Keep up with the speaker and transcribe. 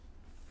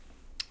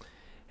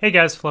Hey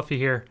guys, Fluffy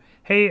here.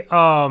 Hey,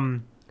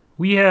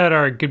 we had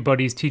our good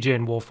buddies TJ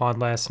and Wolf on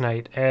last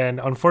night, and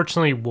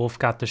unfortunately, Wolf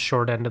got the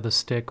short end of the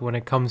stick when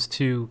it comes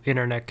to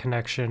internet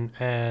connection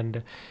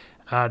and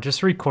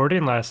just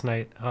recording last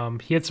night.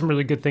 He had some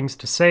really good things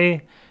to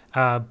say,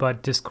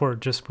 but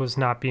Discord just was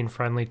not being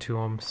friendly to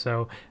him.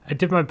 So I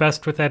did my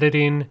best with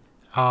editing,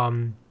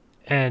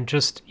 and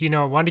just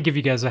I wanted to give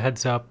you guys a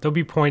heads up. There'll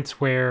be points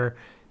where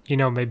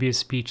maybe his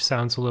speech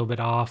sounds a little bit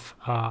off.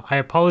 I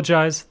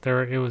apologize.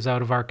 It was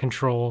out of our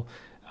control.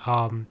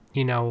 Um,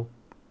 you know,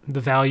 the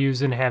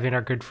values in having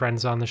our good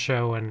friends on the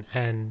show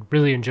and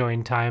really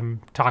enjoying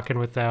time talking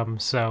with them.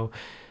 So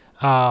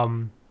I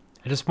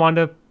just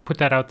wanted to put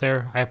that out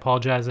there. I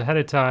apologize ahead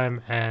of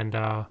time, and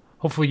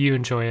hopefully you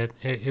enjoy it.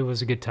 It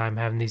was a good time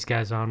having these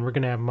guys on. We're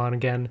gonna have them on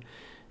again,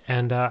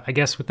 and I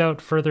guess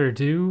without further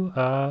ado,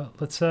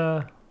 let's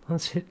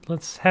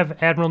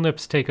have Admiral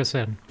Nips take us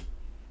in.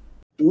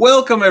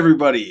 Welcome,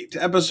 everybody,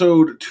 to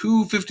episode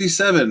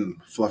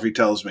 257, Fluffy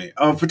tells me,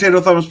 of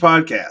Potato Thumbs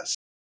Podcast.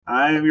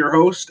 I am your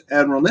host,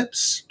 Admiral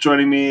Nips.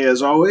 Joining me,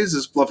 as always,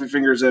 is Fluffy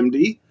Fingers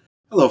MD.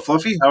 Hello,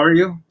 Fluffy. How are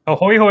you?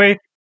 Ahoy, hoy!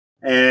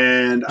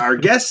 And our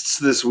guests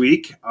this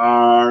week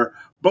are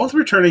both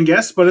returning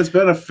guests, but it's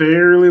been a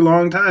fairly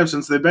long time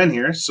since they've been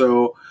here.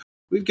 So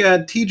we've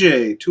got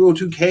TJ,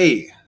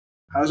 202K.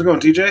 How's it going,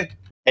 TJ?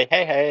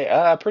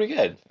 Hey, pretty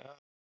good.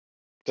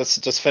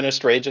 Just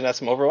finished raging at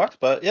some Overwatch,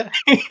 but yeah,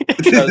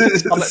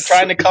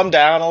 trying to come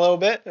down a little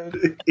bit.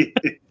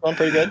 Going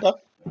pretty good though.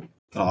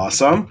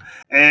 Awesome.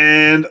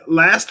 And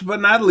last but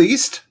not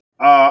least,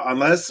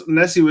 unless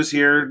Nessie was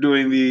here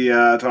doing the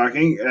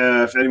talking,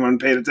 if anyone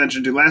paid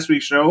attention to last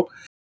week's show,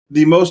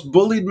 the most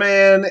bullied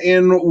man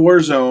in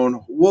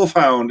Warzone,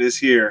 Wolfhound, is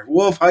here.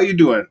 Wolf, how you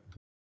doing?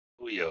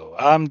 Yo,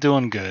 I'm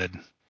doing good.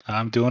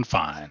 I'm doing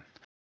fine.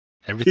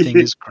 Everything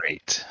is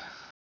great.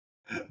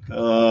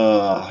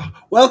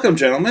 Welcome,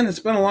 gentlemen. It's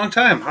been a long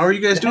time. How are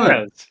you guys doing?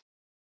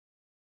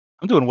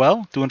 I'm doing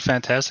well, doing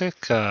fantastic.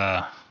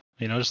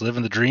 Just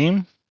living the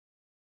dream.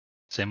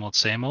 Same old,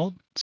 same old.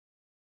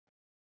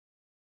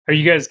 Are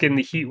you guys getting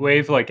the heat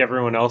wave like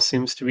everyone else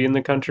seems to be in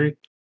the country?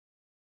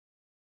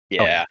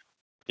 Yeah.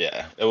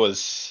 It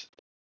was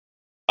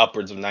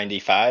upwards of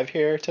 95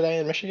 here today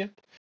in Michigan,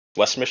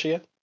 West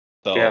Michigan.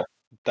 So Yeah.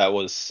 that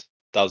was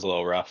a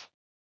little rough.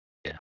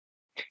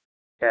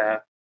 Yeah.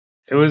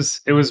 It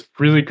was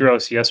really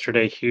gross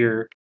yesterday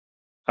here.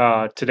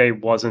 Today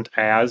wasn't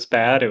as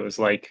bad. It was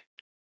like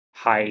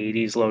high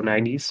 80s, low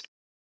 90s.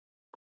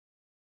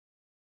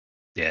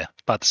 Yeah,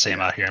 about the same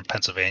out here in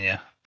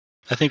Pennsylvania.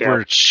 I think Yeah.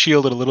 we're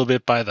shielded a little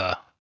bit by the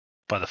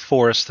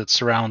forest that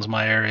surrounds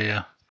my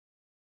area,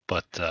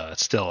 but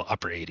it's still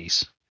upper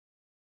 80s.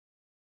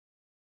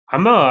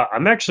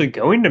 I'm actually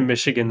going to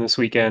Michigan this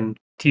weekend,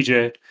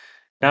 TJ.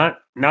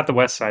 Not the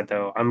west side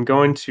though. I'm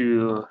going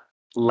to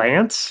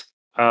Lance,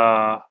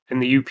 in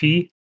the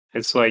UP.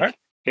 It's like Alright.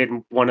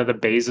 in one of the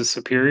bays of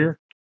Superior.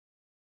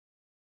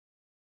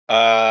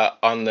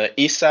 On the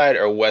east side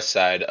or west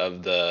side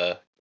of the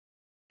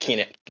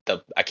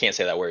I can't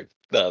say that word.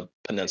 The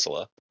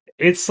peninsula.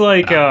 It's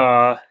like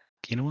Quinoa?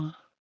 Iowa,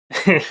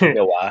 The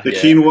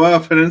yeah.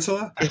 Quinoa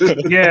Peninsula?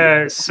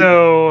 yeah,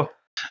 so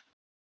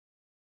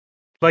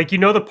like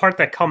the part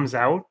that comes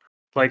out,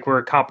 like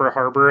where Copper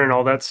Harbor and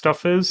all that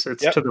stuff is,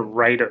 it's Yep. to the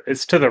right.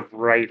 It's to the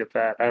right of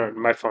that. I don't.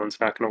 My phone's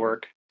not going to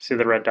work. See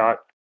the red dot?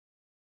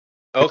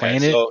 Okay,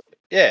 Explain it. so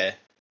yeah.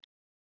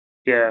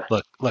 Yeah.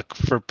 Look,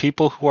 for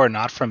people who are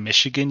not from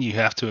Michigan, you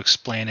have to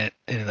explain it.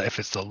 If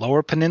it's the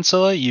lower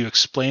peninsula, you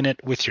explain it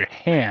with your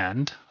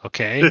hand,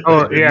 okay?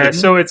 Oh With your yeah. mitten.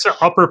 So it's an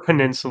Upper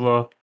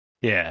Peninsula.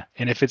 Yeah,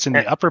 and if it's in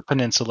Eh, the upper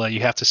peninsula, you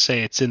have to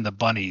say it's in the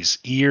bunny's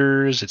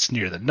ears, it's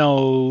near the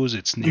nose,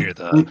 it's near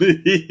the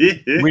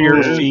rear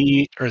Oh.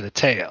 feet, or the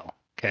tail,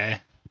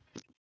 okay?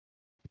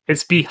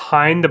 It's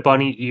behind the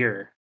bunny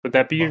ear. Would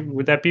that be? Well,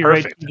 Would that be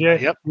right, perfect.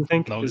 TJ? Yep, You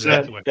think? know Is that?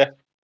 exactly what. Yeah.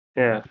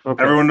 Yeah.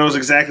 Okay. Everyone knows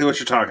exactly what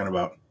you're talking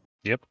about.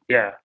 Yep.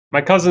 Yeah.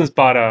 My cousins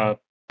bought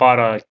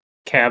a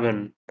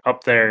cabin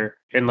up there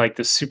in like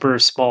the super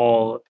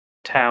small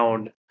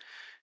town,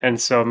 and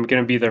so I'm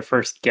gonna be their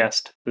first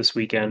guest this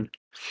weekend.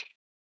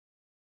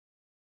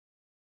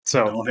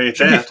 So Don't hate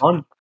should be that.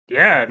 fun.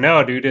 Yeah,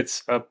 no, dude,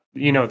 it's they're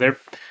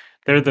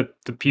the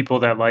people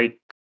that like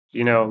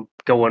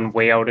going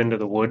way out into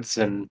the woods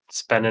and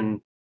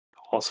spending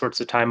all sorts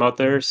of time out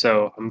there.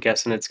 So I'm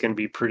guessing it's gonna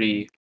be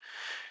pretty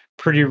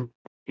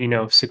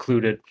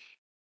secluded.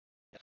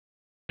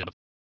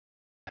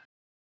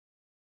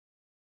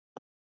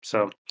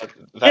 So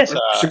That's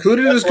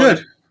Secluded that's is one.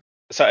 good.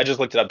 So I just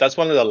looked it up. That's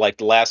one of the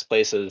last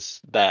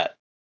places that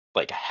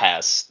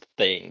has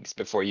things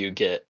before you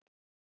get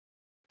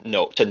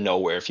to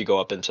nowhere if you go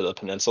up into the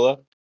peninsula.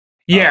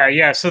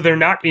 yeah. So they're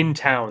not in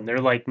town. They're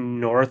like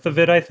north of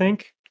it, I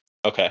think.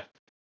 Okay.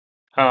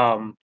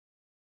 Um,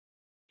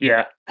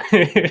 yeah.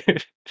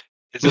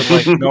 Is it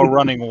like no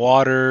running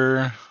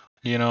water,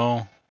 you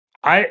know?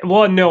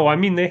 Well, no, I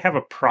mean they have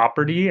a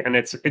property and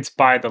it's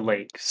by the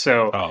lake.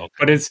 So, Oh, okay.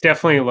 but it's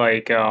definitely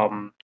like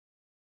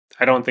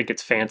I don't think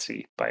it's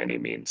fancy by any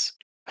means.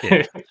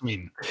 Yeah, I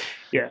mean,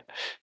 Yeah.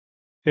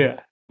 Yeah,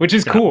 which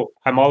is Yeah. cool.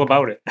 I'm all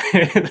about it.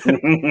 That's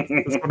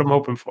what I'm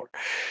hoping for.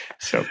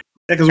 So,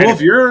 because anyway.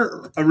 Wolf,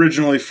 you're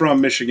originally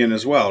from Michigan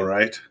as well,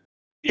 right?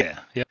 Yeah.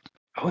 Yep.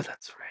 Oh,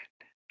 that's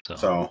right.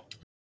 So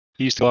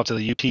He used to go up to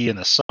the UP in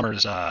the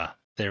summers.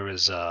 There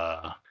was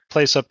a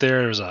place up there.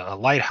 There was a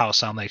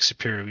lighthouse on Lake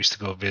Superior we used to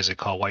go visit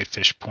called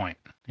Whitefish Point,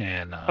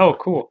 and Oh,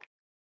 cool.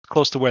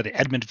 close to where the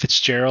Edmund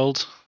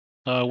Fitzgerald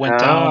went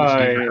down. If Ah,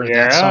 you ever heard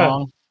that yeah.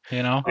 song,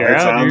 you know.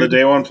 it's Yeah, on the dude.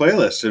 day one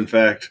playlist, in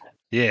fact.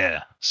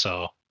 Yeah.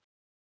 So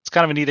it's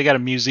kind of neat. They got a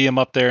museum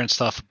up there and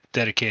stuff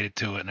dedicated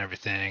to it and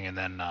everything. And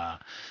then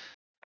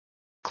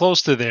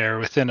close to there,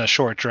 within a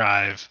short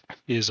drive,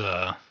 is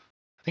I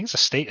think it's a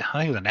state. I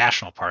think it's a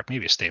national park,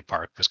 maybe a state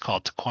park. It's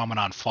called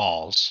Tequamanon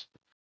Falls,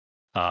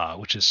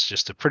 which is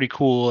just a pretty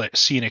cool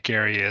scenic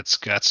area. It's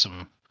got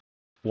some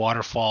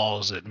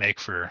waterfalls that make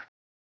for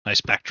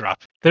nice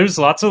backdrop. There's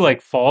lots of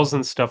like falls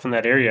and stuff in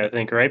that area, I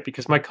think, right?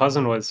 Because my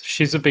cousin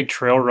she's a big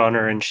trail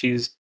runner and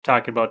she's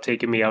talking about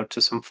taking me out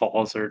to some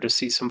falls or to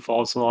see some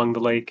falls along the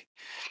lake.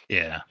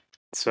 Yeah.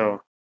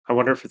 So I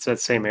wonder if it's that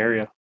same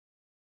area.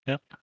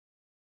 Yep.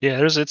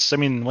 Yeah, I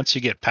mean, once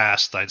you get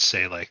past, I'd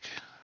say like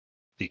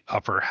the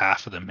upper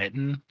half of the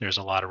mitten, there's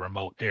a lot of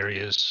remote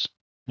areas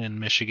in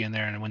Michigan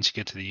there. And once you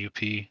get to the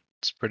UP,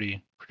 it's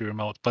pretty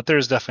remote. But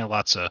there's definitely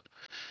lots of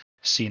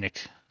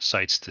scenic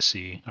sites to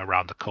see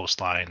around the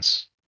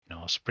coastlines. You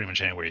know, it's pretty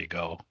much anywhere you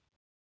go.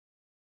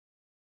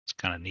 It's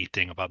kind of neat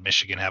thing about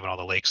Michigan having all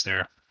the lakes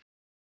there.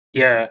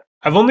 Yeah.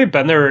 I've only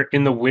been there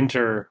in the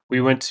winter.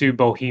 We went to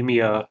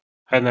Bohemia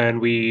and then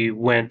we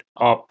went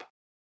up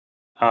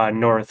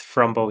north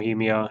from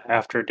Bohemia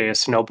after a day of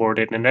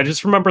snowboarding. And I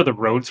just remember the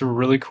roads were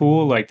really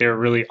cool. Like they were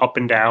really up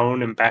and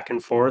down and back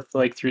and forth,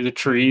 like through the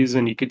trees,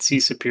 and you could see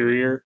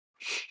Superior.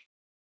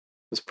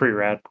 It was pretty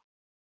rad.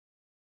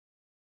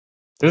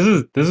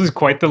 This is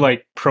quite the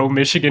like pro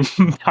Michigan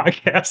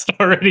podcast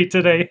already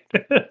today.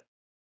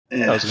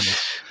 I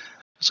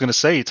was gonna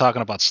say, you're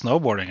talking about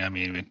snowboarding. I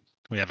mean,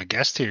 we have a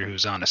guest here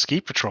who's on a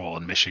ski patrol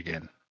in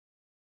Michigan.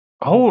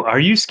 Oh, are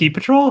you ski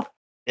patrol?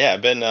 Yeah,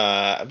 I've been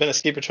a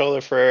ski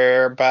patroller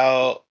for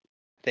about,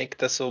 I think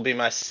this will be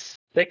my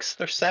 6th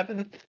or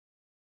 7th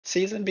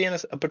season being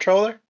a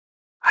patroller.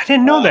 I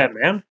didn't know Uh, that,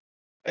 man.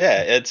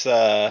 yeah, it's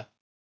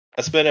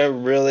been a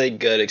really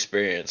good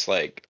experience,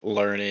 like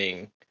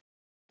learning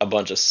a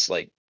bunch of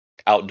like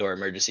outdoor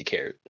emergency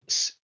care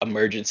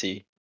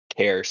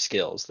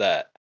skills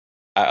that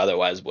I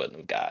otherwise wouldn't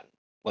have gotten.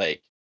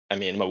 Like, I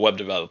mean, I'm a web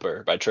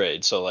developer by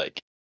trade, so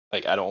like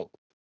I don't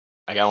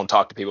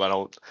talk to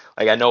people.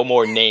 I know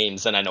more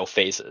names than I know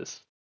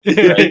faces.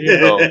 Right?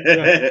 So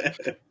Yeah.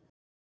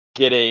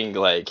 getting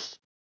like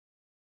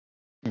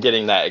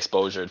getting that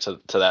exposure to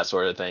that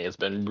sort of thing has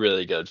been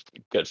really good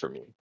for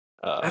me.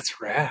 Uh,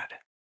 That's rad.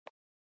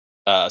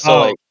 so Oh,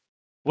 like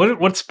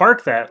what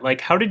sparked that?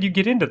 Like, how did you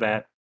get into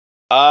that?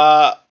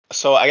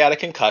 so I got a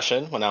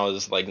concussion when I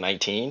was like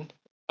 19,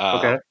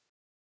 Okay.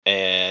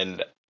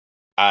 and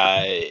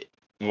I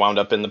wound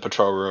up in the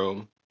patrol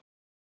room,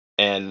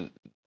 and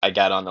I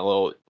got on a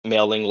little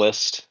mailing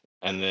list,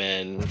 and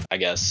then I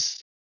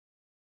guess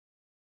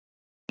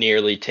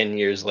nearly 10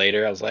 years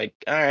later, I was like,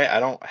 all right, I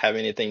don't have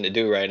anything to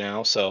do right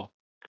now, so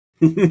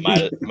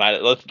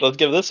let's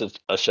give this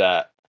a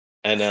shot.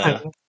 And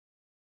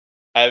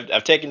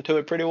I've taken to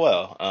it pretty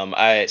well.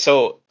 I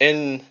so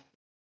in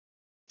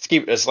ski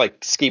it's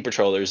like ski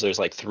patrollers. There's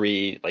like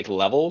 3 like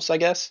levels, I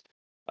guess.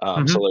 So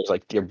Hmm. there's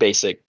like your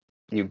basic.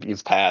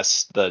 You've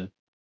passed the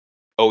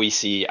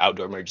OEC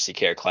outdoor emergency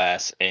care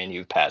class, and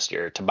you've passed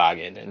your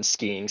toboggan and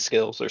skiing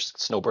skills or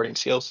snowboarding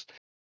skills.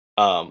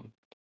 Um,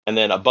 and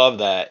then above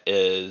that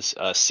is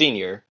a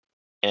senior,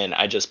 and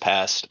I just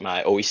passed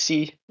my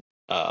OEC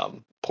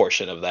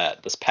portion of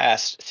that this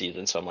past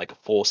season, so I'm like a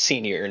full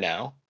senior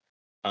now.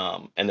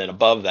 And then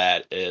above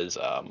that is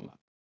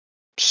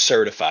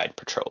certified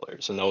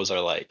patrollers, and those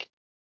are like,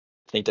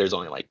 I think there's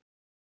only like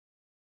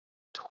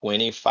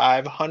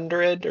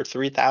 2,500 or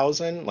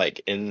 3,000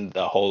 like in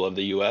the whole of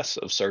the U.S.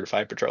 of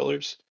certified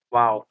patrollers.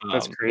 Wow,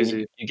 that's And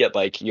crazy. you get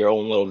like your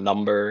own little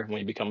number when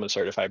you become a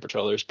certified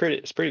patroller. It's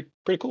pretty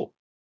cool.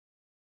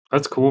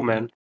 That's cool,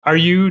 man.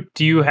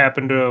 Do you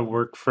happen to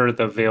work for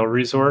the Vail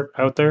Resort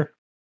out there?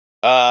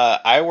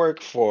 I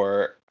work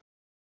for,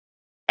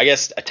 I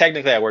guess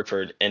technically I work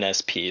for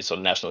NSP, so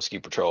National Ski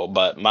Patrol,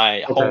 but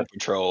my Okay. home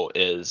patrol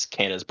is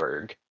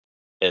Canonsburg.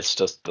 It's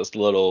just this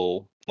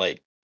little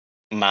like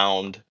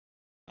mound,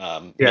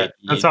 Yeah, that's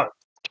maybe not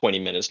 20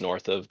 minutes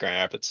north of Grand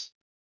Rapids.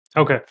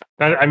 okay.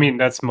 I mean,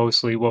 that's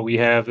mostly what we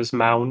have is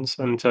mounds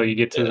until you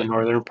get to the Yeah.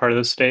 northern part of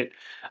the state.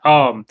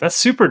 That's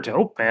super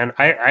dope, man.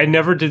 I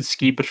never did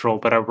ski patrol,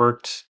 but I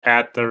worked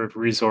at the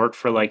resort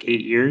for like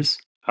 8 years,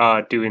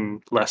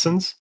 doing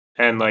lessons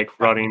and like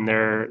running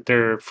their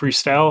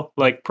freestyle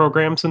like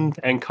programs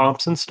and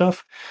comps and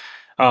stuff.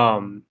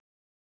 Um,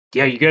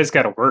 Yeah, you guys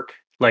gotta work.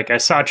 Like, I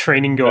saw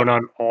training going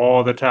on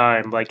all the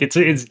time. Like,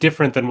 it's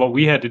different than what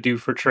we had to do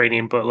for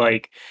training, but,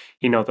 like,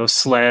 those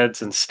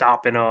sleds and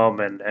stopping them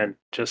and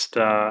just,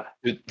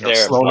 Dude, they're a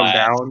slowing them blast.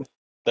 down.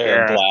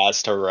 They're a Yeah.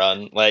 blast to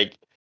run. Like,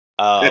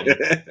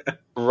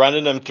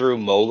 Running them through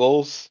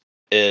moguls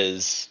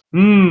is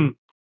Mm,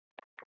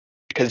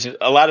 because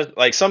a lot of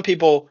like some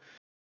people.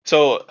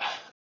 So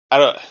I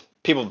don't.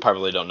 People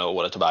probably don't know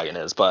what a toboggan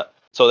is, but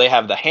so they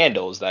have the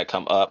handles that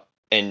come up,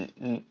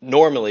 and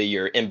normally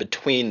you're in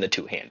between the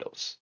two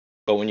handles.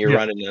 But when you're yeah.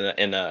 running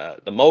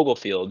the mogul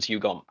fields, you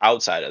go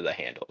outside of the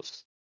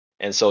handles,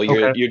 and so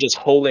Okay. you're just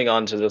holding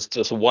on to this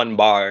just one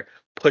bar,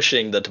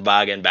 pushing the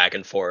toboggan back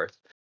and forth,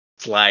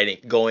 sliding,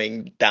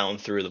 going down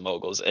through the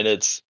moguls, and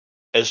it's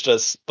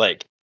just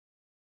like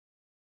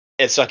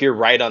it's like you're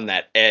right on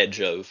that edge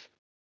of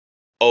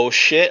oh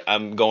shit,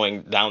 I'm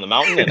going down the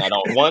mountain and I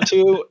don't want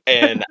to,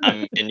 and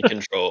I'm in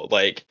control.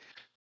 Like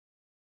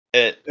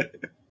it,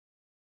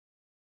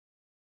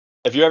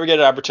 if you ever get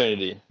an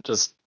opportunity,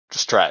 just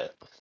try it.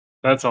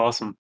 That's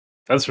awesome.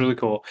 That's really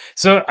cool.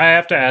 So I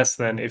have to ask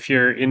then, if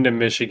you're into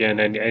Michigan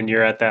and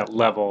you're at that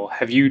level,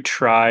 have you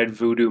tried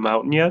Voodoo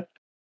Mountain yet?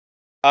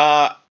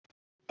 Uh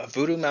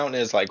Voodoo Mountain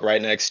is like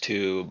right next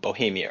to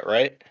Bohemia,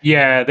 right?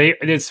 Yeah, the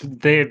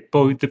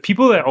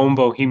people that own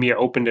Bohemia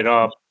opened it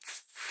up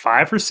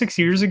 5 or 6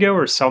 years ago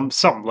or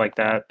something like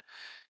that.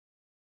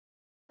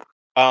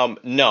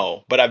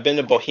 No, but I've been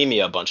to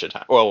Bohemia a bunch of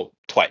times. Well,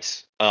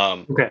 twice.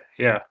 Okay,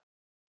 yeah.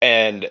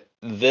 And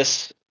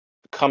this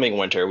coming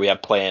winter we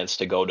have plans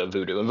to go to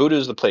Voodoo. And Voodoo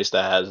is the place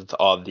that has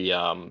all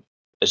the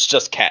it's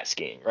just cat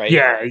skiing, right?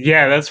 Yeah,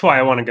 yeah, that's why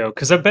I want to go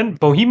because I've been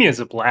Bohemia's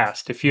a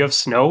blast. If you have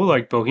snow,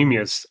 like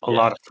Bohemia's a Yeah.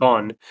 lot of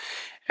fun.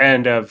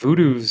 And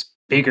Voodoo's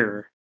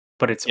bigger,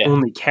 but it's Yeah.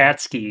 only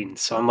cat skiing.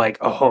 So I'm like,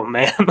 oh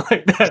man,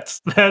 like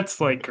that's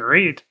like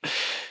great.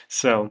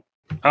 So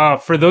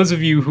for those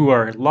of you who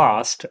are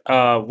lost,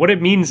 what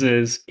it means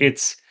is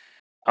it's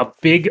a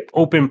big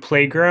open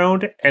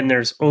playground and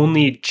there's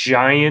only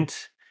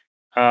giant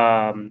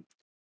um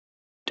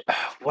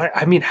what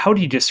I mean, how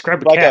do you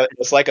describe a Like cat?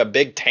 it's like a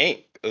big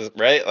tank,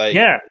 right? Like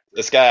Yeah.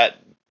 it's got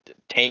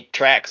tank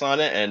tracks on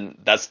it, and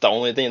that's the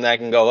only thing that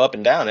can go up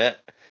and down it.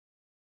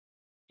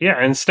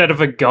 Yeah, instead of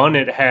a gun,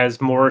 it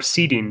has more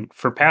seating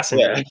for Yeah.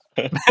 passengers.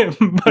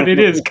 But it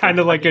is kind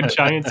of like a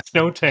giant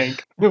snow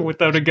tank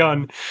without a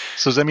gun.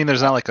 So does that mean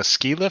there's not like a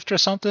ski lift or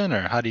something,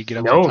 or how do you get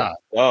up to the No, top?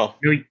 Oh,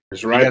 no,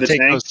 Just You ride gotta the take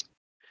tank. those.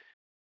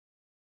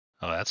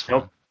 Oh, that's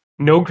nope. fun.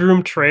 No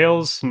groomed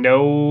trails,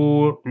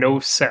 no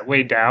set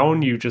way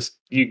down. You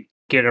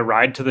get a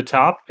ride to the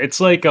top. It's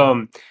like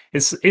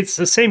it's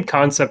the same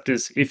concept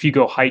as if you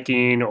go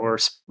hiking or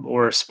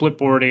split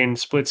boarding,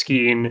 split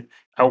skiing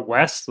out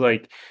west.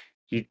 Like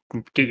you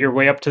get your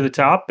way up to the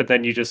top, but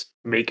then you just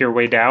make your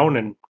way down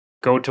and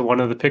go to one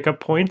of the pickup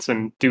points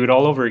and do it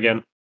all over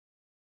again.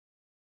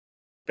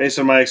 Based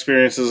on my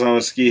experiences on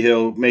a ski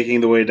hill, making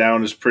the way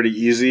down is pretty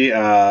easy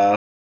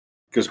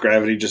because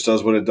gravity just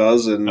does what it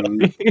does.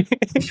 And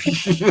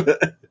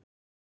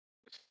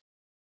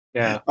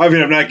Yeah. I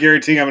mean, I'm not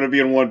guaranteeing I'm going to be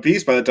in one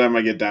piece by the time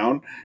I get down.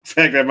 In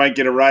fact, I might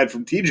get a ride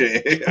from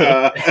TJ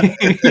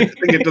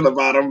to get to the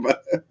bottom.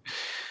 But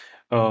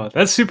Oh,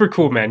 that's super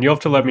cool, man. You'll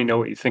have to let me know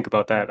what you think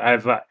about that.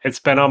 I've it's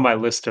been on my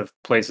list of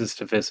places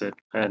to visit,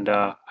 and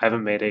I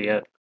haven't made it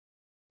yet.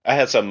 I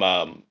had some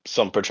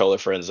patroller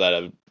friends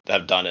that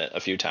have done it a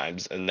few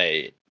times, and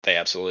they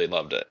absolutely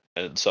loved it,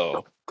 and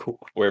so Cool.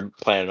 we're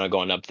planning on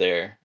going up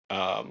there.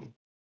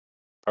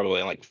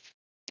 Probably in like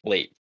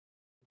late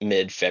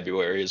mid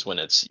February is when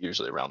it's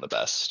usually around the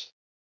best.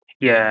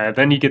 Yeah,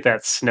 then you get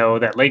that snow,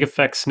 that lake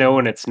effect snow,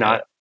 and it's Yeah.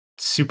 not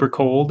super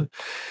cold.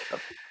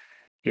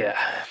 Yeah.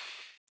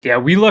 Yeah,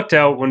 we lucked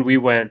out when we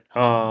went.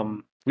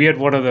 We had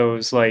one of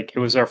those, like it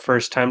was our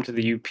first time to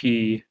the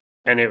UP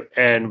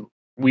and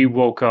we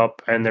woke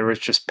up and there was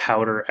just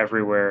powder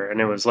everywhere and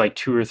it was like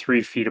 2 or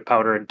 3 feet of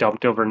powder and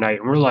dumped overnight.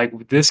 And we're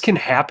like, this can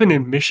happen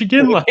in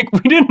Michigan? Like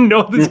we didn't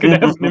know this could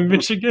happen in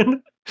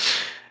Michigan.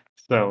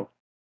 So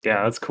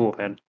yeah, that's cool,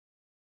 man.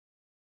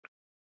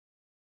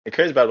 The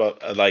crazy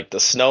about like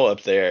the snow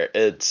up there,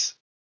 it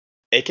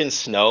can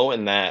snow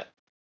in that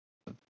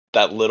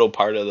little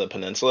part of the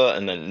peninsula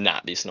and then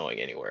not be snowing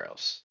anywhere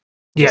else.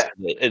 Yeah.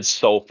 It's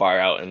so far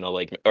out in the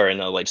lake or in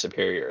the Lake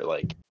Superior,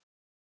 like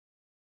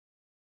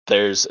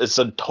it's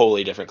a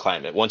totally different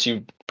climate. Once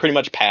you pretty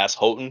much pass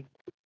Houghton,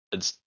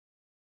 it's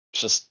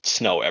just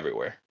snow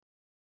everywhere.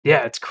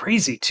 Yeah, it's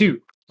crazy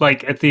too.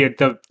 Like at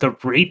the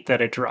rate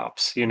that it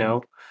drops, you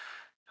know.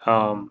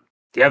 Um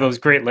yeah, those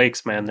Great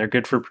Lakes, man, they're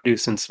good for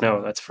producing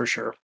snow, that's for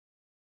sure.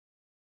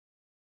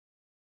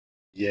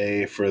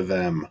 yay for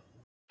them.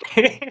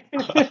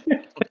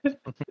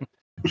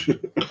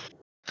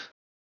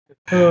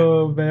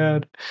 Oh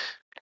man.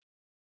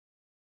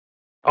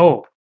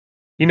 Oh,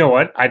 you know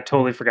what? I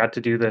totally forgot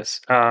to do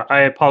this.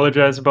 I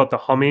apologize about the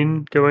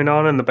humming going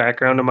on in the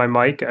background of my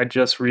mic. I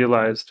just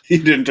realized.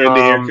 You didn't turn the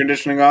air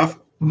conditioning off?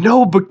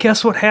 No, but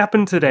guess what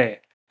happened today?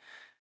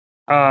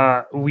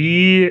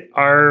 We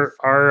our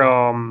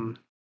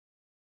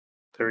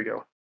there we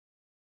go.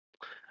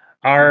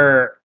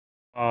 Our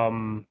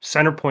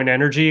Centerpoint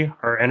Energy,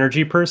 our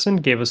energy person,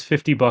 gave us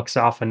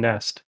 $50 off a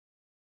Nest.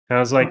 And I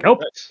was like, oh,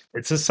 Nice.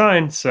 it's a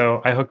sign.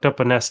 So I hooked up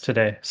a Nest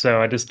today.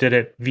 So I just did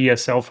it via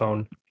cell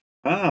phone.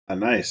 Ah,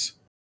 nice.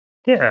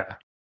 Yeah.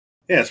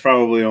 Yeah, it's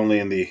probably only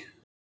in the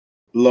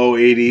low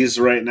 80s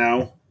right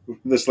now,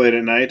 this late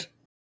at night.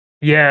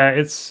 Yeah,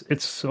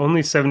 it's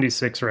only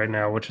 76 right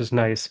now, which is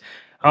nice.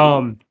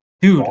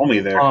 Dude, Balmy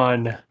there.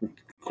 on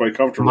Quite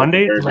comfortable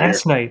Monday compared to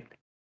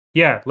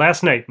here.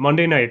 last night,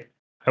 Monday night,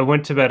 I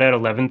went to bed at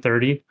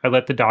 11:30. I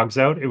let the dogs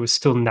out. It was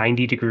still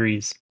 90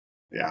 degrees.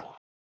 Yeah.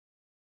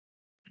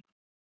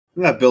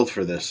 I'm not built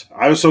for this.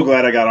 I was so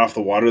glad I got off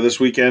the water this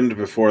weekend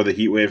before the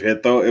heat wave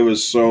hit, though. It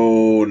was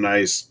so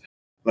nice.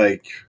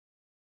 Like,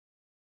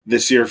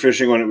 this year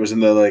fishing when it was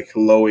in the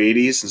low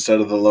 80s instead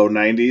of the low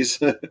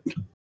 90s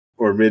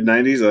or mid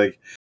 90s, like,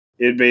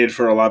 it made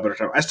for a lot better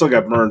time. I still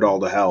got burned all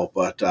to hell,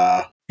 but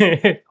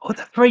Oh,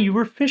 that's right, you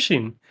were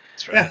fishing.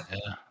 That's right. Yeah.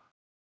 Yeah.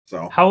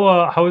 so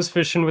How was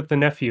fishing with the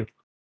nephew?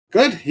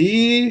 good.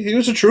 He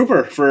was a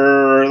trooper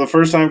for the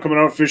first time coming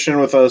out fishing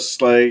with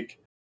us. Like,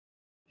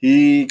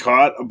 he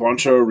caught a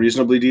bunch of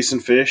reasonably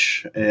decent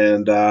fish,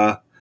 and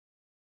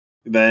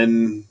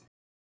then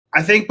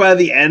I think by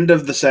the end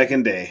of the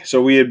second day,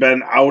 so we had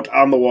been out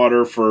on the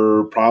water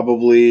for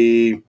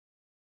probably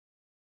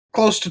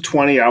close to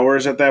 20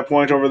 hours at that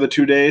point over the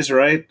 2 days,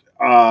 right?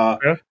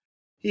 Yeah.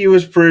 He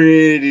was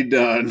pretty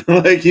done.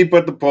 Like, he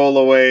put the pole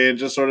away and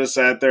just sort of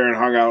sat there and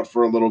hung out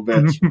for a little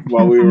bit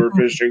while we were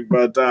fishing.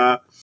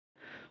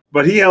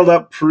 But he held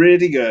up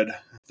pretty good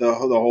the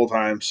whole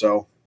time.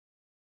 So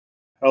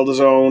held his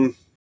own.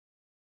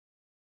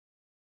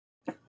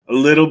 A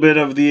little bit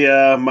of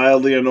the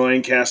mildly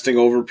annoying casting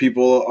over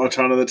people a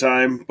ton of the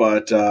time,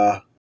 but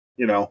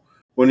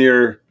when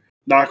you're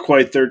not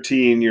quite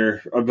 13,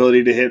 your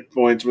ability to hit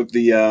points with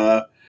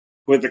the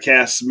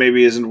casts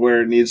maybe isn't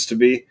where it needs to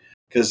be.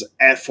 Because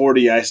at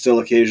 40, I still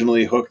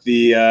occasionally hook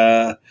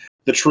the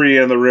tree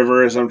on the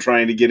river as I'm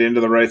trying to get into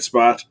the right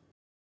spot.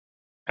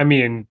 I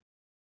mean,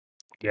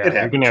 It yeah, you're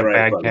happens, gonna have right?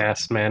 bad But,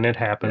 casts, man. It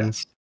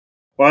happens.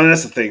 well, and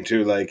that's the thing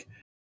too. Like,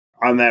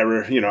 on that,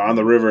 on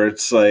the river,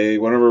 it's like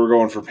whenever we're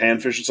going for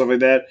panfish and stuff like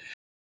that,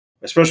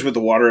 especially with the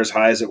water as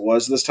high as it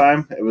was this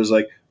time, it was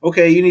like,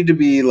 okay, you need to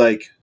be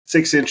like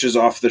 6 inches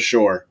off the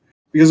shore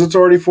because it's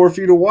already 4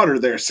 feet of water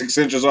there, 6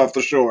 inches off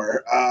the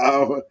shore.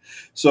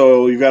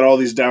 So you've got all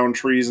these down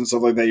trees and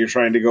stuff like that you're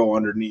trying to go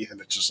underneath, and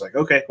it's just like,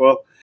 okay,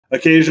 well,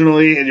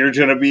 occasionally, and you're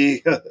going to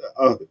be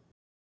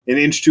an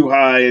inch too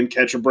high and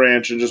catch a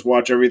branch and just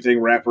watch everything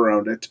wrap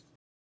around it.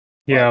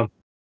 Yeah.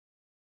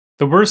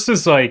 The worst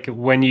is like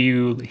when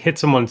you hit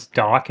someone's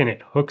dock and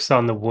it hooks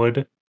on the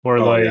wood or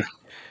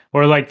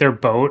like their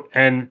boat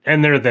and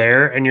they're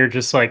there and you're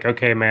just like,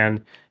 okay,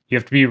 man, you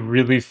have to be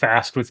really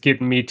fast with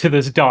getting me to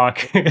this dock.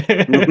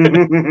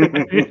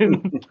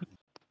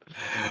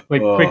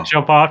 Like quick Oh.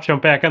 jump off,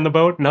 jump back on the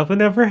boat.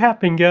 Nothing ever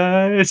happened,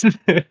 guys.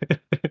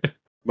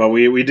 But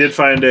we did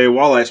find a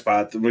walleye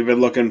spot. We've been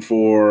looking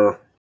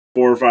for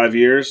 4 or 5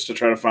 years to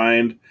try to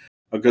find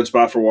a good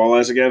spot for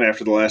walleyes again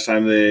after the last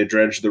time they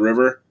dredged the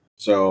river.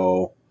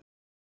 So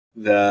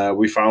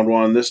we found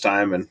one this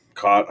time and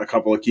caught a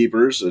couple of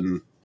keepers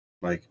and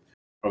like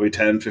probably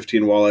 10,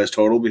 15 walleyes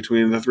total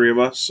between the three of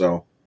us.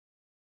 So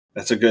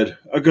that's a good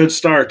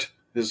start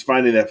is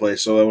finding that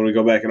place so that when we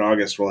go back in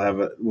August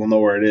we'll know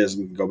where it is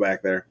and go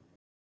back there.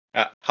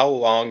 How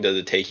long does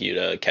it take you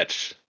to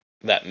catch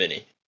that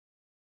many?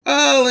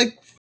 Like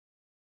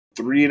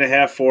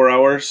 3.5, 4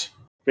 hours.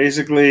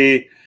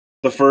 Basically,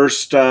 the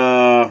first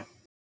half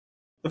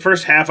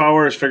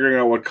hour is figuring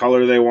out what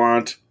color they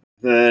want.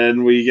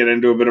 Then we get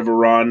into a bit of a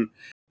run,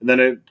 and then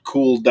it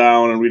cooled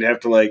down, and we'd have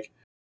to like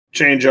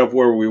change up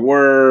where we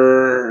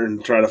were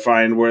and try to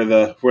find where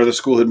the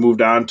school had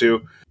moved on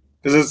to.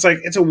 Because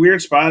it's a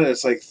weird spot.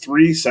 It's like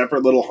 3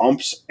 separate little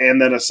humps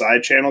and then a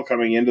side channel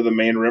coming into the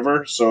main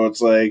river. So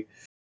it's like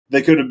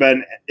they could have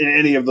been in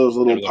any of those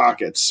little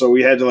pockets. So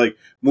we had to like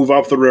move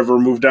up the river,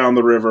 move down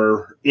the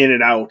river, in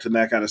and out, and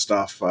that kind of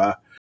stuff. And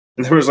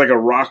there was like a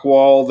rock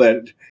wall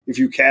that if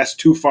you cast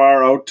too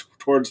far out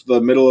towards the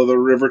middle of the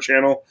river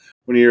channel,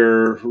 when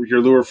your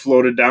lure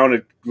floated down,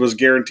 it was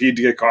guaranteed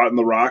to get caught in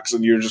the rocks,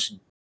 and you just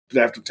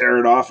have to tear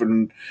it off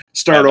and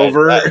start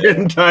over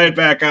and tie it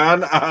back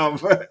on.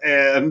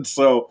 And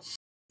so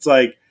it's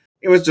like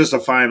it was just a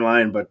fine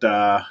line, but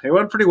it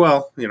went pretty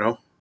well, A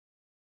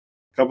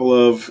couple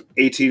of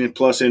 18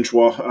 plus inch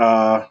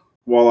walleyes,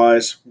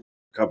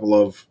 a couple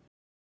of,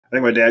 I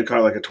think my dad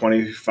caught like a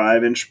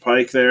 25 inch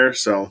pike there.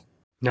 So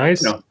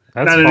nice. That's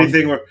not fun.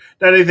 anything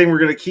we're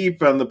going to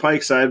keep on the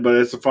pike side, but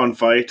it's a fun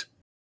fight.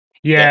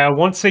 Yeah,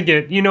 once they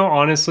get,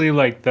 honestly,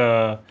 like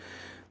the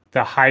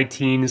high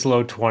teens,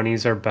 low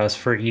 20s are best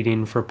for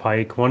eating for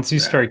pike. Once you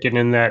start getting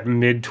in that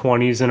mid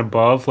 20s and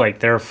above, like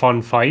they're a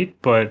fun fight,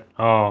 but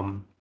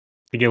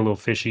they get a little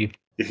fishy.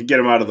 You can get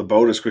them out of the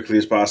boat as quickly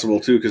as possible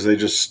too, because they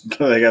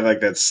got like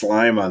that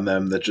slime on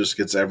them that just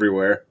gets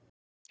everywhere.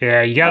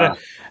 Yeah, you gotta.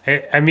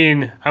 I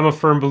mean, I'm a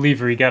firm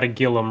believer. You gotta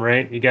gill them,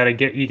 right? You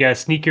gotta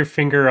sneak your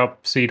finger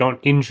up so you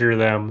don't injure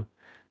them,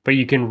 but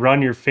you can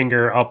run your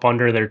finger up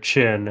under their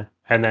chin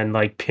and then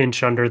like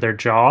pinch under their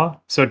jaw,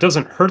 so it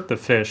doesn't hurt the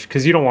fish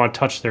because you don't want to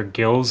touch their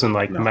gills and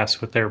mess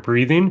with their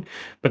breathing.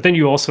 But then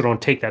you also don't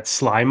take that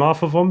slime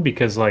off of them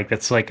because like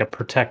that's like a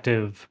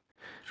protective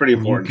pretty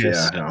important.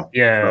 mucus. Yeah, no.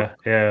 Yeah, So-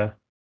 yeah.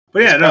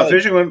 But yeah, It's no, probably-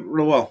 fishing went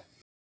real well.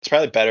 It's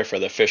probably better for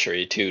the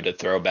fishery too to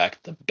throw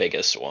back the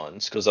biggest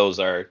ones because those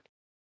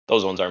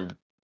ones are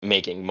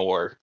making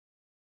more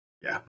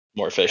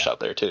fish out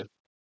there too.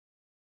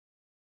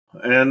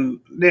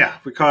 And yeah,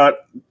 we caught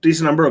a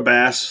decent number of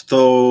bass,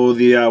 though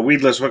the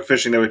weedless hook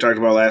fishing that we talked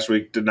about last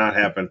week did not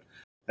happen.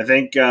 I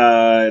think it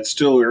was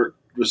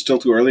still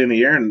too early in the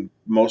year, and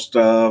most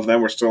of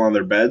them were still on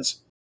their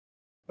beds.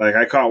 Like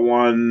I caught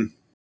one,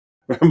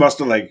 must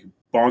have like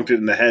bonked it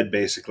in the head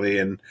basically,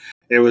 and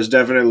it was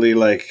definitely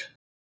like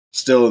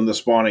still in the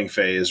spawning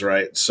phase,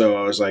 right? So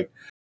I was like,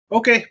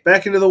 okay,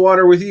 back into the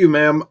water with you,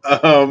 ma'am.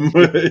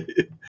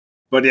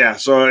 But yeah,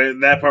 so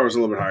that part was a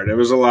little bit hard. It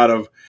was a lot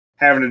of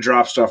having to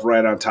drop stuff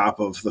right on top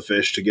of the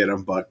fish to get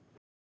them, but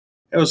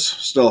it was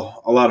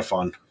still a lot of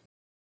fun.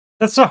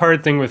 That's the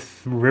hard thing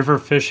with river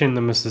fishing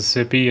the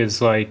Mississippi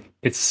is like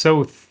it's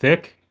so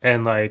thick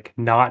and like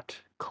not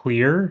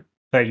clear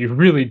that you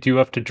really do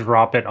have to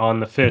drop it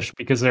on the fish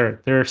because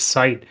their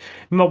sight.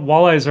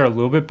 Walleyes are a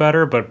little bit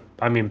better, but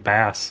I mean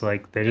bass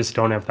like they just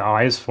don't have the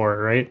eyes for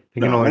it, right?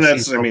 You can No, only and see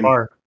that's- I so mean,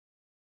 far.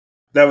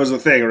 That was the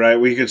thing, right?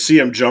 We could see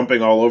them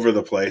jumping all over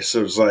the place.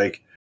 It was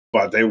like,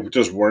 but they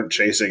just weren't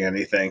chasing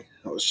anything.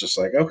 It was just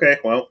like, okay,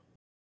 well,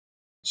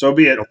 so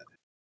be it.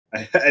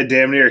 I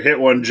damn near hit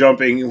one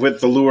jumping with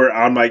the lure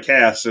on my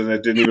cast, and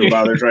it didn't even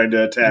bother trying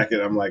to attack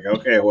it. I'm like,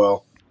 okay,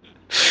 well,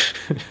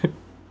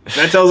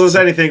 that tells us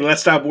anything.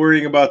 Let's stop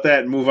worrying about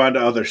that and move on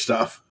to other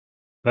stuff.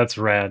 That's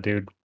rad,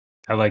 dude.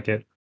 I like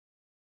it.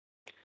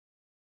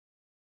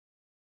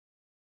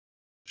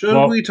 Should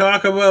Well- we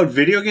talk about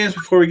video games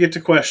before we get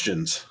to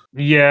questions?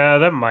 Yeah,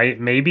 that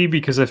might maybe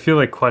because I feel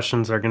like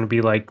questions are going to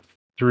be like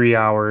 3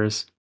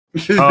 hours.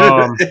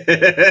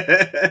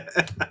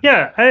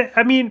 Yeah,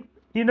 I mean,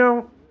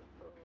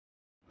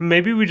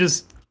 maybe we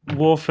just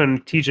Wolf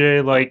and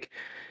TJ like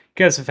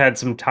you guys have had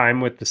some time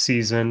with the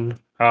season.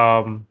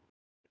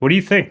 What do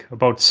you think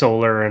about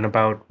Solar and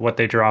about what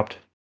they dropped?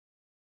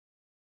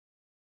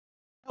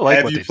 I like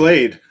Have what you they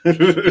played?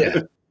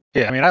 did.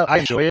 Yeah, I mean, I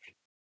enjoy it.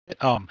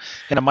 And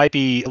it might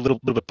be a little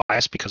bit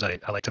biased because I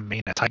like to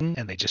main a Titan,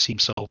 and they just seem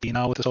so OP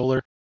now with the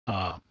Solar,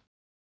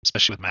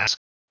 especially with Mask.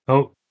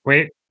 Oh,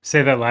 wait,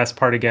 say that last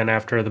part again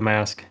after the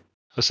mask.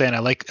 I was saying I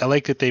like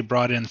that they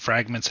brought in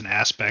fragments and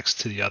aspects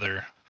to the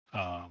other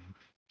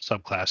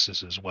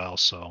subclasses as well,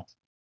 so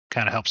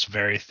kind of helps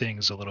vary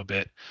things a little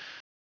bit.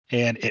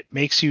 And it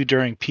makes you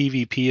during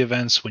PvP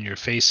events when you're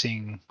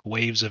facing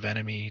waves of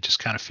enemy just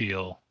kind of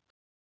feel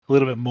a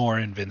little bit more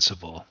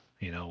invincible,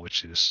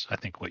 which is I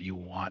think what you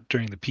want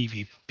during the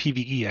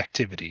PvE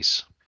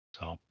activities.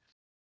 So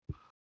I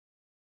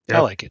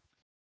Yep. like it.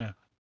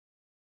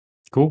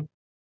 Cool.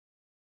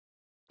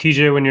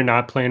 TJ, when you're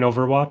not playing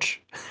Overwatch?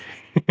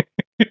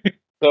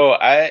 So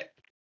I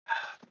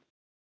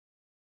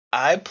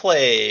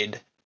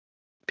played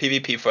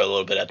PvP for a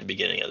little bit at the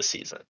beginning of the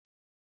season.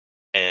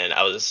 And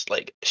I was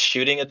like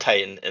shooting a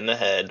Titan in the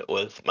head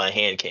with my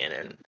hand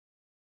cannon.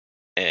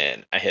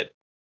 And I hit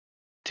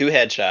 2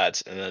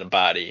 headshots and then a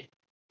body,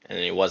 and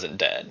then he wasn't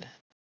dead.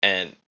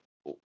 And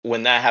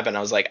when that happened,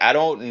 I was like, I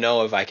don't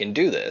know if I can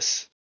do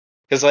this.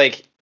 Because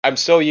like I'm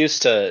so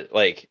used to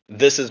like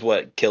this is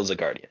what kills a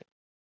guardian.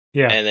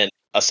 Yeah. And then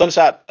a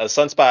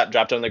sunspot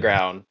dropped on the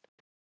ground.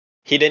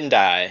 He didn't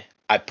die.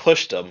 I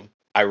pushed him.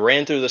 I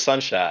ran through the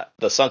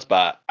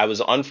sunspot. I was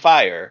on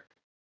fire,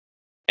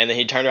 and then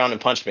he turned around and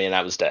punched me, and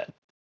I was dead.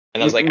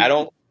 And I was like, I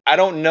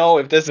don't know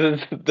if this is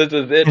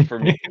it for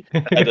me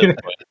at this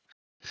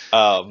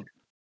point.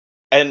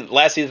 And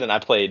last season I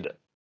played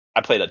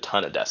a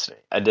ton of Destiny.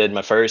 I did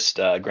my first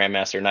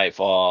Grandmaster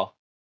Nightfall,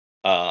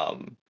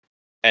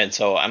 and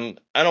so I don't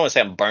want to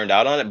say I'm burned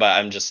out on it, but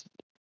I'm just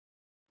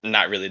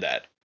not really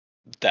that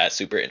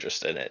super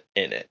interested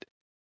in it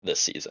this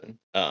season.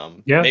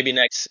 Yeah. Maybe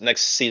next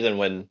season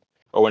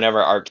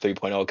whenever Arc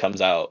 3.0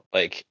 comes out,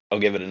 like I'll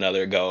give it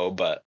another go.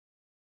 But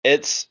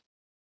it's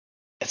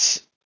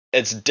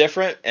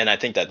different, and I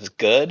think that's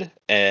good.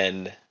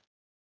 And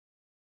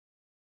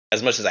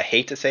as much as I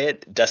hate to say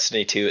it,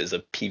 Destiny 2 is a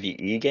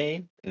PvE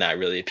game, not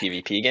really a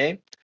PvP game.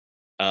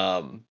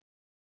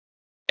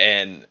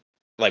 And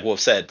like Wolf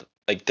said,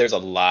 like there's a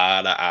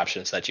lot of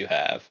options that you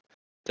have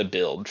to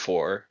build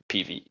for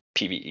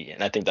PvE,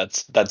 and I think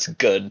that's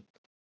good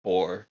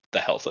for the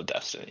health of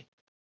Destiny.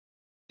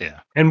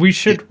 Yeah. And we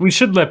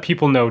should let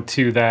people know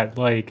too that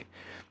like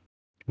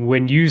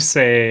when you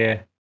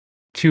say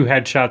 2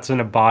 headshots in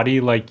a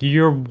body, like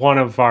you're one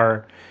of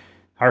our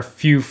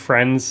few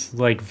friends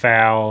like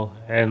Val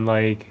and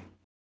like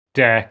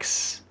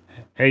Dex.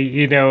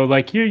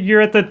 Like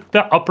you're at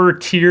the upper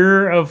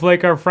tier of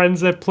like our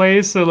friends that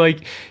play, so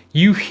like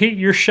you hit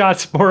your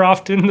shots more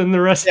often than the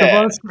rest of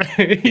Yeah.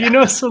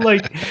 us. So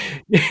like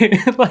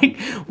like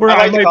where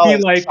I I like to might call be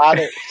it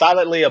like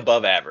solidly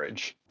above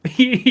average.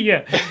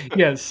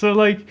 yeah. So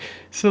like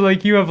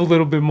you have a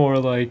little bit more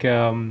like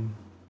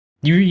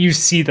you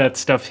see that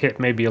stuff hit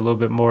maybe a little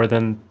bit more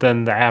than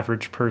the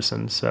average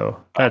person. So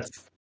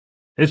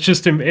it's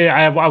just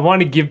I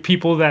want to give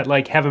people that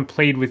like haven't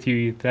played with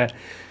you that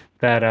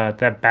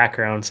that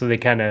background, so they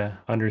kind of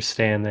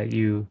understand that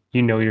you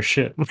know your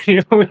shit when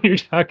you're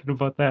talking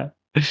about that.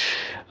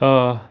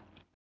 Uh,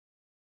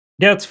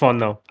 yeah, it's fun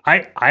though.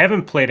 I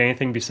haven't played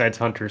anything besides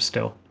Hunter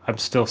still. I'm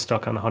still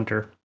stuck on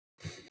Hunter.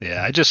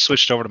 Yeah, I just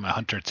switched over to my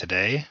Hunter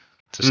today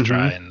to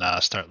try and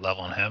start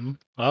leveling him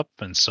up,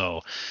 and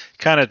so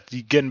kind of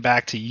getting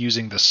back to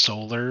using the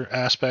solar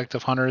aspect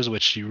of Hunters,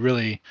 which you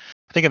really,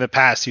 I think in the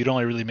past you'd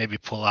only really maybe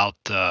pull out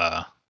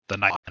the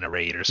Night in a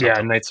raid or something.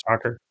 Yeah, Night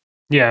Stalker.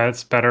 Yeah,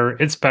 it's better.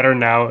 It's better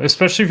now,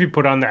 especially if you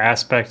put on the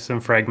aspects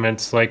and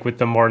fragments, like with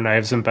the more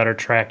knives and better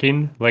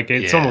tracking. Like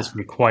it's Yeah. almost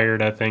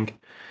required, I think.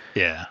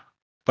 Yeah,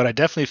 but I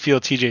definitely feel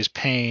TJ's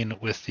pain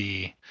with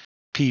the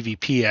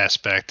PvP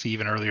aspect.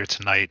 Even earlier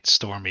tonight,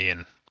 Stormy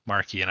and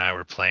Marky and I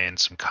were playing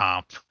some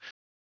comp,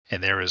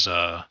 and there was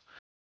a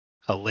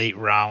late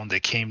round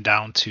that came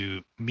down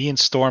to me and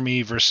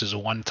Stormy versus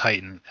one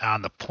Titan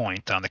on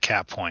the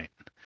cap point.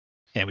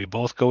 And we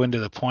both go into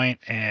the point,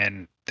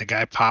 and the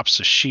guy pops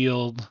a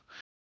shield,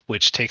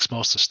 which takes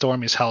most of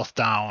Stormy's health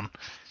down.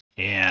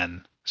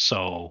 And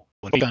so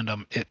when we gunned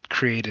him, it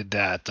created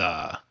that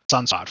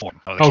sunspot for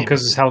him. Oh,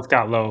 because his health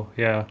got low.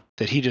 Yeah.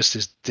 That he just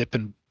is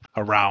dipping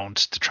around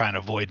to try and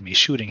avoid me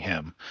shooting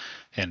him.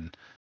 And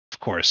of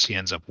course, he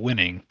ends up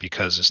winning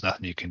because there's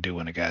nothing you can do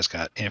when a guy's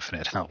got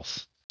infinite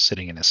health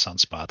sitting in his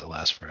sunspot that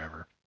lasts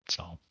forever.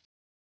 So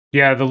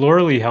Yeah, the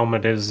Loreley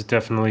helmet is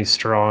definitely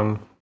strong.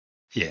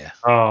 yeah.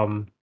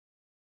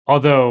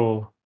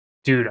 Although,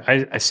 dude,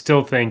 I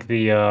still think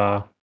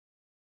the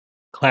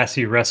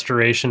classy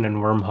restoration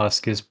and worm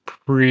husk is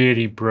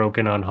pretty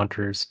broken on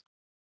Hunters.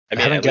 I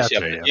mean, at least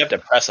you have to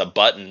press a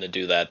button to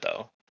do that,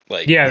 though.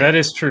 Like, yeah, that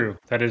is true.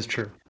 That is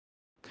true.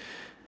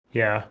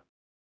 Yeah,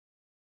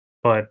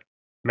 but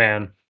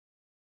man,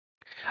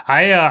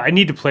 I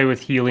need to play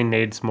with healing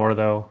nades more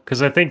though,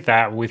 because I think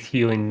that with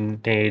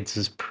healing nades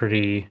is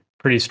pretty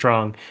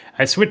strong.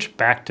 I switched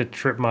back to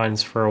trip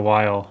mines for a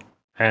while,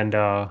 and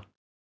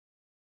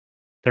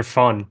they're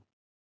fun.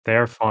 They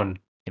are fun.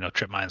 You know,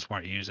 trip mines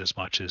weren't used as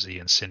much as the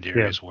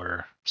incendiaries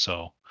were,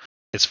 so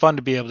it's fun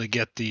to be able to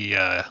get the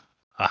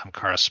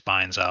Ahamkara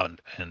spines out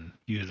and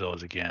use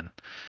those again,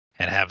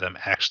 and have them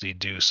actually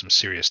do some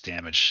serious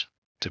damage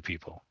to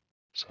people.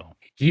 So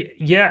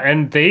yeah,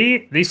 and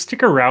they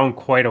stick around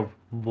quite a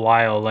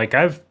while. Like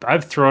I've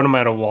thrown them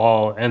at a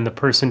wall, and the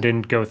person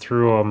didn't go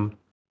through them,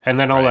 and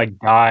then I'll like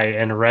die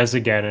and res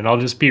again, and I'll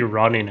just be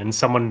running, and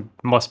someone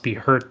must be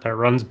hurt that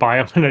runs by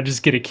them, and I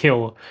just get a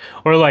kill,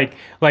 or like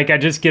I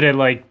just get a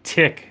like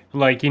tick,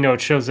 like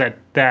it shows that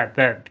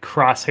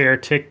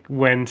crosshair tick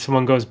when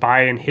someone goes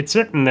by and hits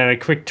it, and then a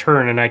quick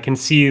turn, and I can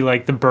see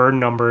like the burn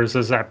numbers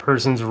as that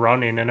person's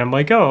running, and I'm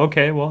like, oh,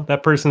 okay, well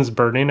that person's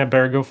burning, I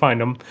better go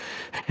find them.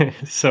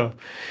 So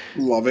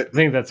love it. I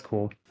think that's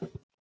cool.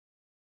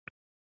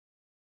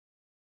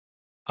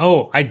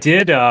 Oh, I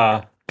did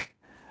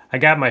I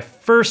got my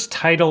first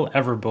title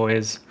ever,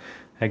 boys.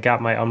 I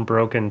got my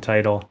Unbroken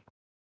title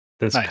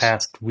this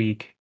past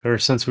week, or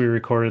since we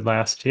recorded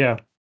last. Yeah.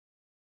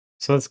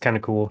 So that's kind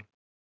of cool.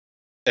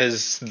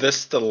 Is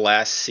this the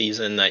last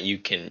season that you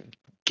can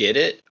get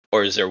it,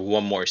 or is there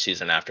one more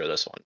season after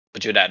this one?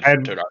 But you'd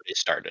already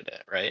started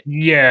it, right?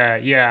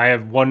 Yeah, I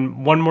have one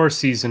more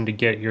season to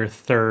get your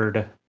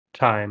third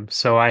time.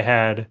 So I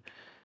had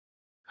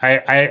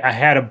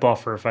a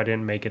buffer if I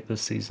didn't make it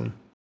this season.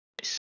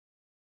 Nice.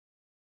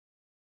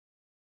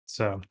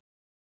 So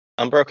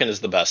Unbroken is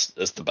the best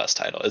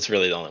title. It's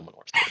really the only one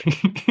worth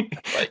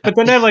it. But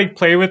then I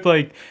play with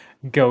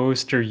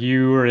Ghost or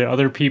you or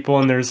other people,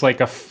 and there's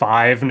a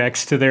 5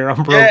 next to their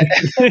Unbroken.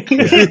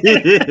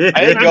 Yeah.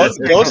 I think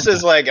Ghost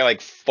is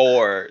like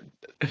 4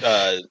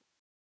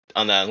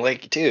 on that. I'm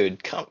like,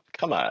 dude, come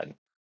on.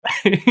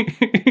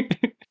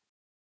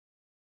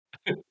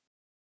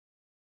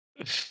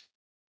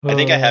 I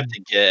think I have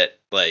to get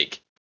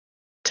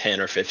 10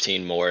 or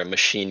 15 more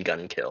machine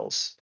gun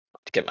kills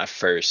to get my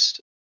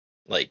first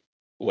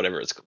whatever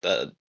it's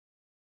the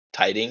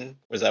tiding.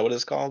 Was that what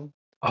it's called?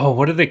 Oh,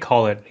 what do they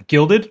call it?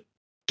 Gilded?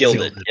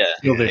 Gilded, yeah.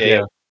 Gilded,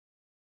 yeah.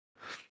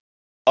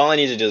 All I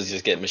need to do is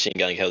just get machine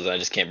gun kills, and I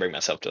just can't bring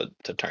myself to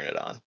turn it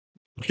on.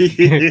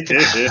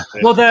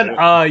 Well,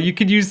 then you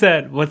could use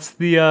that. What's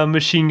the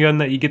machine gun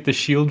that you get the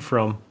shield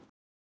from?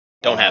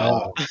 Don't have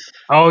it.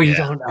 Oh, you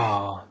don't.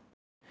 Oh.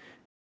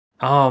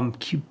 Can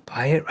you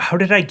buy it? How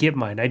did I get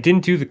mine? I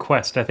didn't do the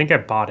quest. I think I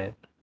bought it.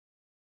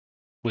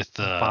 With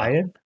the buy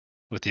it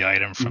with the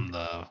item from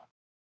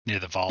near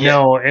the vault.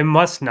 No, it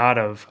must not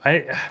have.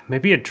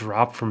 Maybe it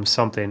dropped from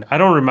something. I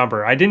don't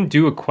remember. I didn't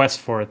do a quest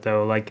for it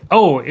though.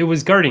 It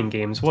was Guardian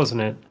Games,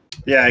 wasn't it?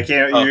 Yeah, I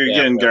can't. You're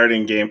getting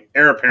Guardian Game.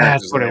 Heir Apparent.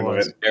 That's what it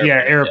was.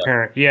 Heir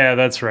Apparent. Yeah,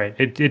 that's right.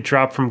 It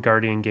dropped from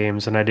Guardian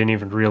Games, and I didn't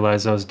even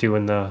realize I was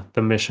doing the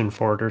mission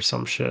for it or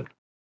some shit.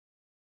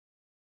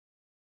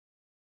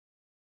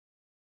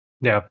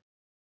 Yeah.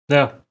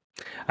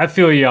 I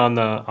feel you on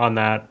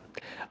that.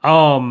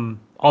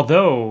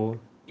 Although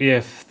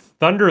if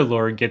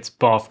Thunderlord gets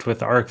buffed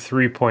with Arc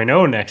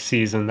 3.0 next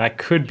season, that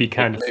could be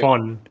kind of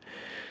fun.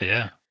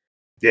 Yeah.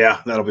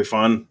 Yeah, that'll be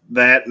fun.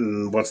 That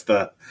and what's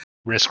the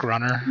Risk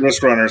Runner.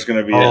 Risk Runner is going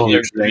to be Oh, a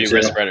There's huge gonna thing be too.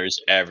 risk runners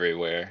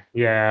everywhere.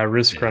 Yeah,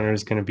 Risk Yeah. Runner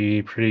is going to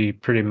be pretty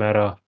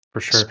meta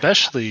for sure.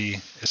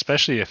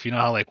 Especially if you know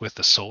how like with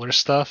the solar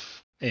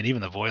stuff and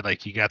even the void,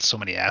 like you got so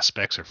many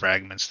aspects or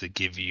fragments that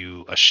give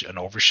you an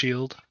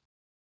overshield,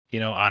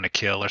 on a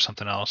kill or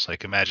something else.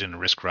 Like imagine a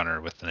Risk Runner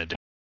with an additional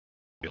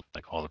shield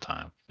like all the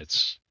time.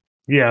 It's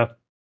Yeah.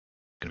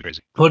 gonna be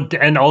crazy. Well,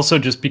 and also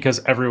just because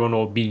everyone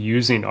will be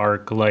using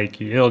Arc, like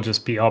it'll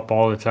just be up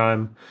all the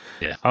time.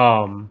 Yeah.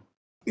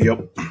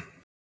 Yep.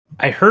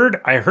 I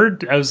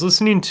was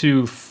listening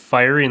to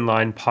Firing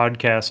Line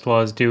podcast while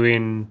I was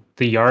doing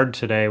the yard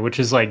today, which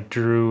is like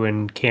Drew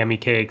and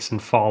Cammy Cakes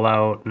and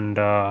Fallout and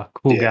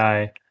Cool Yeah.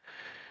 Guy.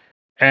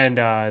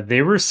 And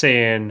they were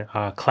saying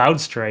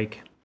Cloud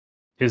Strike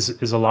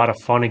is a lot of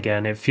fun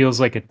again. It feels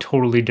like a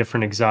totally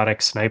different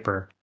exotic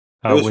sniper.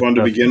 It was fun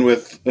to begin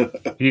with.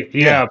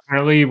 Yeah,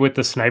 apparently with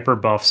the sniper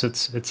buffs,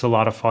 it's a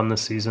lot of fun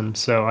this season.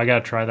 So I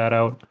gotta try that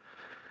out.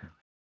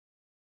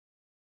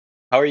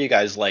 How are you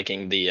guys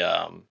liking the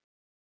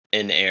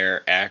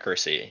in-air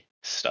accuracy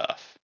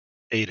stuff?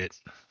 Hate it.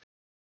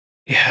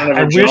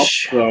 Yeah,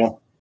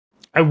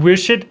 I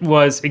wish it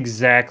was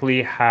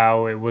exactly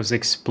how it was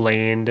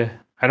explained.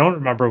 I don't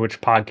remember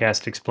which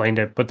podcast explained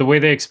it, but the way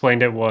they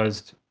explained it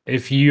was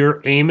if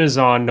your aim is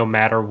on, no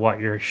matter what,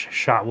 your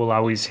shot will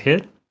always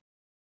hit.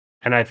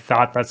 And I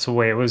thought that's the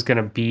way it was going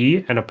to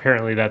be, and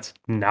apparently that's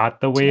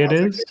not the way it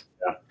is.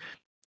 Yeah.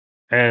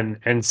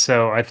 And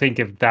so I think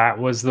if that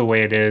was the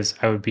way it is,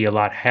 I would be a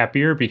lot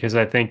happier because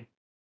I think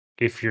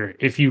if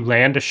you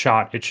land a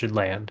shot, it should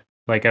land.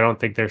 Like I don't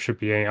think there should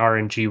be any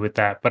RNG with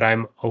that, but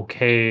I'm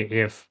okay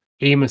if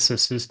aim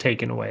assist is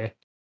taken away,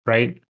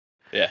 right?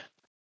 Yeah.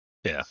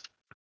 Yeah.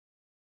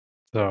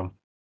 So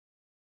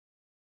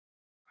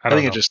I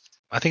think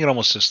it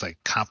almost just like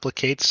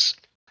complicates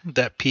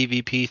that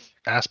PvP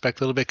aspect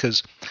a little bit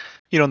because,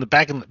 in the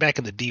back in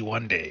the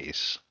D1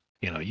 days,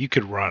 you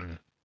could run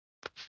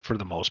for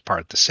the most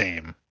part the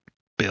same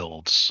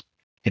builds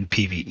in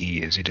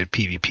PvE as you did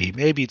PvP.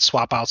 Maybe you'd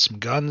swap out some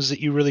guns that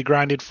you really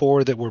grinded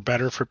for that were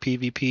better for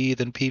PvP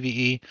than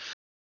PvE.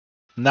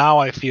 Now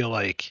I feel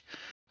like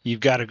you've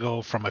got to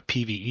go from a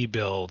PvE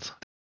build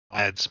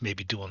that's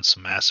maybe doing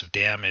some massive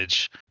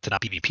damage to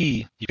not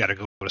PvP. You got to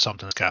go to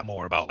something that's got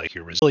more about like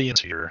your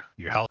resilience or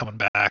your health coming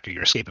back or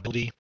your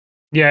escapability.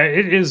 yeah,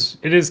 it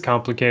is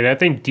complicated. I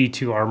think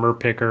D2 armor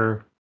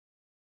picker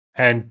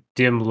and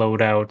dim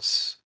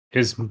loadouts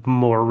is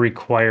more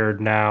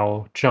required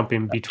now,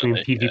 jumping between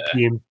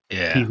PvP and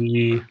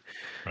PvE.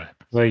 Right.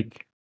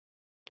 Like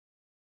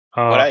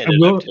What I I ended up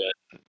will doing.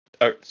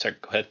 Oh, sorry.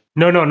 Go ahead.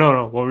 No.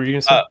 What were you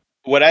gonna say?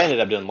 What I ended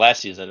up doing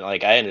last season,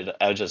 like I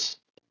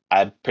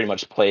pretty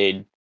much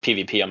played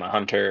PvP on my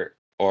Hunter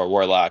or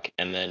Warlock,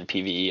 and then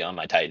PvE on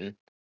my Titan,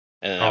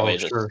 and then that way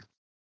Sure.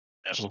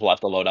 just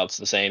left the loadouts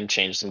the same,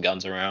 changed some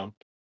guns around.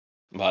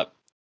 But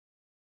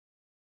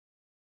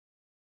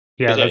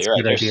Yeah, that's you're a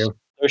right. good idea.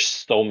 There's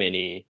so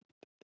many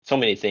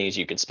things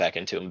you could spec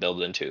into and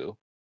build into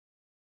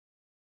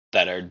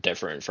that are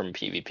different from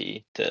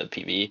PvP to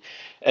PvE,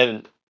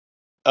 and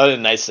other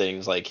nice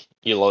things like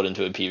you load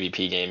into a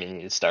PvP game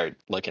and you start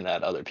looking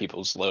at other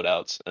people's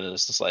loadouts, and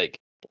it's just like,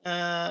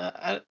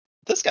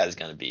 this guy's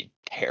gonna be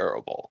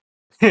terrible.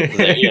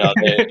 They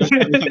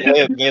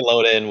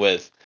load in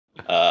with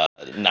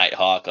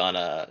Nighthawk on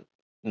a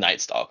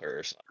Night Stalker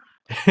or something.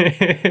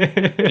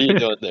 What are you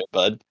doing there,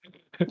 bud?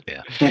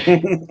 Yeah.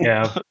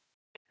 Yeah.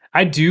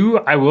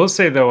 I will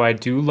say though, I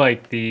do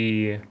like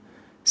the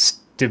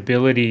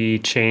stability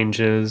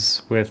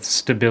changes with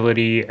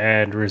stability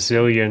and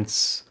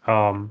resilience,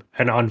 and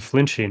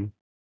unflinching.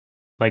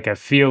 Like I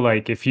feel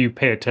like if you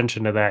pay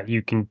attention to that,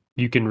 you can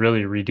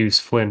really reduce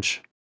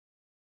flinch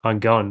on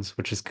guns,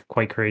 which is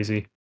quite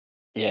crazy.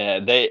 Yeah,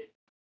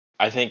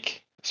 I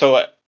think so.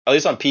 At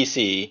least on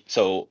PC,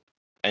 so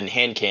in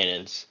hand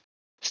cannons,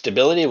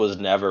 stability was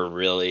never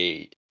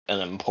really an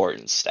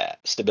important stat.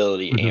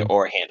 Stability Mhm.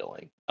 or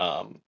handling.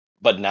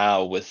 But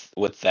now with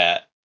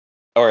that,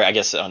 or I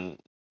guess on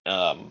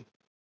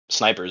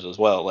snipers as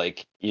well,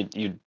 like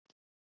you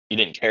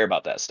didn't care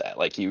about that stat.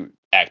 Like you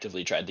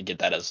actively tried to get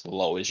that as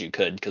low as you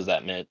could because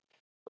that meant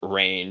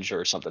range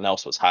or something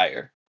else was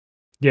higher.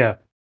 Yeah.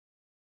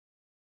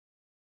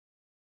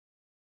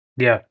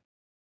 Yeah.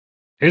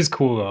 It's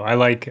cool though.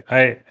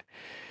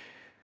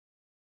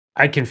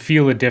 I can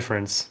feel a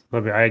difference.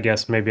 I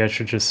guess maybe I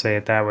should just say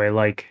it that way.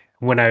 Like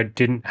when I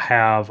didn't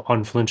have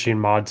unflinching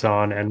mods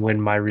on and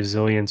when my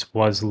resilience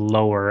was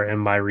lower and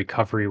my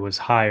recovery was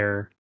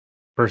higher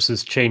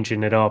versus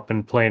changing it up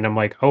and playing, I'm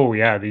like, oh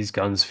yeah, these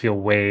guns feel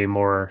way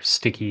more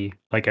sticky.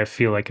 Like I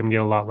feel like I'm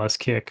getting a lot less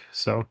kick.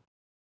 So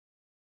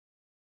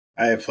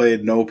I have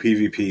played no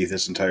PvP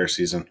this entire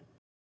season.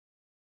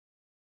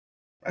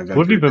 what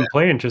have you been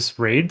playing? Just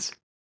raids?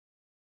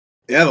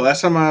 Yeah, the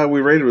last time we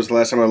raided was the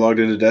last time I logged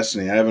into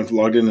Destiny. I haven't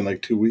logged in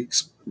like 2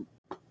 weeks.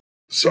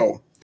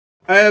 So,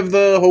 I have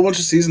the whole bunch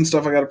of season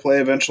stuff I got to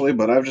play eventually,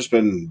 but I've just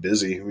been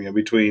busy.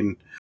 Between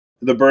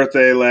the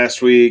birthday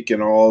last week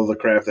and all the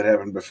crap that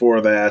happened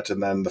before that,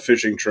 and then the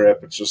fishing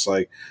trip. It's just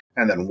like,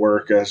 and then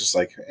work. It's just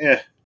like, eh.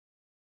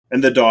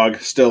 And the dog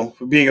still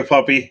being a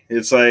puppy.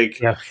 It's like,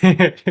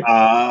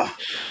 Yeah.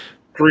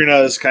 Karina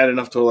is kind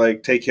enough to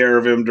like take care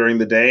of him during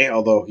the day,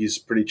 although he's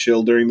pretty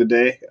chill during the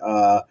day.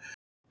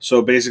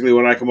 So basically,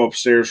 when I come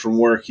upstairs from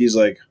work, he's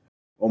like,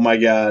 "Oh my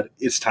god,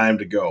 it's time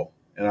to go,"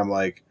 and I'm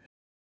like,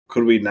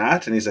 "Could we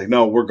not?" And he's like,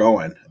 "No, we're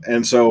going."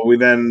 And so we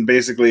then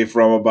basically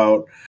from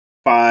about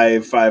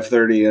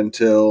 5:30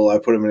 until I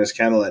put him in his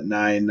kennel at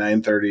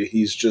 9:30.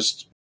 He's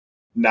just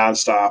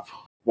nonstop,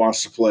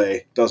 wants to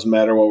play. Doesn't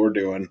matter what we're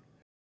doing.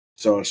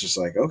 So it's just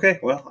like, okay,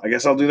 well, I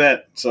guess I'll do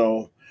that.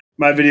 So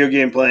my video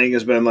game playing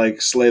has been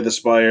like Slay the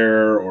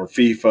Spire or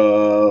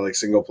FIFA, like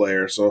single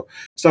player. So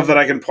stuff that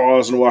I can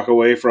pause and walk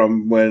away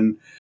from when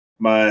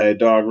my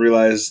dog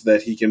realizes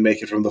that he can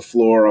make it from the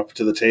floor up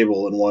to the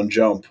table in one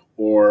jump.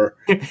 Or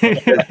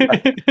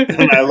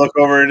and I look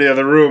over in the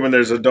other room and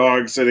there's a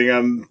dog sitting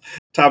on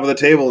top of the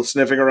table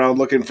sniffing around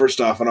looking for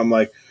stuff. And I'm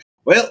like,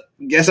 well,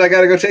 guess I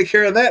got to go take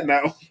care of that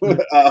now.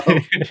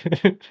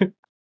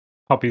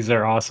 Puppies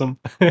are awesome.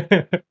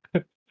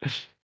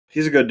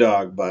 He's a good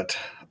dog, but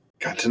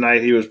God,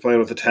 tonight he was playing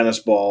with a tennis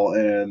ball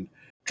and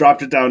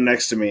dropped it down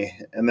next to me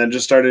and then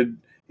just started.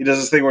 He does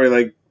this thing where he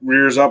like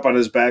rears up on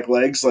his back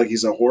legs like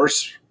he's a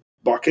horse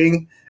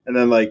bucking and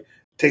then like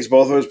takes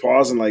both of his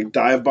paws and like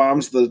dive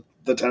bombs the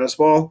tennis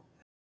ball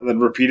and then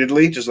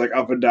repeatedly just like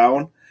up and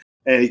down.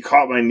 And he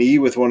caught my knee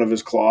with one of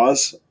his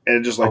claws and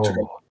it just like took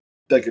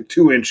like a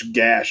 2-inch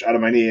gash out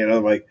of my knee. And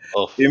I'm like,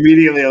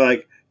 immediately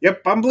like,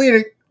 yep, I'm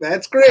bleeding.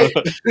 That's great.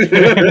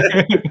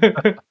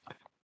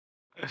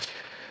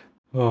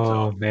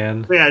 Oh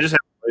man. Yeah, I just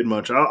haven't played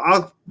much.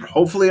 I'll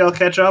hopefully I'll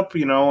catch up,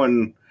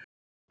 and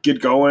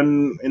get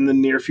going in the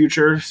near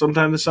future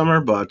sometime this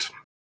summer, but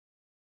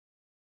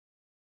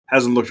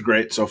hasn't looked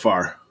great so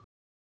far.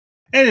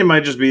 And it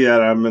might just be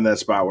that I'm in that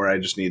spot where I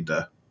just need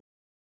to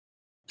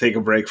take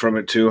a break from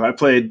it too. I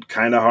played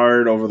kind of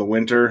hard over the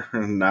winter,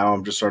 and now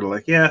I'm just sort of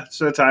like, yeah,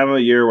 it's a time of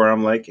year where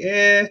I'm like,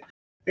 I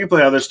can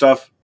play other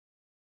stuff.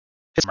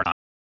 It's summertime.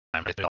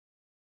 Right?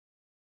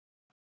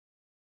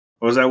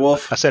 What was that,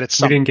 Wolf? I said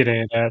it's We didn't get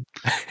any of that.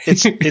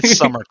 It's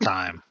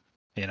summertime,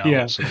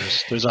 Yeah. So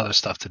there's other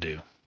stuff to do.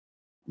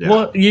 Yeah.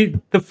 Well,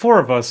 the four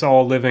of us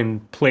all live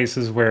in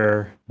places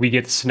where we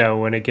get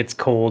snow and it gets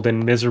cold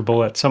and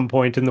miserable at some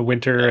point in the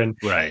winter. And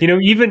Right.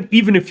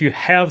 even if you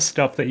have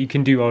stuff that you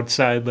can do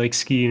outside, like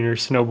skiing or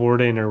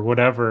snowboarding or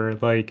whatever,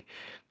 like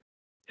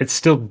it's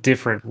still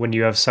different when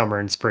you have summer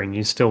and spring.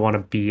 You still want to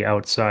be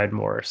outside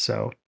more.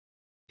 So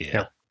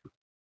Yeah.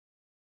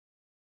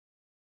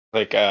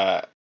 Like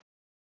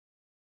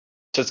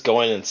just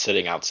going and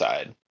sitting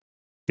outside.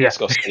 Yeah. Just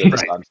go sit in the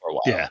Right. sun for a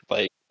while. Yeah.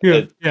 Like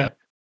yeah.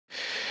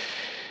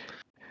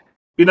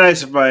 Be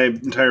nice if my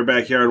entire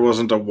backyard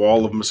wasn't a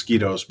wall of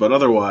mosquitoes, but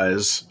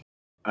otherwise,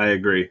 I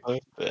agree.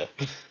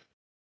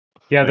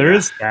 Yeah, there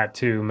is that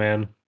too,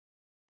 man.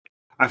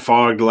 I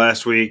fogged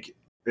last week.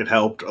 It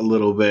helped a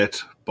little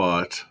bit,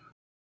 but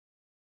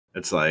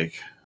it's like,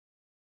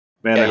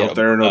 man, I hope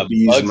there are no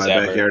bees in my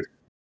backyard.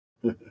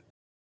 Yeah,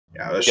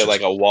 that's get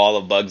like a wall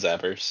of bug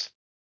zappers.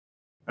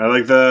 I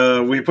like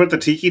we put the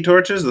tiki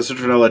torches, the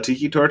citronella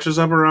tiki torches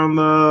up around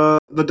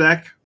the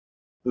deck.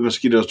 The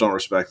mosquitoes don't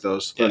respect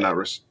those. They're not.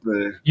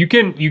 You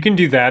can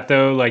do that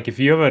though. Like if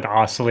you have an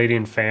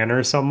oscillating fan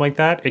or something like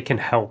that, it can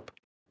help.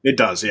 It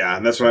does, yeah,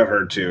 and that's what I've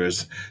heard too.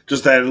 Is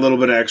just that little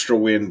bit of extra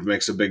wind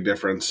makes a big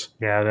difference.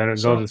 Yeah, then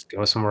they'll just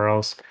go somewhere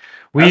else.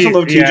 I also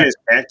love TJ's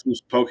cat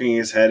who's poking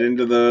his head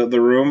into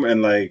the room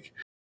and like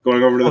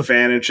going over to the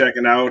fan and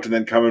checking out, and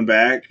then coming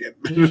back.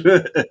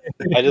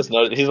 I just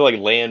noticed he's like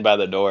laying by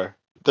the door.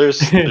 There's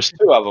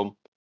two of them,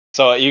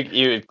 so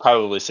you've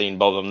probably seen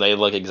both of them. They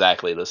look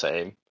exactly the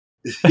same.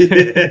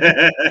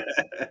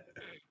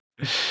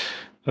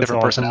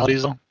 Different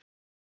personalities though.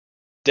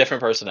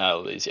 Different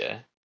personalities, yeah.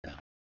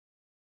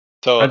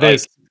 So are they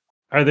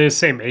the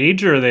same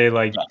age or are they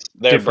like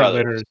they're different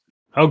brothers?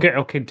 Litters?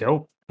 Okay,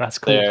 dope. That's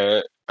cool.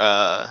 They're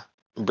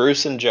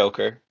Bruce and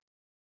Joker.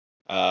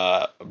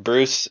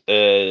 Bruce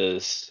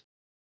is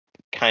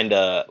kind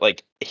of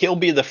like he'll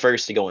be the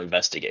first to go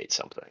investigate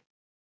something,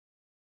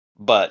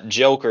 but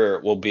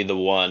Joker will be the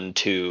one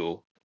to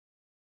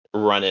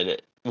run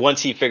it.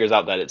 Once he figures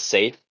out that it's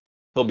safe,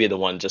 he'll be the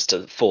one just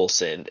to full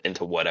send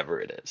into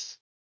whatever it is.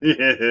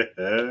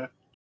 Yeah.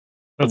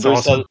 That's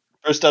awesome.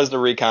 Bruce does the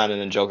recon,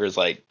 and then Joker's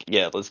like,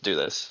 "Yeah, let's do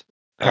this."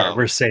 All right,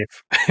 we're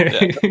safe.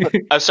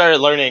 I've started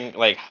learning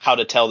like how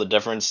to tell the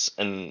difference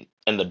in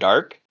the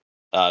dark.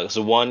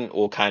 So one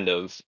will kind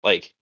of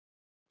like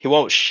he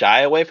won't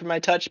shy away from my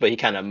touch, but he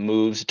kind of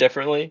moves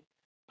differently.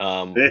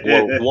 Or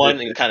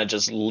one kind of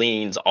just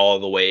leans all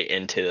the way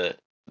into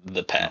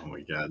the pet. Oh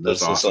my god,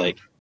 that's so awesome.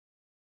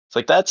 It's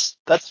like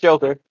that's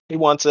Joker. He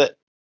wants it.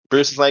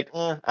 Bruce is like,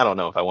 I don't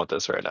know if I want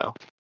this right now.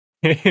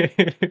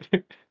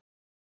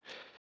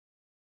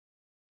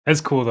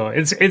 That's cool though.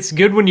 It's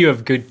good when you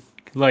have good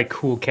like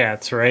cool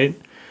cats, right?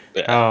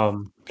 Yeah.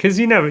 Because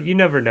you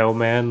never know,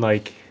 man.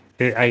 Like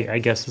I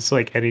guess it's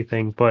like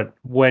anything, but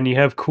when you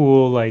have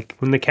cool, like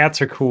when the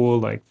cats are cool,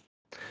 like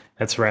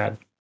that's rad.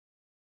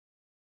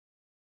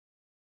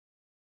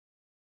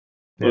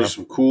 Those Yeah. are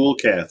some cool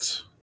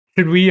cats.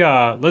 Should we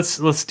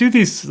let's do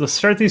these, let's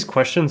start these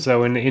questions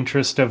though in the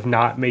interest of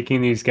not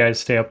making these guys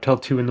stay up till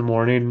 2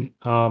 a.m.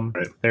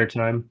 Right. Their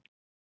time.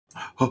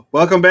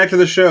 Welcome back to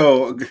the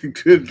show.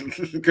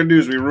 Good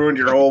news, we ruined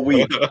your whole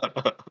week.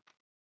 All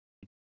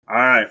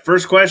right,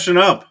 first question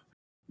up.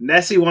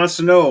 Nessie wants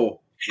to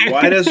know,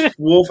 why does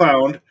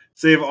Wolfhound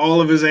save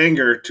all of his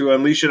anger to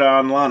unleash it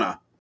on Lana?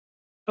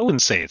 I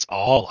wouldn't say it's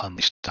all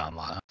unleashed on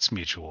Lana. It's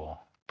mutual,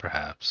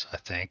 perhaps, I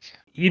think.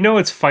 You know,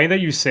 it's funny that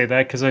you say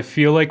that because I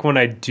feel like when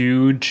I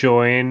do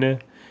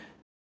join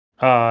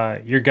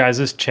your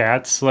guys'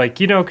 chats, like,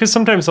 you know, because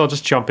sometimes I'll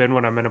just jump in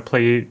when I'm gonna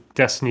play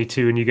Destiny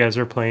 2 and you guys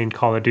are playing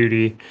Call of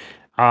Duty.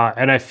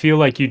 And I feel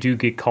like you do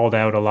get called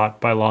out a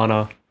lot by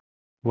Lana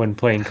when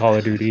playing Call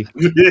of Duty.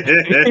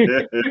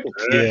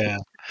 Yeah,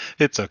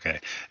 it's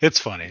okay. It's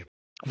funny.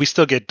 We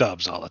still get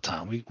dubs all the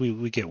time.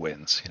 We get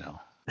wins, you know.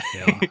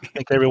 I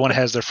think everyone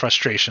has their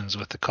frustrations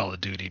with the Call of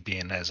Duty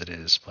being as it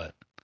is, but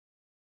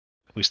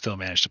we still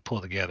manage to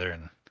pull together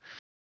and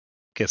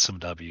get some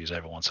W's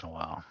every once in a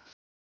while.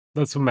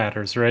 That's what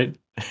matters, right?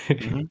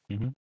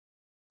 Mm-hmm.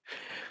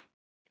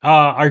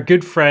 Our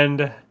good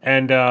friend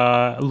and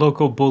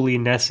local bully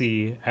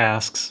Nessie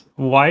asks,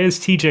 "Why is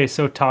TJ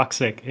so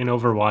toxic in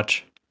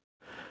Overwatch?"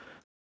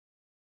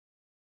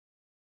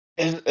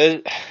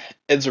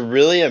 It's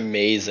really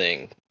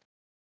amazing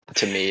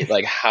to me,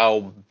 like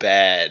how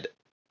bad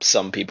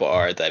some people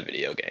are at that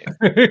video game.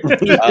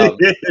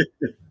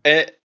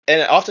 And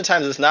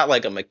oftentimes it's not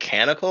like a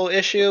mechanical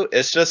issue.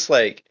 It's just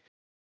like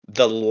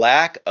the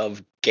lack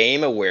of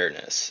game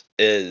awareness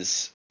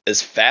is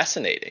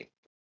fascinating.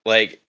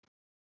 Like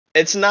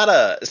it's not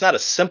a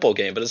simple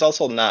game, but it's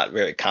also not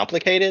very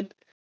complicated.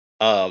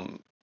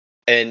 Um,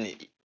 and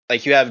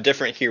like you have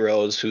different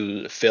heroes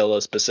who fill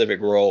a specific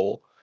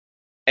role,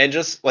 and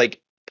just like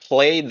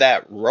play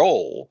that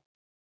role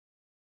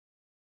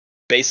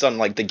based on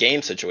like the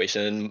game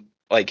situation. And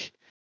like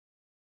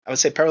I would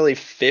say probably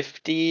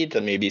 50 to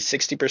maybe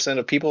 60%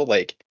 of people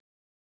like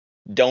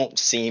don't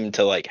seem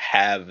to like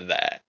have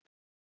that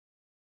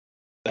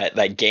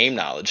game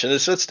knowledge. And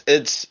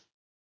it's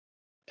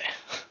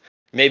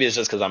maybe it's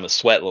just because I'm a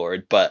sweat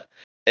lord, but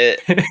it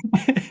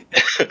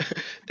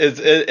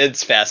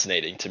it's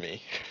fascinating to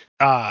me.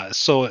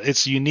 So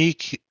it's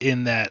unique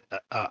in that,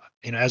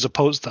 as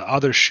opposed to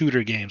other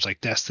shooter games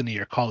like Destiny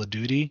or Call of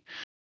Duty,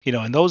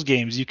 in those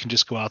games you can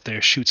just go out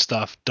there, shoot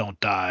stuff, don't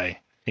die,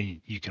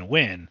 and you can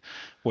win.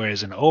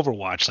 Whereas in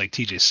Overwatch, like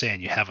TJ's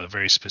saying, you have a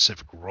very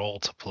specific role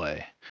to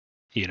play.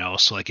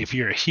 So like if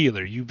you're a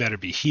healer, you better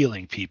be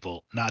healing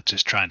people, not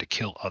just trying to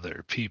kill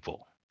other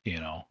people.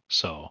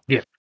 So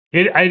Yeah,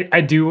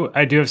 I do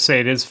have to say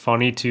it is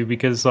funny too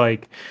because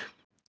like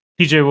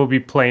TJ will be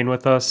playing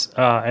with us,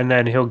 and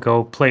then he'll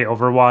go play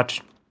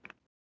Overwatch,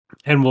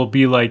 and we'll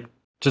be like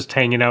just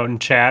hanging out in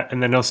chat,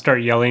 and then he'll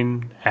start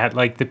yelling at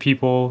like the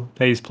people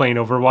that he's playing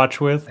Overwatch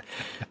with.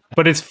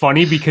 But it's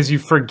funny because you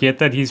forget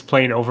that he's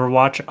playing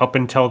Overwatch up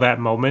until that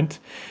moment.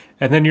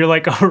 And then you're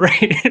like, oh,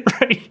 right,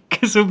 right.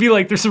 Because it'll be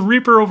like, there's a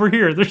Reaper over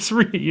here. There's,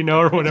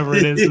 or whatever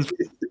it is.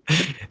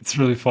 It's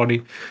really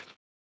funny.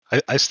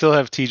 I still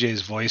have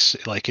TJ's voice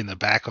like in the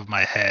back of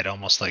my head,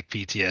 almost like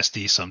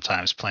PTSD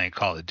sometimes playing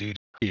Call of Duty,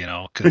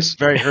 because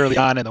very early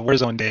on in the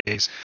Warzone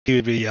days, he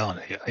would be yelling.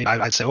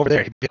 I'd say, over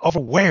there. He'd be, over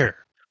where?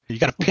 You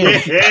got to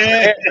ping.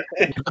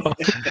 And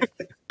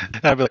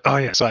I'd be like, oh,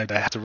 yeah. So I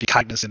have to be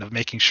cognizant of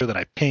making sure that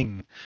I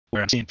ping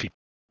where I'm seeing people.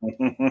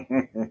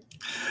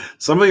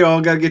 Some of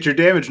y'all got to get your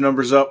damage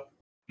numbers up.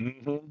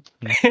 The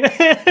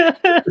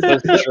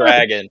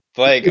dragon,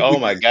 like, oh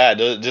my god,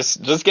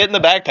 just get in the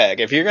backpack.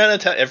 If you're gonna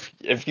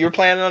if you're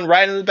planning on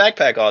riding the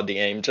backpack all the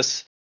game,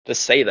 just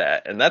say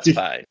that, and that's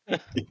fine.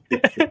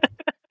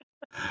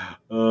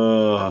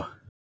 The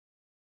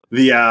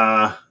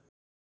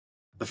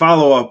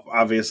follow up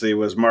obviously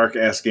was Mark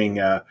asking,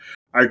 are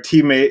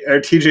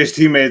TJ's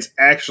teammates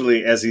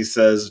actually, as he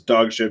says,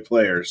 dog shit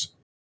players?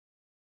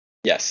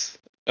 Yes.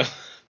 Yeah.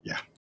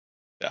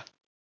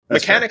 That's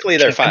mechanically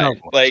fair. They're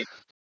fine. Like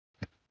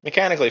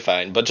mechanically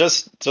fine, but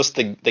just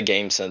the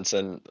game sense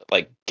and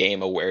like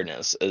game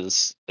awareness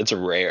it's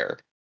rare.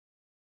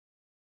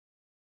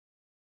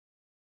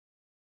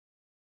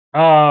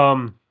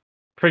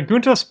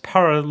 Preguntas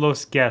para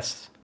los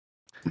guests.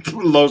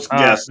 Los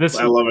guests.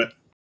 I love it.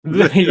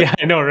 Yeah,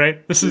 I know,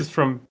 right? This is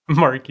from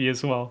Marky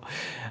as well.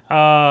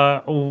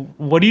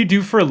 What do you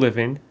do for a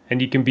living?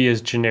 And you can be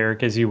as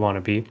generic as you want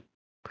to be.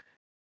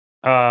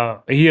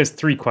 He has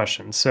 3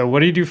 questions. So, what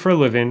do you do for a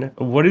living?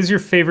 What is your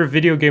favorite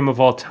video game of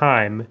all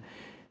time?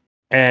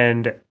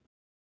 And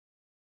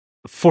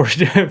for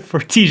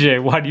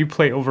TJ, why do you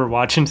play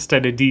Overwatch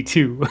instead of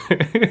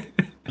D2?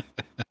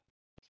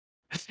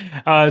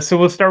 So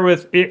we'll start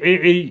with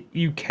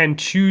you can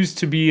choose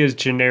to be as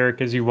generic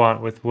as you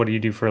want with what do you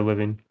do for a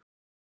living?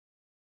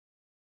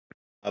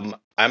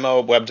 I'm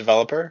a web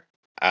developer.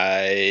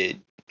 I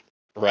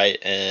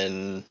write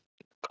in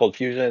Cold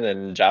Fusion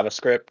and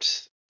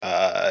JavaScript. Do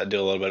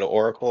a little bit of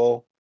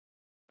Oracle.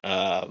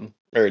 Or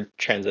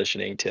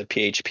transitioning to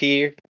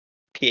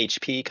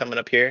PHP coming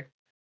up here.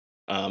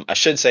 I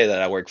should say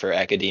that I work for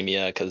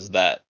academia because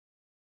that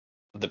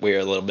we're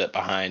a little bit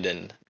behind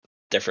in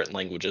different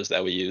languages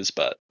that we use,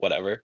 but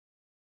whatever.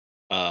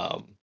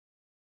 What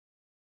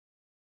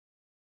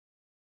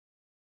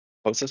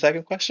was the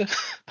second question?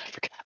 I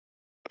forgot.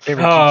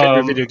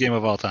 Favorite video game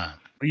of all time.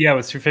 Yeah,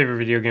 what's your favorite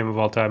video game of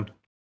all time?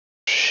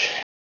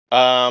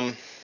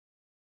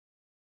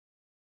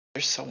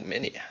 There's so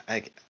many.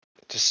 I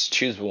just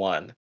choose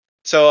one.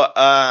 So,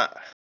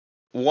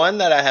 one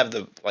that I have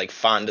the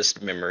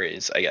fondest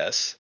memories, I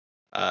guess.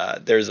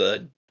 There's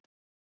a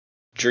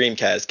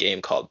Dreamcast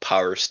game called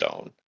Power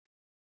Stone.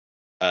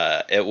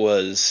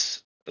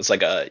 It's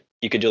like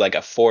you could do like a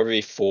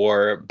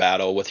 4v4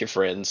 battle with your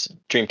friends.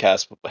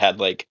 Dreamcast had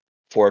like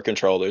 4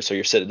 controllers, so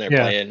you're sitting there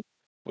playing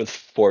with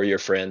 4 of your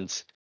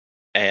friends.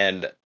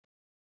 And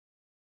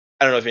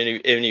I don't know if any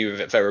of you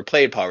have ever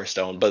played Power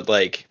Stone, but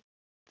like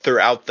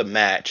throughout the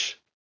match,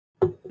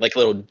 like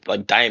little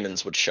like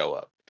diamonds would show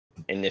up.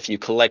 And if you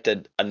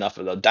collected enough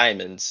of those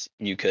diamonds,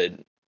 you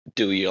could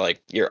do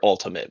your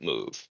ultimate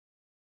move.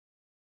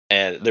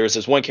 And there was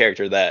this one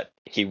character that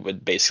he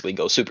would basically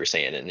go Super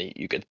Saiyan, and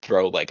you could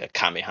throw like a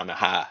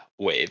Kamehameha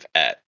wave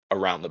at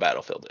around the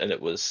battlefield, and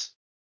it was,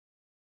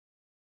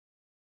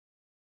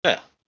 yeah,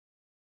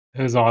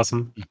 It was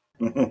awesome.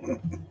 I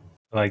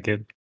like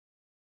it.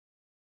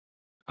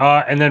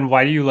 And then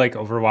why do you like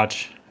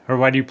Overwatch, or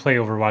why do you play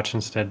Overwatch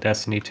instead of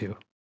Destiny 2?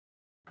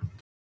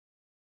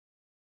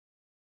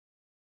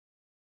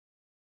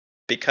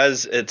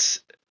 because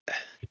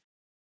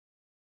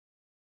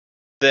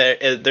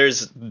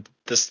there's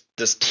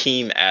this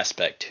team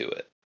aspect to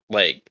it.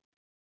 Like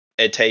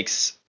it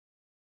takes,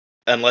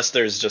 unless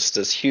there's just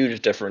this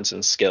huge difference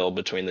in skill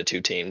between the two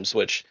teams,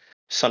 which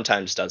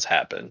sometimes does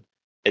happen,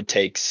 it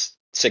takes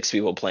 6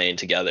 people playing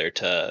together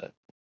to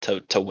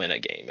win a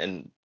game.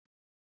 And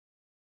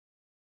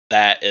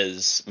that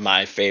is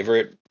my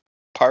favorite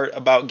part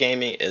about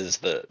gaming, is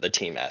the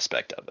team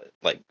aspect of it,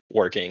 like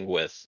working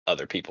with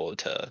other people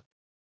to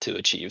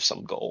achieve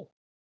some goal,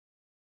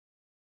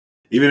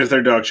 Even if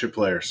they're dog shit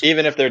players.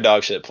 even if they're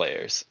dog shit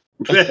players.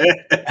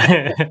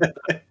 I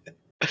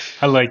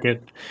like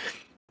it.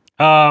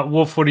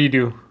 Wolf, what do you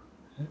do?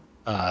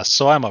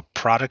 So I'm a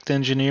product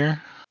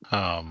engineer.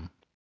 I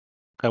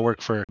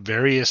work for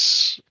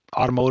various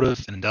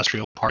automotive and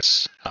industrial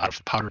parts out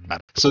of powdered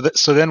metal. So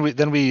then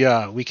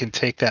we can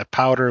take that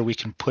powder, we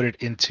can put it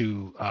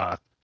into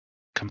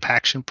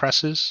compaction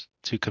presses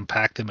to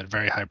compact them at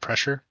very high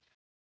pressure,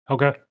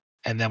 Okay.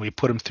 and then we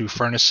put them through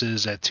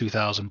furnaces at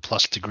 2,000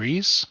 plus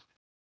degrees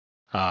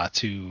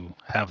to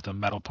have the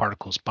metal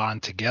particles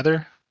bond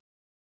together,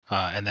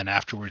 and then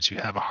afterwards you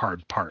have a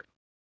hard part.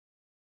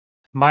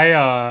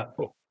 My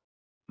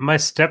my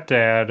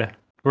stepdad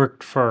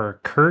worked for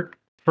Kurt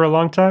for a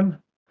long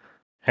time,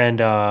 and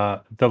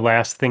the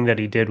last thing that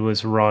he did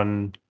was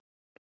run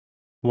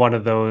one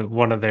of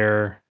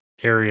their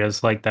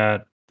areas like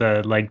that,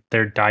 their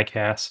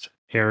diecast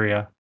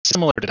area.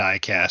 Similar to die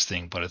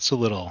casting, but it's a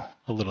little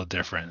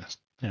different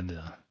in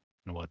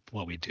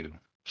what we do.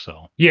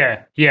 So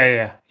Yeah.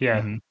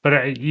 Mhm. But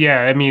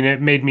I mean,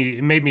 it made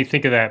me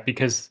think of that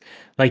because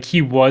like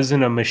he was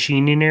in a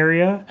machining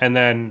area, and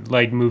then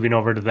like moving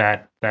over to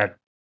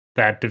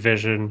that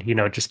division,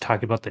 just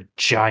talking about the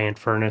giant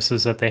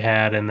furnaces that they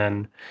had, and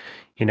then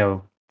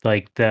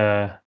like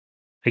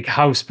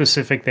how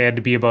specific they had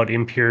to be about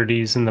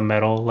impurities in the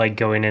metal, like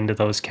going into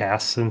those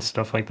casts and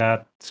stuff like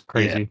that. It's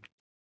crazy.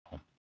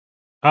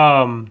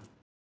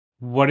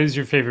 What is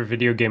your favorite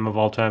video game of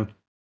all time?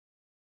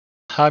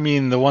 I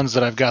mean, the ones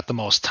that I've got the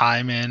most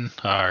time in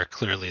are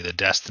clearly the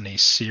Destiny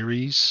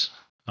series.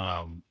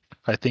 I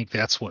think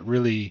that's what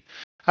really.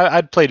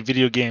 I'd played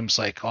video games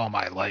like all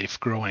my life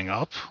growing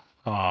up,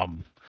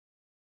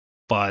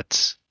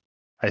 but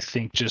I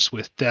think just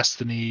with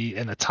Destiny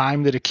and the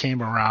time that it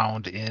came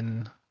around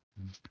in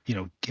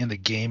the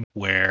game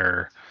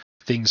where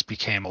things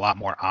became a lot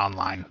more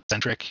online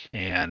centric,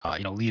 and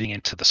leading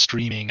into the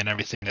streaming and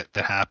everything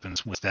that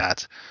happens with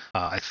that,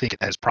 I think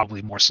it has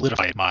probably more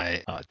solidified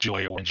my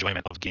joy or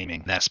enjoyment of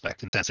gaming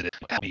aspect, in the sense that it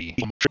helped me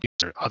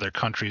to other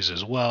countries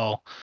as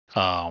well,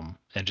 and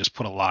just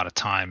put a lot of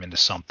time into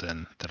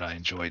something that I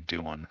enjoyed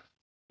doing.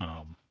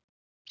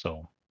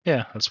 So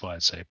yeah, that's why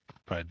I'd say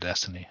probably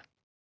Destiny.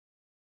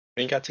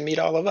 You got to meet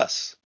all of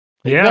us.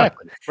 Yeah.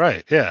 Exactly.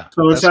 Right. Yeah.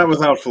 So it's not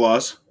without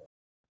flaws.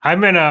 I'm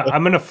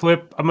gonna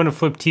flip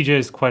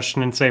TJ's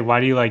question and say, why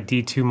do you like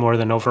D2 more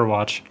than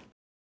Overwatch?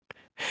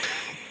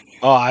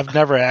 Oh, I've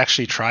never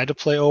actually tried to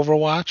play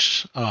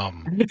Overwatch.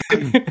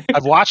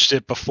 I've watched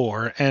it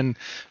before, and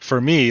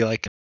for me,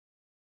 like,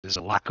 there's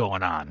a lot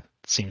going on.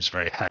 It seems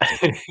very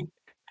hectic,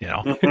 you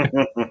know.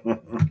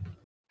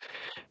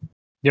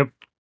 Yep,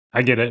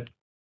 I get it.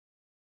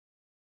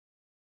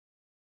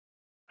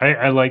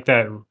 I like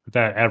that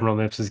Admiral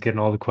Nips is getting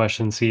all the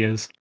questions he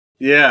is.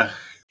 Yeah.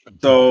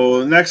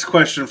 So next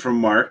question from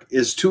Mark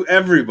is to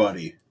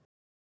everybody.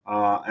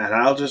 And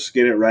I'll just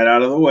get it right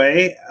out of the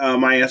way.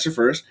 My answer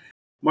first.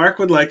 Mark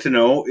would like to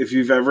know if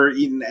you've ever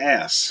eaten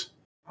ass.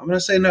 I'm going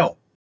to say no.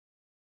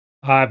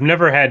 I've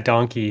never had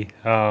donkey.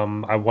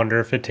 I wonder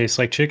if it tastes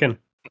like chicken.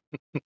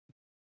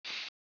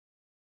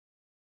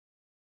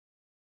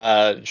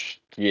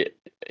 Yeah,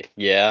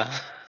 yeah.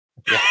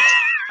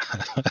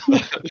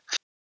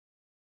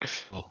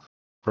 We'll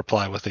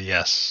reply with a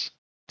yes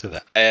to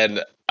that.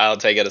 And I'll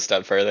take it a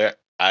step further.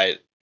 I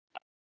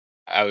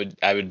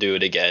would do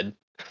it again.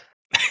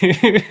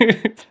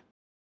 I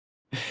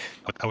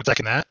would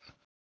second that.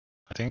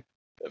 I think.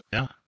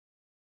 Yeah.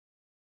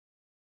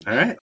 All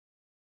right.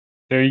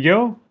 There you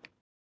go.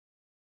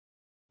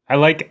 I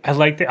like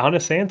the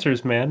honest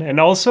answers, man. And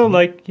also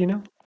like,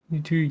 you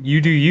do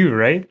you,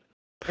 right?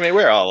 I mean,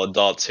 we're all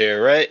adults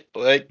here, right?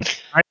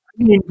 Like, I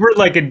mean, we're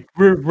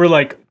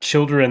like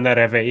children that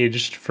have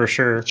aged for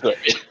sure.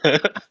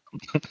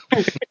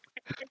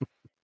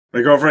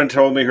 My girlfriend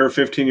told me her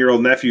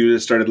 15-year-old nephew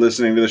just started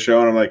listening to the show,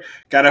 and I'm like,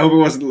 God, I hope it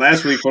wasn't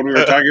last week when we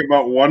were talking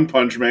about One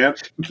Punch Man.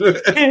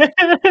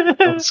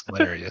 That's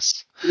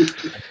hilarious.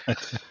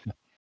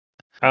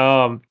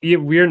 Yeah,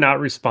 we're not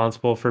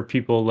responsible for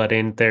people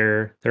letting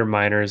their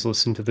minors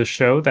listen to the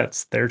show.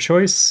 That's their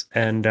choice,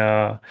 and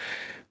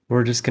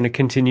we're just gonna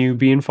continue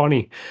being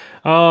funny.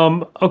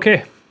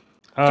 Okay.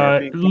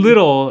 Start being funny.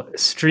 Little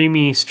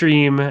stream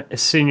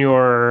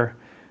Senor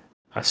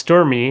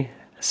Stormy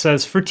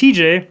says for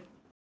TJ,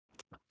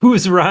 who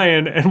is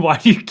Ryan and why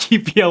do you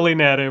keep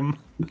yelling at him?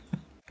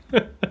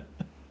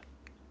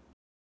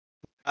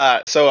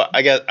 So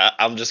I guess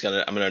I'm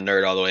gonna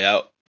nerd all the way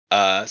out.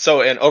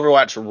 So in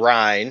Overwatch,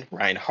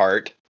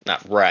 Reinhardt,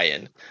 not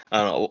Ryan. I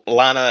don't know,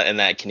 Lana and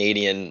that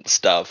Canadian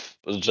stuff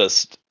was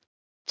just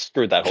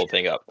screwed that whole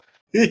thing up.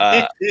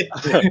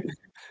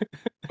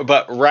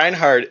 But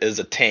Reinhardt is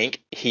a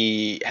tank.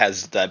 He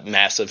has that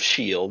massive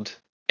shield,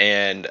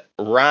 and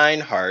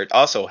Reinhardt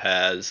also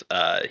has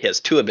he has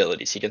two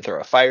abilities. He can throw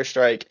a fire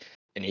strike,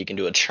 and he can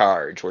do a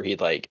charge where he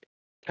like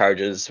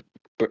charges,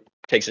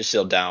 takes his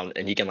shield down,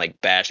 and he can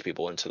like bash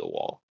people into the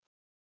wall.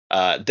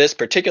 This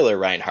particular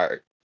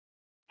Reinhardt,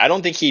 I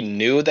don't think he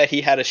knew that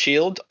he had a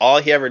shield. All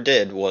he ever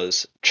did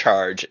was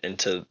charge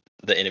into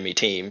the enemy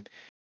team,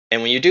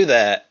 and when you do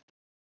that,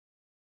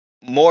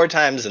 more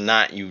times than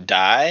not, you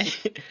die.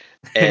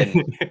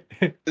 And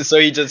so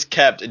he just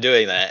kept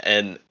doing that,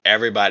 and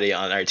everybody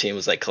on our team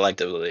was like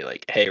collectively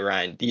like, "Hey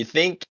Ryan, do you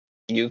think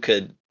you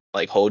could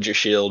like hold your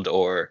shield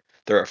or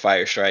throw a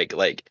fire strike?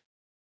 Like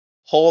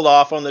hold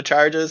off on the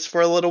charges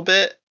for a little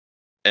bit,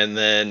 and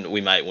then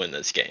we might win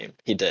this game."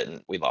 He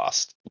didn't. We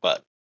lost,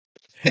 but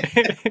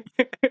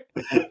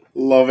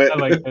Love it.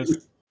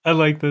 I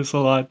like this a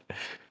lot.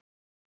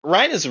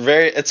 Ryan is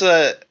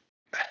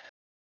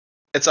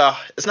it's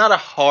not a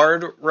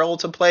hard role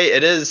to play.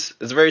 It's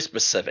very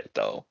specific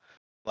though.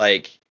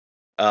 Like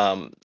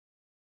in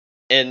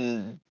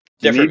You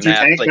different need your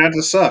maps, tank like not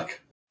to suck.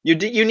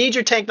 you need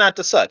your tank not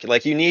to suck.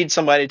 Like you need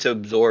somebody to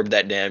absorb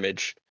that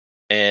damage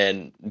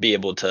and be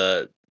able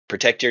to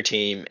protect your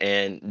team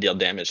and deal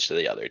damage to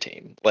the other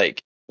team.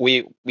 Like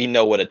we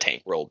know what a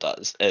tank role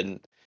does, and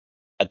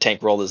a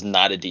tank role is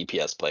not a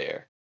DPS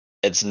player.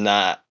 It's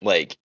not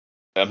like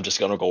I'm just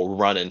gonna go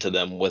run into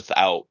them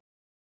without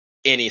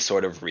any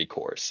sort of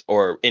recourse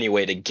or any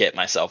way to get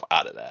myself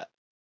out of that.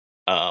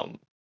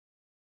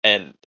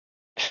 And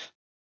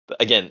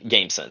again,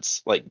 game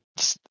sense like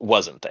just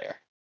wasn't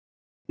there.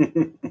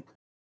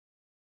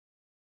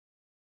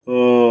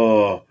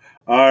 Oh,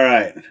 all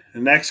right. The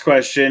next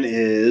question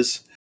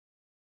is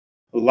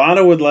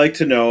Lana would like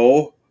to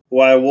know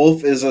why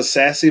Wolf is a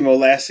sassy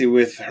molassie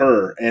with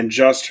her and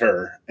just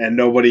her and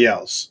nobody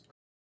else.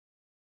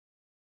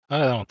 I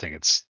don't think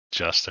it's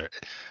just her.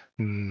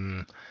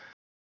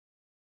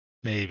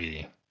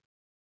 Maybe.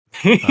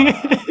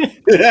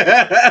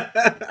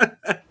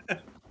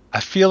 I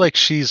feel like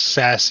she's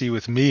sassy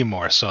with me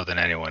more so than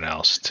anyone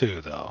else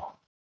too, though.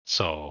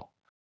 So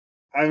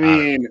I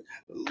mean,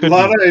 could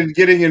Lana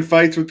getting in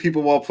fights with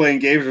people while playing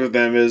games with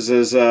them is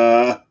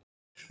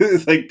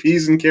like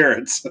peas and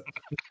carrots.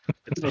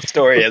 It's a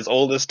story as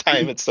old as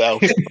time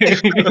itself.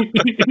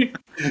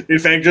 In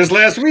fact, just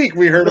last week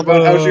we heard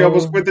about how she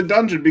almost quit the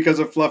dungeon because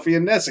of Fluffy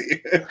and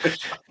Nessie.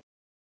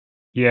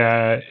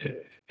 Yeah,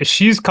 if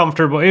she's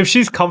comfortable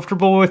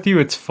with you,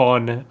 it's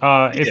fun.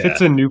 If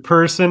it's a new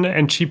person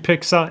and she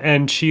picks up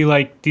and she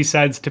like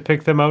decides to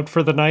pick them out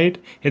for the night,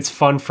 it's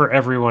fun for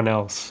everyone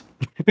else.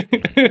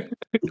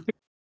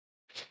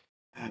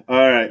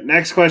 All right,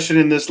 next question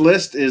in this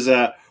list is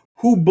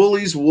who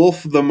bullies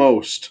Wolf the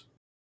most?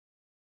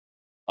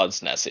 Oh,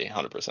 it's Nessie,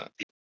 100%.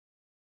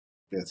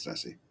 Yeah, it's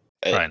Nessie.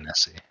 Probably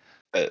Nessie.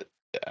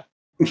 Yeah.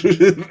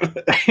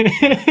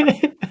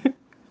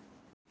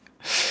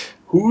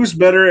 Who's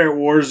better at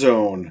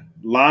Warzone,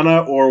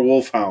 Lana or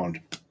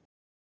Wolfhound?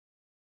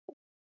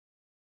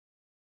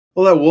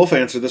 We'll let Wolf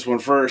answer this one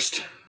first.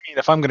 I mean,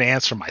 if I'm going to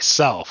answer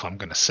myself, I'm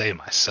going to say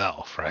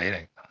myself, right?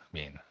 I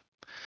mean,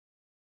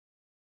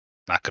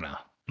 not gonna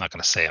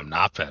say I'm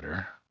not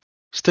better.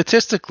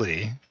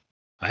 Statistically,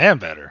 I am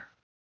better,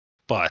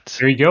 but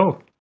There you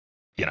go.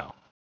 You know,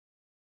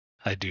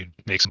 I do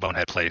make some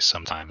bonehead plays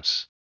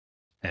sometimes,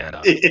 and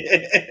Love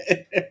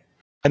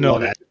I know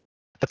that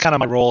that's kind of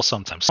my role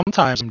sometimes.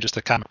 Sometimes I'm just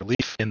a comic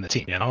relief in the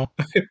team.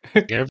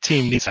 Every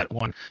team needs that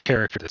one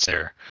character that's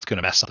there. It's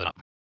gonna mess something up.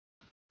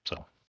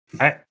 So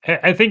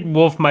I think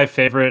Wolf, my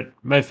favorite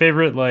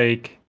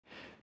like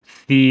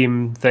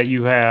theme that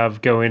you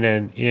have going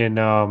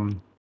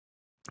in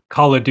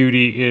Call of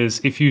Duty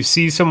is if you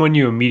see someone,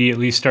 you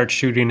immediately start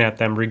shooting at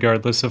them,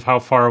 regardless of how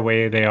far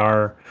away they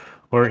are,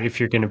 or if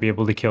you're going to be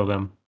able to kill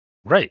them.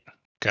 right,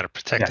 got to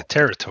protect Yeah. the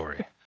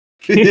territory.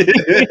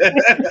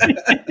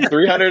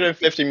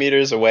 350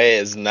 meters away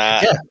is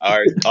not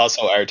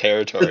also our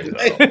territory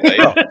though. Like,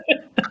 Bro,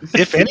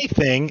 if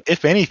anything,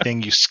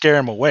 you scare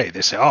them away.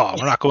 They say, "Oh,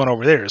 we're not going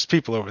over there. There's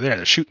people over there.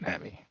 They're shooting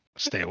at me.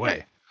 Stay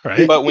away."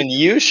 Right? but when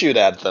you shoot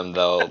at them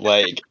though,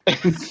 like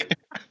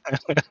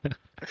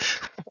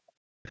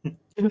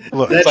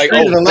Look, That it's like,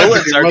 tree to oh, the left of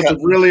bullets you are must have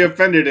really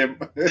offended him.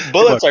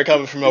 bullets are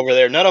coming from over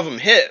there. None of them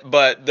hit,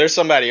 but there's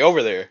somebody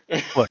over there.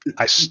 look.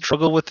 I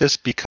struggle with this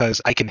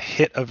because I can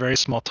hit a very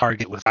small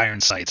target with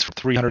iron sights from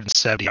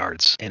 370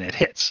 yards, and it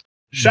hits.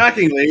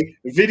 Shockingly,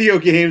 video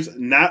games,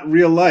 not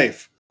real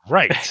life.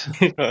 Right?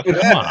 Come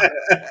on.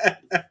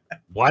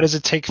 Why does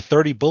it take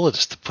 30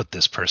 bullets to put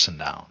this person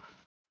down?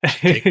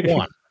 Take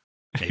one,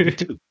 maybe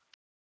two.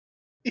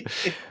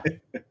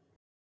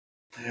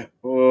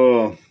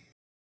 Oh,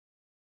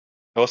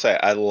 I will say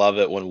I love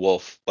it when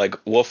Wolf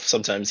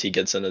sometimes he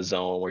gets in a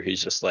zone where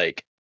he's just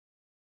like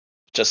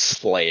just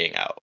slaying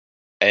out.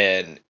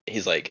 And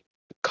he's like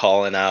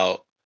calling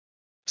out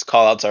his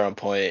call outs are on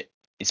point.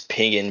 He's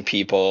pinging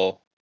people.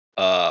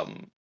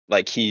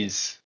 Like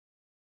he's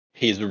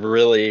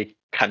really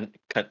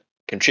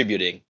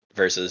contributing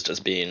versus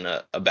just being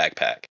a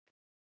backpack.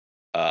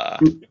 oh,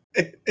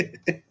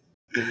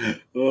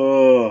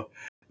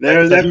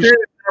 that period of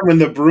time when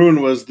the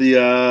Bruin was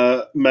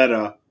the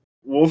meta.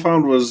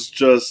 Wolfhound was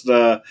just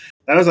that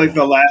was like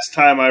the last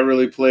time I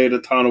really played a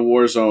ton of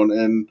Warzone,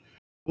 and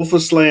Wolf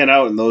was slaying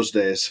out in those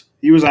days.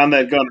 He was on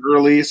that gun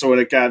early, so when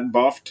it got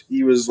buffed,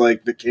 he was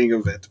like the king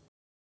of it.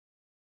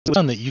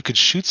 One that you could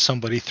shoot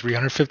somebody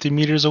 350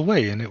 meters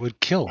away and it would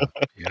kill them,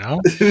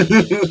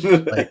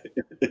 Like,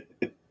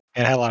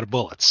 and had a lot of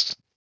bullets.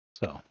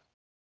 So,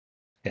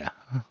 yeah.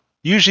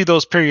 Usually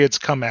those periods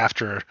come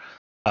after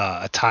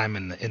a time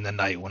in the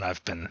night when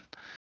I've been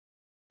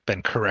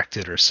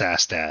corrected or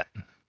sassed at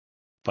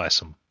by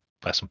some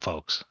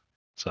folks.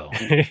 So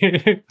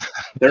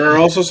There are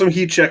also some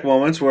heat check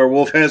moments where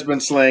Wolf has been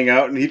slaying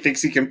out, and he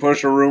thinks he can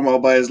push a room all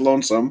by his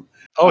lonesome.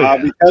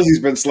 Because he's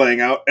been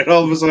slaying out, and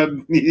all of a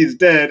sudden he's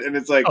dead, and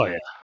it's like,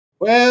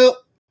 well,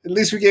 at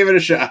least we gave it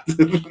a shot.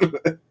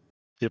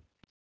 Yep.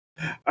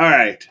 All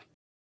right.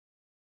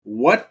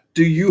 What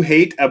do you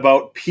hate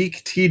about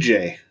Peak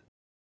TJ?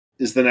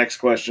 Is the next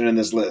question in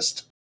this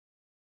list.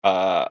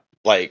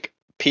 Like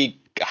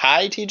peak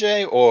high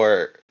TJ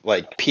or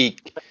like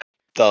peak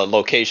the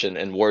location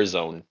in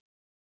Warzone?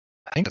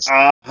 I think it's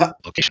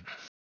location.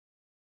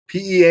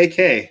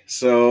 PEAK.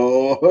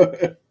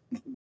 So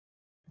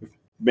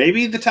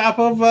maybe the top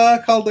of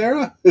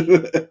Caldera.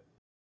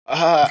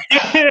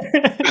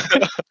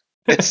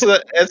 It's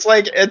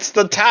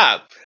the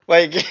top.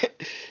 Like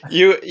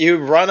you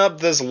run up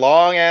this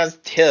long ass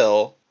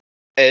hill,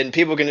 and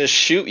people can just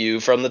shoot you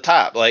from the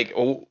top. Like,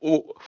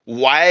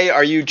 why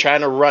are you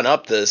trying to run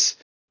up this?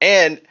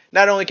 And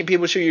not only can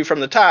people shoot you from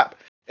the top,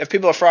 if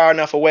people are far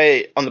enough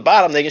away on the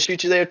bottom, they can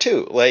shoot you there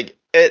too. Like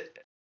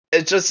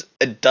it's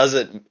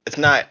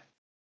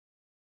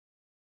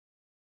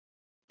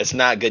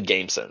not good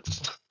game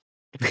sense.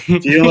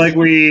 Feel like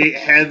we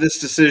had this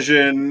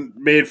decision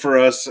made for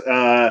us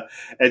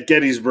at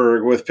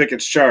Gettysburg with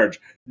Pickett's charge.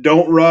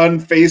 Don't run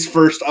face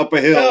first up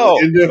a hill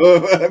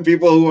into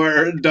people who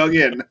are dug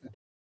in.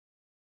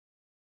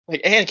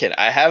 Like, Anakin,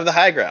 I have the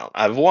high ground.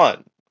 I've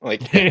won.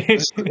 Like,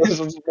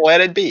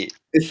 let it be.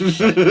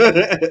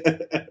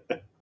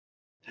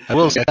 I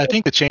will say, I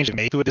think the change they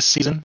made to it this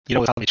season,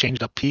 with how they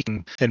changed up Peak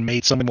and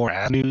made so many more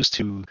avenues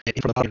to get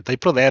in front of the They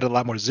probably added a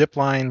lot more zip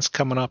lines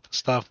coming up and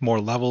stuff, more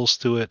levels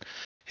to it.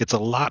 It's a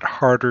lot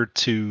harder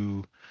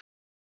to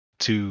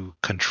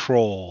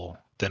control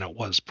than it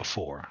was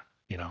before,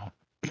 Yeah,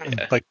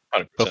 like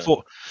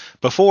 100%.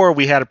 before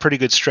we had a pretty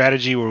good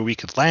strategy where we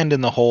could land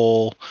in the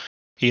hole,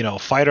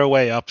 fight our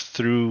way up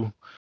through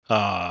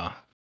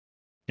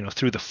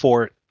through the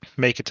fort,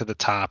 make it to the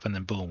top, and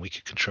then boom, we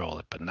could control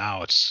it. But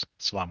now it's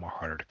a lot more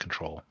harder to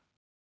control.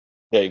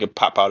 Yeah, you could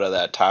pop out of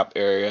that top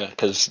area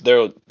because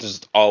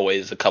there's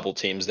always a couple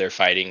teams there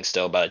fighting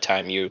still by the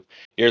time you're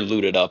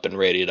looted up and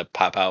ready to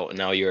pop out, and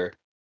now you're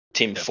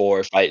team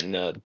 4 fighting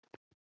a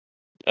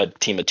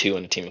team of 2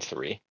 and a team of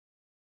 3.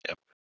 Yep.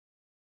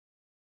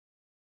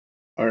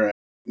 All right.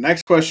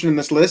 Next question in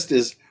this list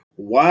is,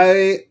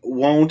 why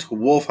won't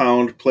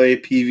Wolfhound play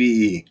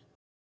PvE?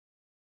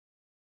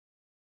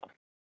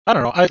 I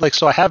don't know. I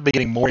have been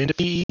getting more into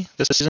PE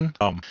this season.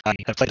 I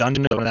played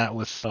Dungeon over that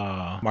with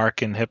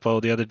Mark and Hippo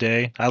the other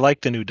day. I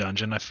like the new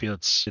dungeon. I feel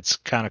it's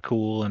kind of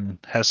cool and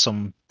has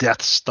some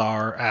Death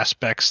Star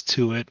aspects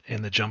to it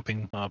in the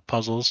jumping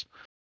puzzles.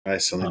 I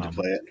still need to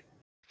play it.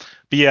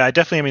 But yeah,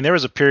 I mean, there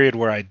was a period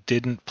where I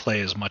didn't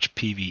play as much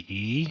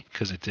PvE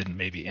because it didn't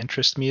maybe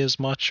interest me as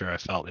much, or I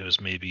felt it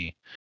was maybe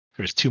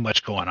there was too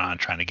much going on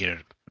trying to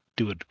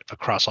do it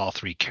across all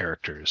three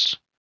characters.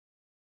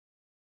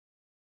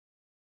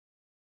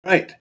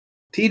 Right.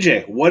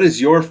 TJ, what is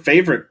your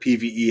favorite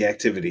PvE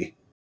activity?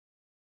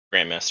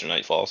 Grandmaster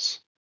Nightfalls.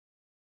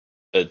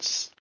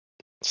 It's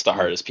the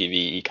hardest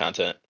PvE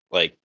content.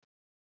 Like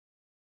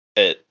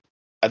it,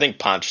 I think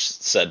Ponch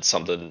said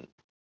something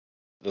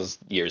this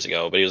years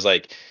ago, but he was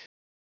like,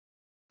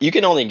 you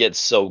can only get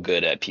so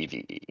good at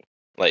PvE.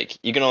 Like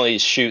you can only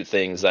shoot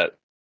things that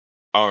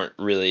aren't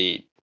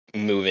really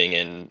moving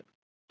in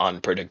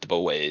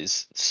unpredictable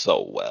ways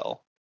so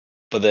well.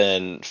 But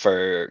then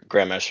for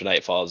Grandmaster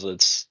Nightfalls,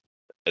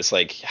 it's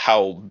like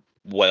how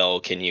well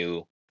can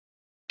you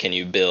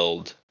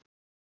build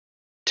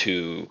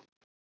to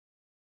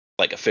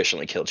like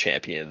efficiently kill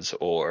champions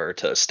or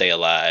to stay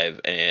alive,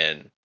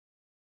 and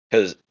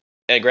because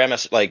at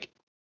Grandmaster, like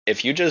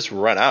if you just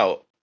run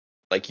out,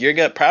 like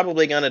you're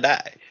probably gonna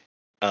die.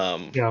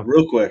 Yeah.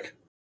 Real quick.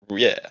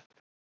 Yeah,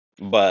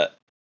 but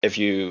if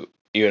you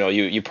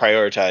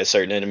prioritize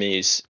certain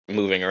enemies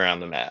moving around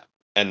the map,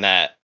 and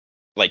that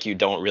like you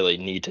don't really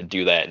need to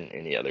do that in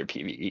any other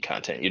PvE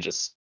content. You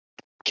just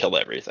kill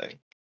everything.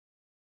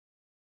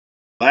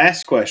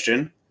 Last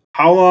question.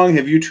 How long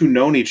have you two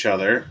known each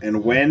other,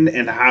 and when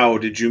and how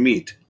did you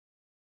meet?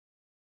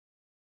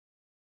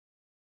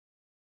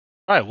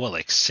 Probably what,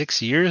 like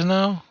 6 years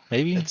now,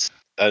 maybe.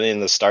 I mean,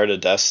 the start of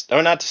Destiny,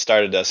 or not the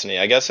start of Destiny.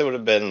 I guess it would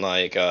have been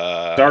like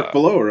Dark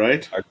Below,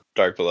 right?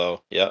 Dark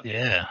Below. Yep.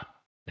 Yeah.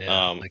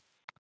 Like,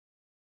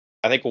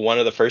 I think one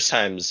of the first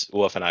times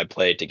Wolf and I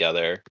played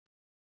together,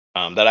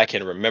 that I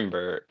can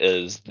remember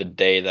is the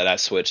day that I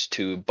switched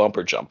to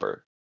Bumper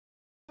Jumper.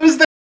 Was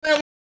that?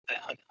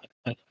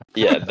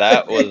 Yeah,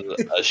 that was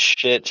a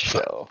shit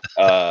show.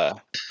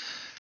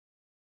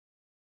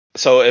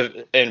 So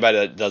if anybody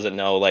that doesn't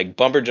know, like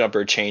Bumper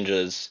Jumper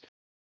changes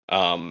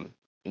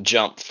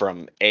jump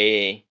from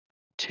A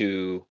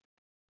to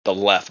the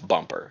left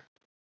bumper.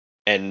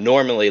 And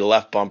normally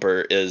left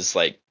bumper is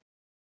like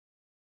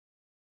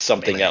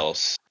something Melee.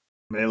 else.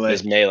 Melee.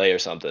 Is melee or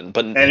something.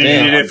 But And you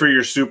then needed it for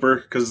your super,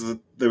 because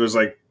there was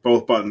like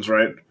both buttons,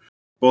 right?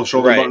 Both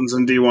shoulder Right. buttons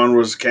in D1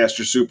 was cast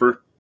your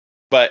super.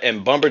 But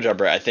in Bumper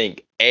Jumper, I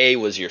think A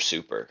was your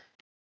super.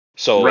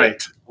 So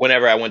Right.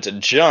 whenever I went to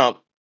jump,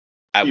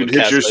 I You'd would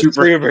hit cast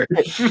your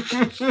my super.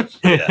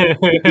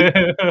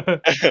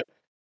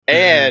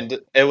 And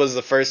it was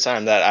the first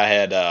time that I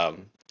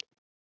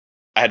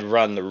had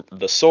run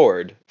the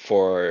sword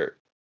for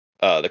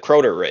the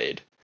Crota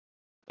raid.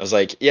 I was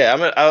like,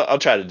 yeah, I'll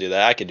try to do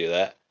that. I could do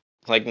that.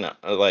 Like no.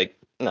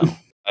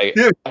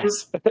 It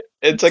was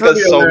It took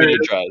pretty us so many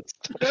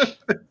hilarious.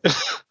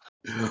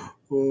 tries.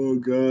 Oh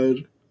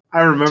god,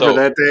 I remember So-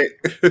 that day.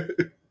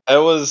 I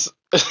was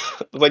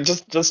like,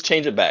 just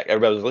change it back.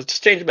 Everybody was like,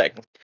 just change it back.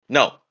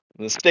 No,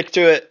 let's stick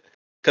to it,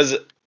 because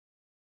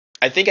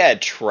I think I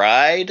had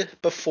tried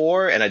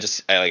before, and I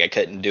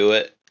couldn't do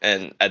it.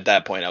 And at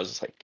that point, I was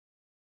just like,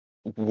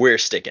 we're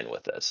sticking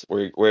with this.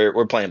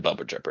 We're playing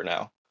Bumper Jumper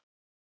now.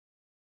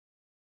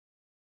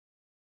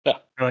 I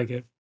like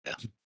it.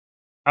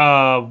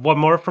 Yeah. One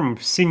more from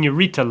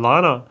Senorita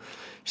Lana.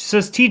 She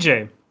says,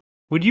 TJ,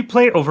 would you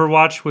play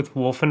Overwatch with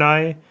Wolf and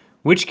I?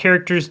 Which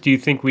characters do you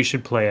think we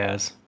should play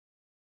as?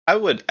 I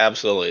would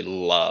absolutely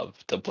love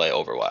to play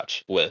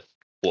Overwatch with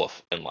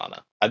Wolf and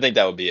Lana. I think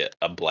that would be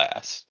a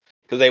blast,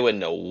 because they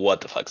wouldn't know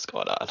what the fuck's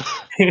going on.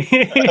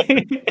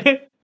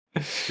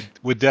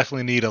 Would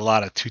definitely need a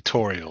lot of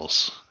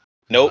tutorials.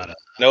 Nope.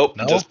 Nope.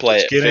 No? Just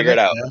play Just it. get in Figure it it?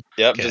 out. Yeah.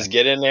 Yep. Okay. Just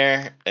get in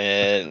there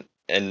and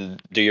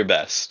do your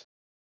best.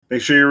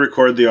 Make sure you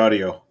record the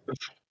audio.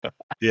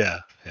 Yeah.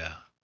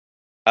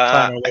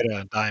 Uh, Find our way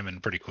to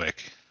Diamond pretty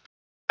quick.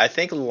 I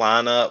think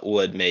Lana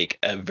would make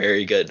a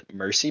very good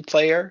Mercy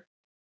player.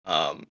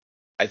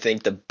 I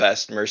think the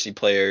best Mercy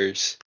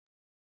players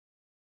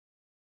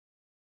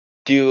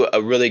do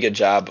a really good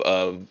job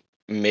of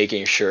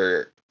making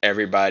sure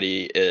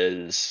everybody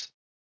is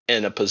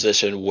in a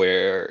position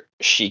where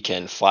she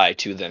can fly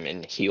to them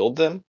and heal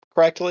them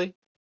correctly.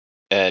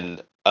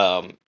 And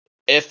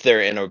if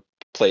they're in a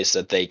place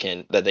that they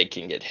can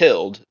get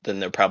healed, then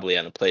they're probably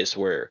in a place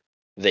where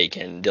they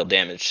can deal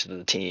damage to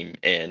the team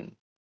and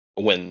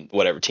win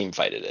whatever team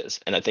fight it is.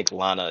 And I think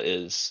Lana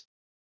is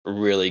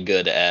really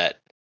good at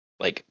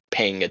like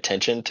paying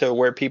attention to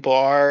where people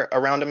are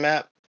around a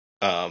map.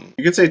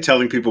 You could say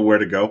telling people where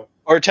to go.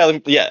 Or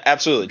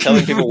absolutely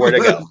telling people where to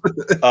go.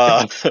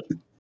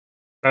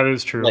 That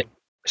is true. Like,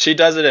 she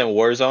does it in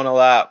Warzone a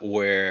lot,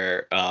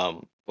 where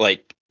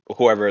like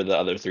whoever the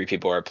other three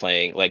people are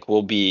playing, like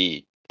will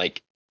be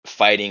like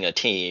fighting a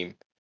team,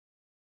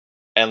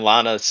 and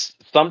Lana's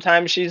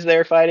sometimes she's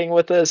there fighting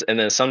with us, and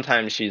then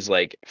sometimes she's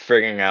like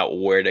figuring out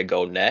where to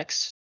go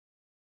next,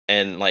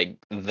 and like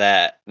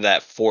that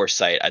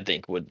foresight I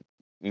think would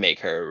make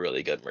her a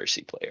really good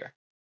Mercy player.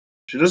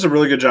 She does a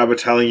really good job of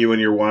telling you when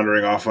you're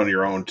wandering off on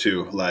your own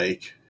too.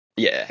 Like,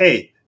 Yeah.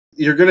 hey,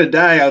 you're gonna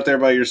die out there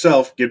by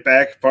yourself. Get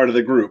back, part of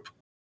the group.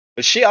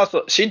 But she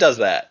does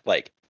that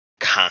like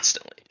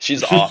constantly.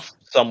 She's off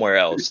somewhere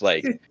else.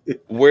 Like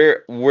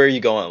where are you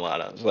going,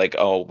 Lana? Like,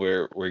 oh,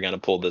 we're gonna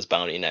pull this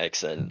bounty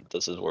next, and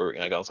this is where we're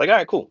gonna go. It's like, all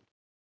right, cool.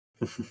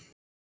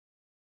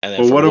 And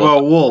then But for what Wolf,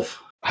 about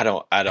Wolf? I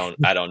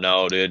don't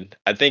know, dude.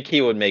 I think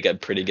he would make a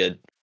pretty good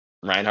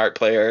Reinhardt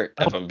player,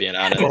 if I'm being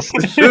honest.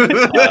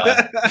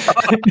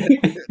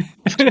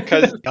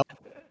 Because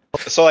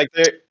so like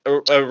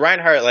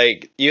Reinhardt,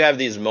 like you have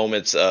these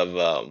moments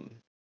of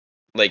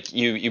like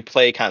you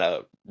play kind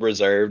of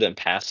reserved and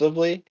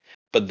passively,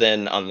 but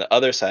then on the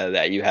other side of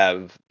that, you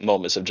have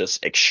moments of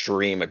just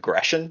extreme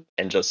aggression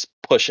and just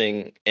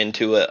pushing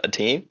into a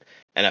team.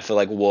 And I feel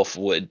like Wolf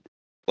would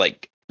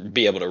like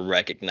be able to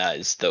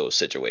recognize those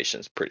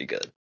situations pretty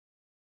good.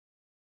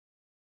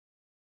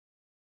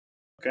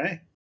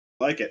 Okay,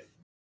 like it.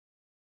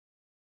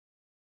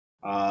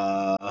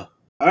 All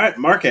right,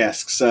 Mark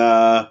asks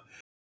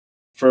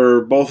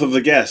for both of the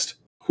guests,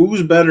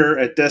 who's better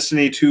at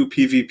Destiny 2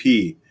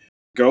 PvP,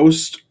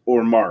 Ghost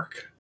or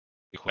Mark?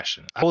 Good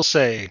question. I will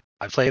say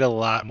I played a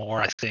lot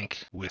more, I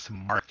think, with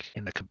Mark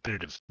in the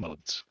competitive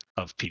modes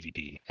of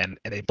PvP, and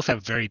they both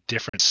have very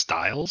different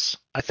styles.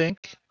 I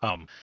think.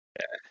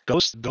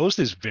 Ghost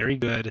is very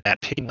good at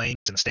picking lanes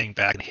and staying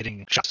back and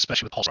hitting shots,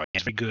 especially with pulse rifle.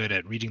 He's very good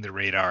at reading the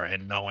radar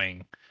and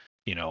knowing,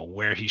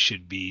 where he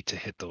should be to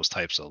hit those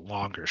types of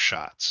longer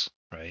shots,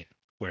 right?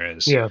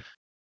 Whereas Yeah.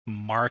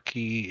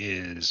 Marky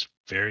is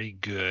very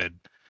good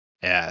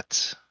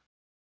at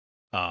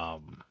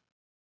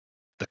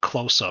the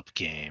close-up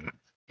game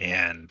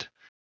and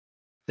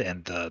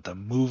the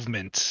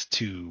movement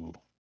to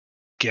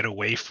get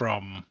away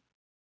from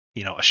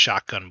a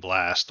shotgun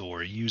blast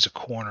or use a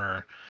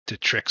corner to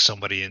trick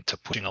somebody into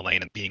pushing a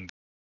lane and being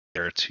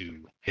there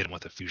to hit him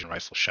with a fusion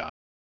rifle shot.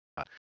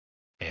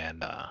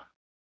 And I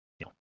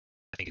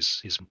think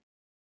he's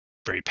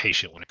very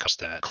patient when it comes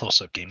to that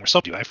close-up game. Where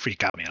some do, I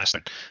freak out, man. I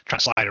start trying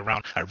to slide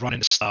around, I run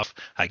into stuff,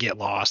 I get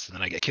lost, and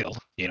then I get killed.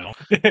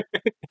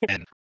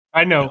 And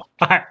I know.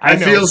 I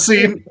know. feel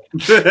seen.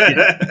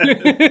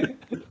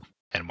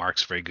 And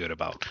Mark's very good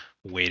about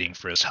waiting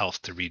for his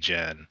health to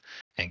regen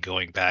and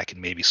going back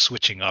and maybe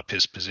switching up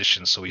his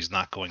position so he's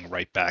not going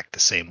right back the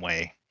same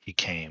way he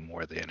came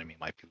where the enemy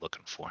might be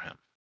looking for him.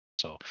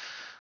 So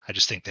I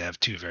just think they have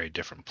two very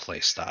different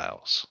play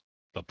styles,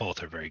 but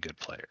both are very good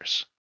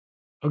players.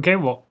 Okay,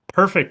 well,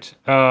 perfect.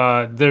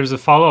 There's a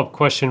follow-up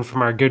question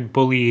from our good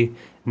bully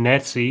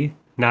Nessie,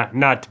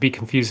 not to be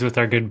confused with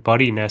our good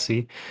buddy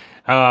Nessie.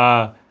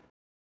 Who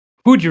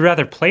would you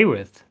rather play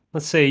with?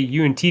 Let's say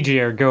you and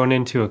TJ are going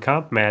into a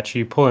comp match. Are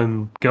you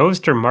pulling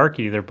Ghost or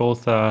Marky? They're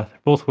both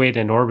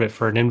waiting in orbit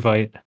for an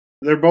invite.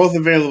 They're both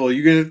available.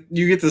 You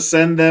get to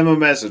send them a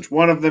message.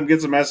 One of them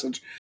gets a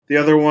message. The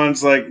other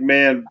one's like,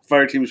 man,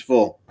 fire team's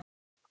full.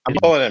 I'm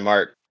pulling in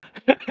Mark.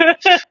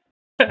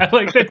 I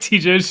like that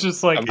TJ's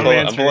just like I'm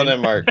pulling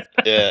in Mark.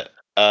 Yeah.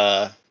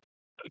 To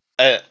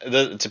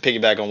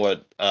piggyback on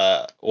what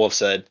Wolf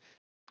said,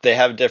 they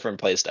have different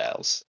play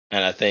styles,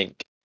 and I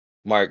think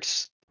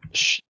Mark's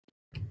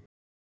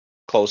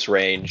close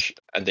range,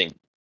 I think,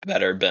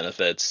 better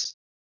benefits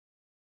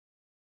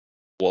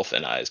Wolf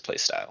and I's play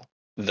style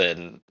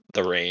than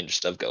the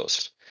ranged of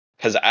Ghost.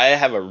 Because I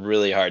have a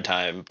really hard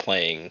time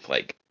playing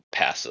like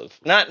passive.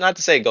 Not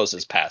to say Ghost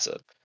is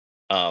passive,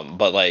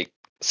 but like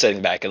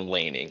sitting back and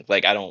laning.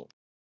 Like I don't.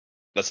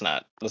 That's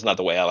not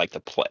the way I like to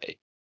play,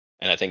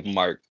 and I think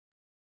Mark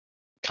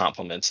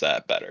complements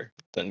that better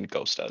than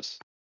Ghost does.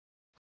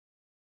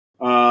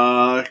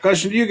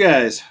 Question to you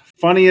guys: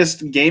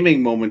 funniest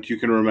gaming moment you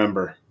can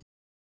remember?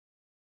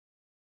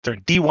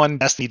 During D1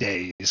 Destiny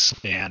days,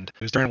 and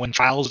it was during when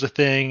trials was a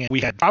thing, and we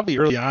had probably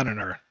early on in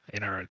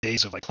our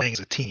days of like playing as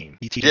a team.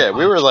 Yeah,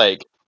 we were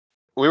like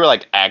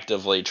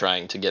actively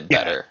trying to get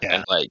better, yeah.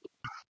 and like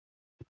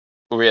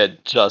we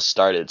had just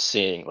started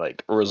seeing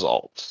like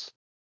results.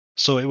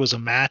 So it was a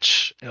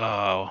match.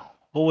 What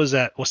was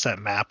that? What's that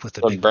map with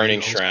the big Burning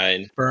wheels?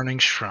 Shrine? Burning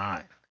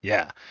Shrine.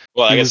 Yeah.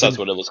 Well, I guess that's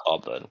what it was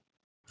called then.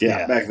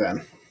 Yeah, back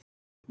then.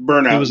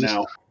 Burnout it was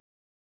now.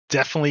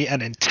 Definitely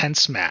an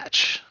intense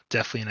match.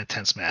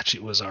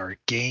 It was our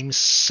Game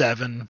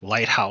 7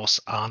 Lighthouse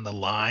on the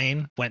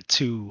line. Went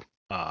to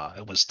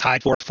it was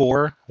tied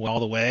 4-4 all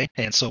the way,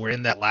 and so we're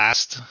in that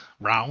last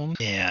round,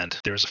 and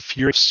there was a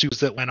fury of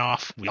supers that went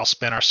off. We all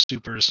spent our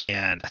supers,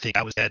 and I think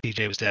I was dead,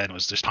 DJ was dead, and it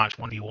was just Ponch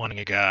 1v1ing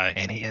a guy,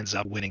 and he ends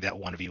up winning that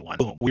 1v1.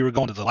 Boom. We were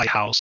going to the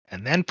Lighthouse,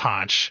 and then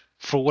Ponch,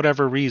 for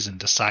whatever reason,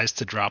 decides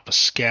to drop a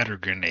scatter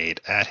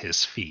grenade at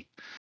his feet.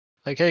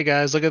 Like, hey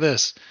guys, look at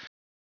this.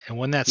 And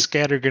when that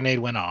scatter grenade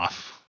went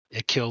off,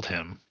 it killed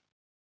him,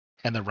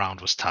 and the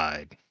round was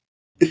tied.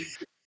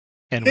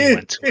 And we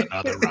went to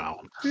another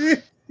round.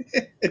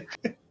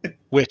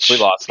 Which we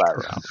lost that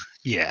round.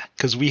 Yeah,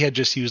 because we had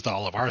just used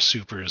all of our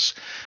supers.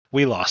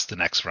 We lost the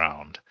next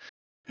round.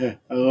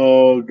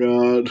 Oh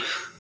god.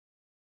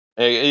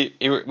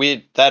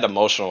 We that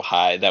emotional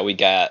high that we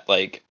got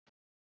like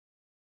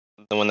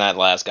when that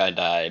last guy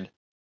died,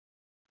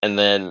 and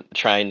then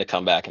trying to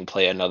come back and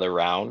play another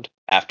round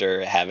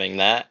after having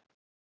that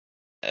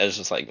it's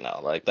just like no,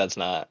 like that's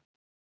not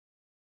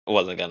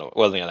wasn't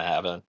gonna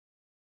happen.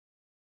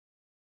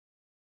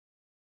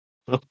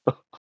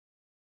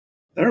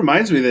 That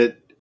reminds me that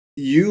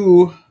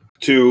you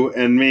two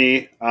and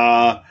me,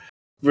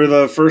 for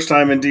the first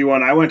time in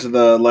D1, I went to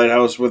the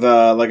Lighthouse with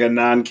like a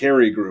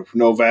non-carry group.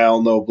 No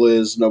Val, no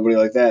Blizz, nobody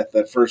like that.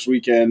 That first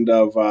weekend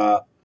of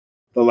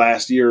the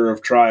last year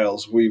of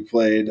trials, we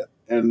played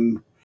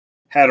and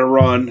had a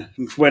run,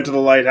 went to the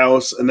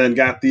Lighthouse, and then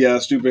got the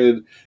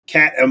stupid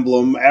cat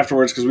emblem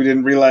afterwards because we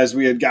didn't realize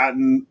we had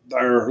gotten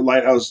our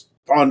Lighthouse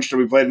punched,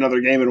 and we played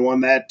another game and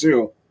won that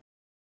too.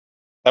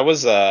 That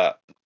was that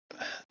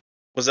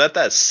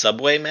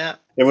subway map?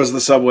 It was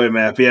the subway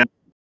map, yeah.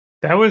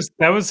 That was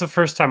the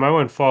first time I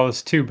went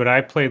flawless too, but I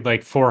played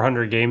like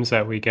 400 games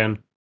that weekend.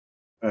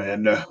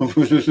 And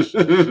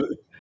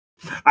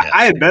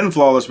I had been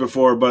flawless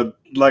before, but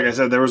like I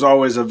said, there was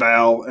always a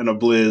Val and a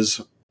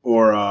Blizz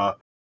or a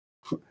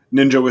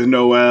Ninja with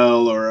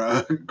Noel or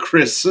a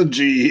Chris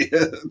G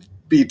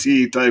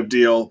BT type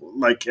deal,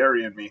 like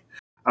carrying me.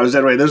 I was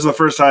that way. This is the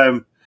first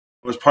time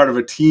I was part of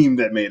a team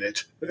that made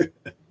it. I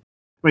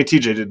mean,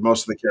 TJ did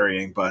most of the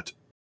carrying, but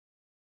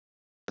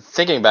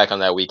Thinking back on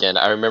that weekend,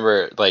 I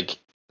remember like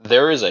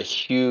there was a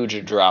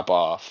huge drop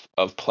off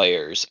of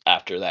players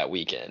after that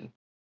weekend.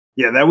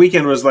 yeah, that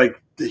weekend was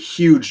like a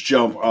huge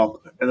jump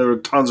up, and there were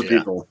tons of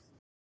people.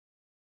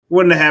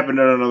 Wouldn't have happened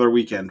on another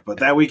weekend, but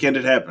that weekend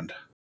it happened.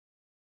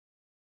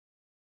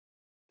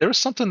 There was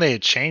something they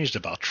had changed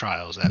about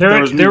trials.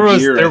 There was new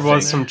gear, I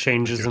was think. some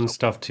changes and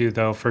stuff too,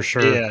 though, for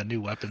sure. Yeah,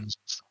 new weapons.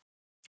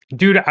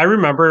 Dude, I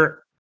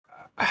remember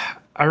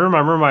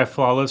my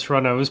flawless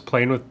run. I was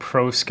playing with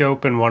Pro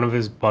Scope and one of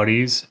his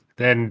buddies,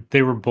 and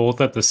they were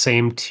both at the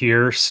same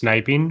tier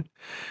sniping.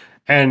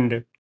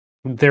 And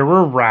there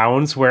were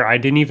rounds where I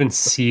didn't even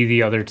see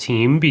the other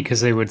team because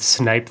they would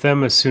snipe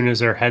them as soon as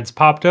their heads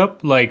popped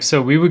up. Like,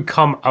 so we would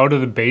come out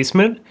of the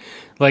basement,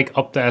 like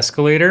up the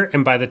escalator,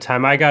 and by the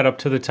time I got up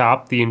to the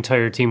top, the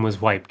entire team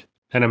was wiped.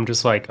 And I'm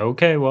just like,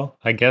 okay, well,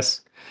 I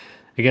guess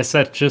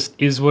that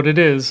just is what it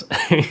is.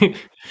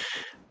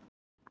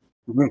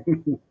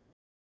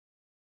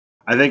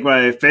 I think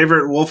my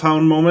favorite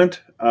Wolfhound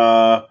moment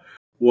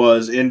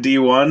was in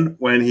D1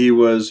 when he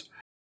was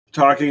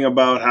talking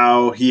about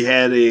how he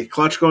had a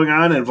clutch going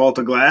on in Vault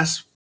of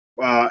Glass,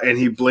 and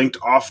he blinked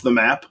off the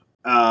map.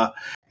 And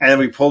then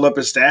we pulled up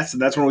his stats,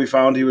 and that's when we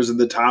found he was in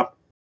the top,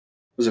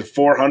 was it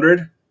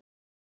 400?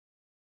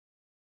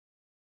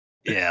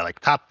 Yeah, like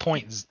top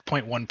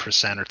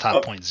 0.1% or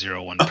top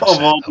 0.01%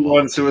 Of all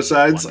D1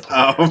 suicides.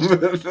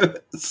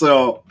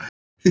 So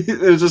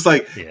it was just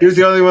like, he was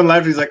the only one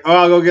left. He's like, oh,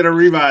 I'll go get a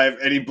revive.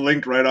 And he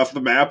blinked right off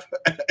the map.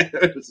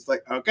 It's just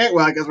like, okay,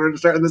 well, I guess we're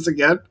starting this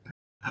again.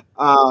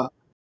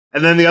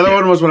 And then the other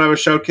one was when I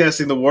was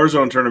shoutcasting the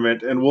Warzone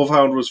tournament, and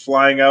Wolfhound was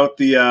flying out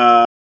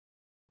the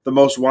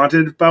most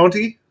wanted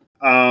bounty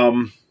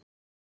on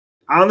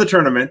the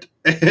tournament,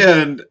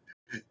 and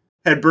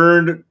had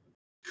burned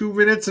 2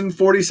 minutes and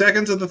 40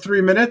 seconds of the 3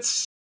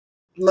 minutes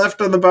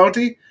left on the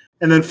bounty,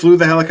 and then flew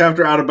the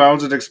helicopter out of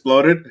bounds and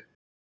exploded.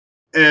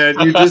 And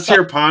you just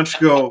hear Ponch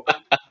go,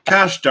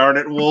 "Gosh darn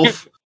it,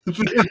 Wolf!"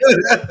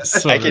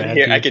 So I can bad,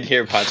 hear dude. I can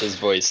hear Ponch's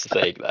voice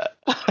saying that.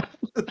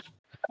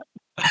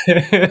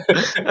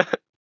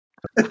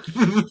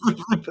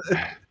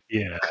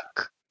 Yeah.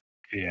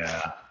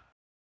 Yeah.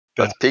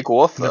 That's peak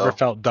Wolf though. Never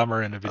felt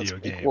dumber in a That's video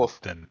peak game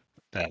Wolf. than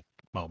that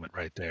moment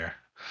right there.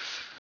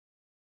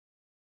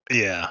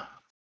 Yeah.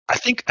 I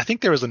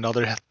think there was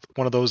another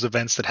one of those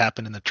events that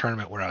happened in the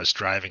tournament where I was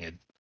driving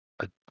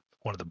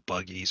one of the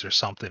buggies or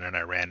something, and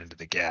I ran into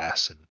the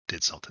gas and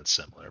did something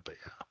similar. But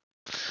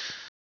yeah,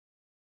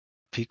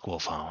 peak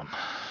Wolfhound.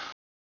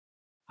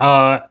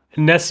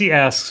 Nessie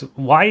asks,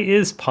 why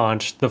is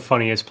Ponch the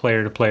funniest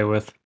player to play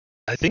with?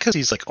 I think because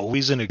he's like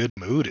always in a good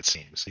mood. It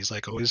seems he's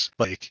like always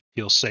like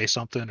he'll say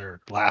something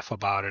or laugh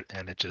about it,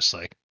 and it just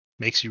like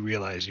makes you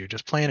realize you're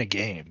just playing a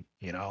game,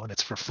 and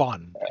it's for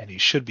fun, and you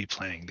should be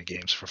playing the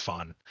games for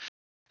fun,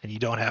 and you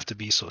don't have to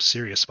be so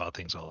serious about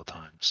things all the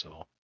time.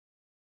 So.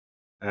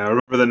 I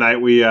remember the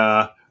night we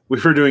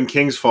were doing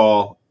King's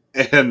Fall,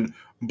 and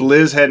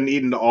Blizz hadn't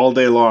eaten all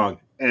day long,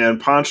 and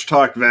Ponch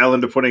talked Val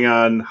into putting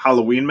on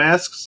Halloween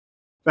masks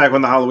back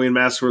when the Halloween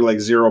masks were like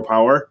 0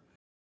 power.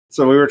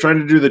 So we were trying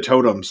to do the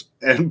totems,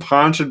 and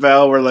Ponch and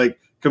Val were like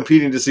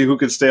competing to see who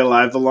could stay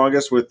alive the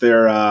longest with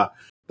their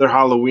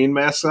Halloween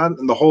masks on.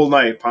 And the whole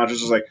night, Ponch was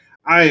just like,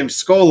 "I am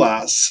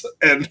Skolas,"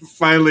 and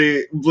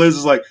finally Blizz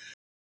is like,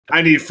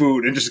 "I need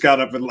food," and just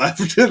got up and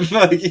left. And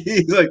like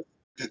he's like,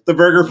 "The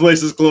burger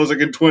place is closing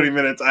in 20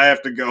 minutes. I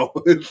have to go."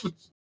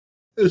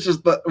 It's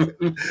just, I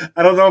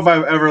don't know if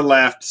I've ever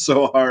laughed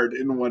so hard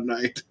in one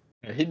night.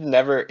 He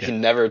never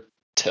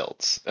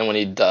tilts, and when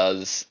he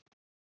does,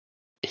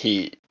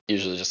 he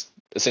usually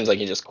it seems like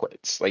he just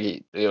quits. Like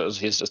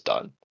he's just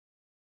done.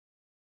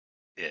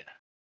 Yeah.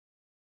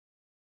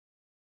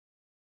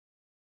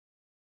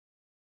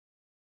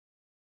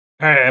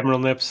 All right, Admiral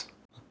Nips.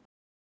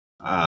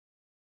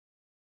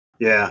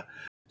 Yeah.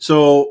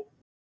 So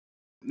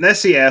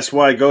Nessie asked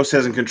why Ghost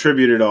hasn't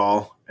contributed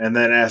all, and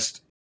then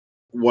asked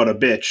what a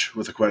bitch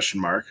with a question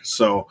mark.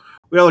 So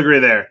we all agree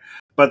there.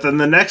 But then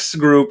the next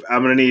group,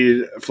 I'm going to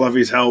need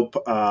Fluffy's help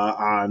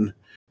on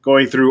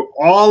going through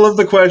all of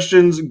the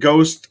questions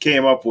Ghost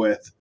came up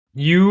with.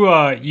 You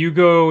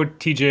go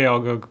TJ,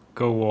 I'll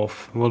go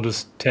Wolf. We'll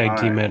just tag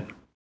team it.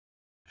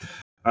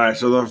 All right,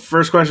 so the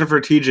first question for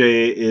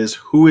TJ is,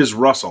 who is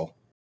Russell?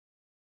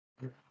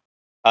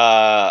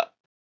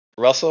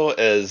 Russell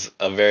is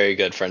a very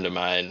good friend of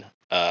mine.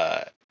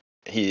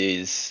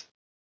 He's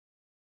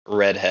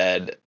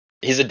redhead.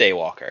 He's a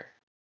daywalker.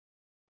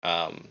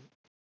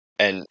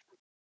 And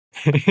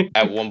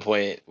at one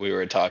point we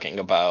were talking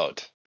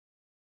about,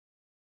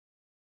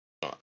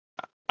 I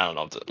don't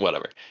know,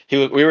 whatever.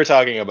 We were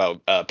talking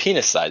about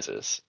penis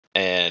sizes,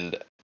 and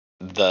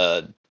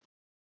the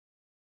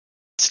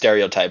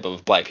stereotype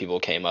of black people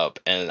came up,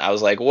 and I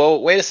was like,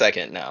 well, wait a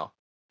second now.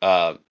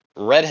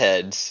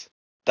 Redheads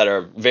that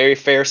are very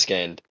fair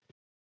skinned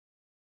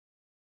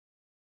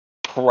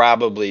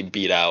probably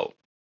beat out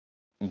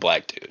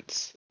black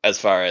dudes as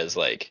far as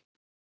like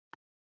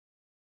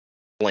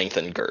length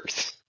and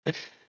girth.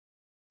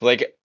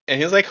 Like, and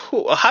he was like,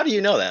 how do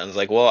you know that? I was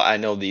like, well, I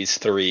know these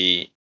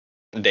 3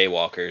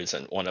 daywalkers,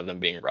 and one of them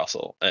being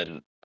Russell,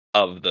 and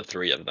of the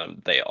 3 of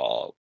them, they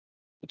all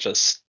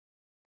just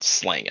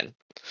slanging.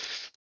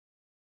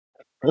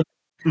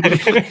 You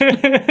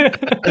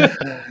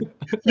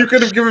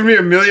could have given me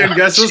a million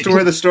guesses to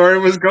where the story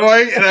was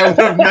going, and I would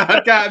have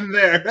not gotten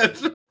there.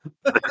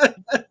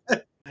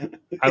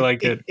 I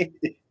like it.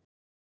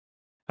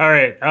 All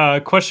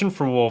right, question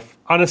for Wolf.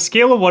 On a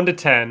scale of 1 to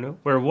 10,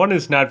 where 1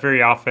 is not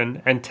very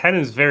often and 10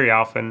 is very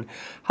often,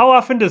 how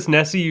often does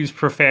Nessie use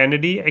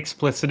profanity,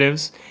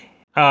 explicitives,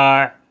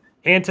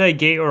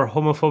 anti-gay or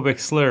homophobic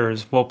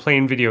slurs while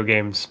playing video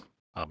games?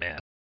 Oh man,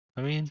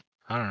 I mean,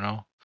 I don't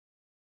know.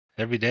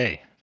 Every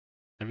day,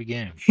 every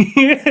game.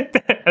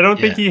 I don't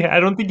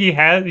think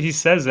he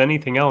says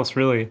anything else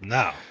really.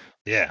 No.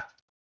 Yeah.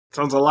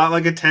 Sounds a lot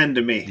like a 10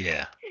 to me.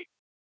 Yeah.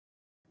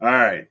 All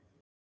right.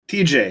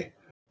 TJ,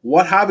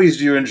 what hobbies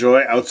do you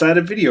enjoy outside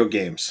of video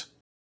games?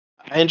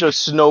 I enjoy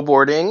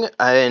snowboarding.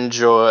 I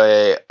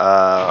enjoy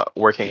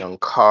working on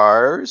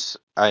cars.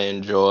 I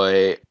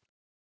enjoy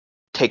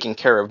taking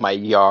care of my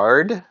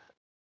yard.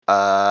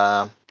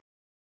 That's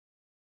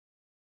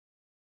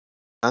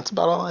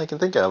about all I can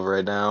think of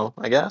right now,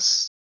 I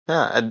guess.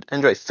 Yeah, I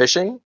enjoy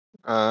fishing.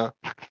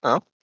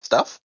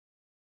 Stuff.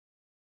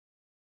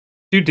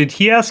 Dude, did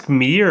he ask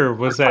me or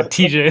was that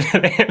TJ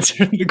that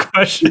answered the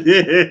question?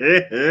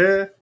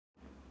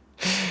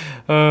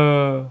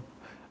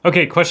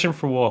 Okay, question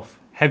for Wolf.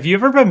 Have you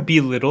ever been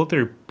belittled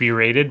or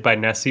berated by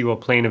Nessie while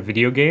playing a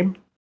video game?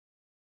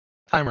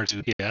 Time or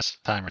two, yes.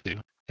 Time or two,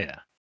 yeah.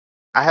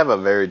 I have a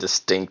very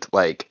distinct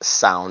like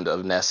sound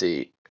of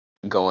Nessie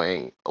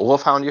going,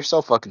 Wolfhound, you're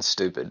so fucking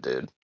stupid,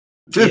 dude.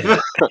 Yeah.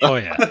 Oh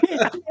yeah.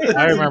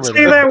 I remember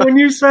Say that when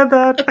you said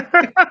that.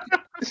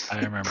 I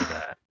remember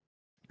that.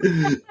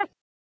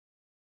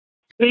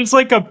 There's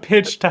like a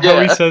pitch to how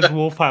he says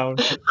Wolfhound.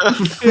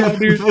 Yeah,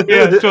 dude.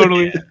 Yeah,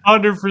 totally.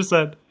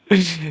 100%.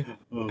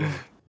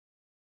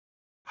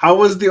 How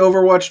was the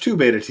Overwatch 2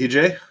 beta,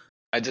 TJ?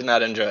 I did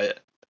not enjoy it.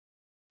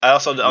 I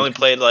also only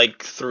played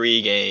like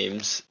 3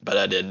 games, but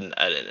I didn't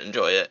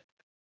enjoy it.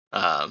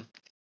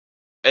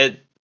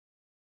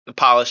 The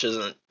polish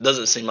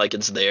doesn't seem like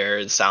it's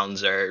there. The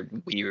sounds are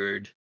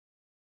weird.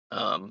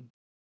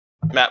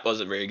 Map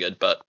wasn't very good,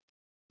 but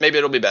maybe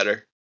it'll be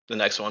better the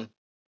next one,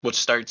 which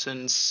starts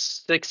in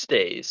 6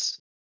 days.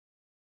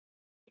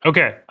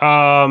 Okay.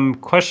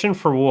 Question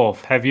for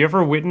Wolf. Have you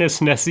ever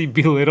witnessed Nessie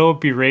belittle,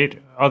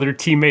 berate other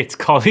teammates,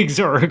 colleagues,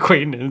 or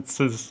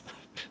acquaintances?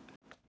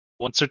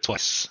 Once or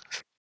twice.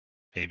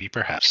 Maybe,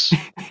 perhaps.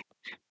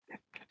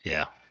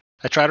 Yeah.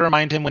 I try to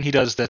remind him when he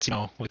does that,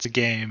 it's a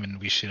game and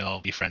we should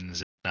all be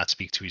friends and not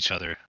speak to each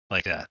other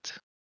like that.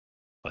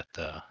 But,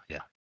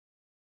 yeah.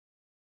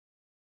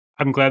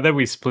 I'm glad that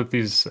we split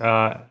these,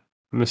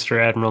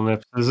 Mr. Admiral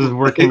Nips. This is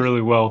working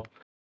really well.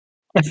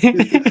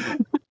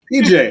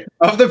 TJ,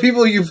 of the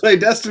people you play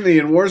Destiny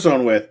and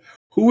Warzone with,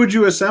 who would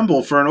you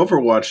assemble for an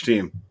Overwatch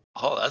team?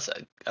 Oh,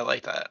 I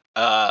like that.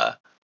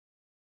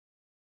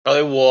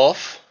 Probably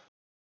Wolf,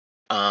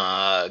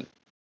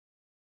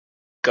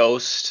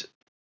 Ghost,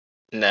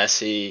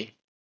 Nessie,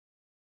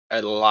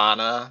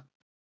 Atlana.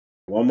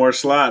 One more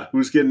slot.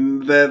 Who's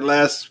getting that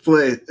last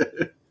play?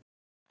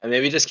 And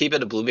maybe just keep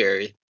it a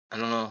Blueberry. I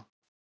don't know.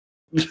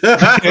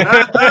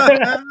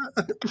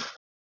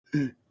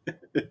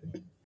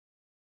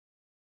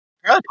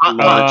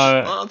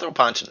 I'll throw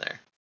Punch in there.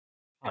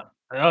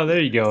 Oh,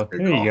 there you go.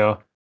 There you go.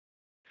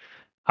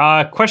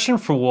 Question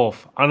for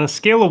Wolf. On a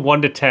scale of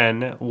 1 to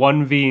 10,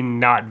 1 being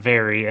not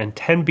very and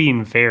 10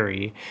 being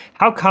very,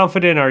 how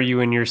confident are you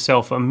in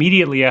yourself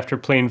immediately after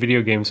playing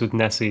video games with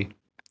Nessie?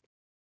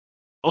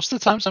 Most of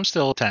the times I'm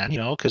still 10,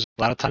 because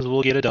a lot of times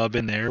we'll get a dub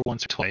in there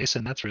once or twice,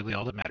 and that's really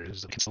all that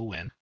matters. We can still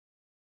win.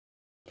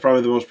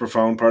 Probably the most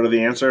profound part of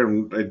the answer,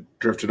 and I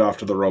drifted off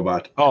to the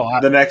robot. Oh,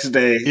 the next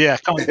day. Yeah,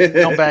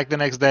 come back the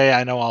next day.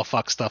 I know I'll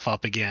fuck stuff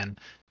up again,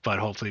 but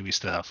hopefully we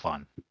still have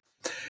fun.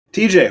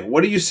 TJ,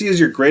 what do you see as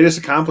your greatest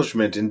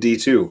accomplishment in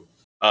D2?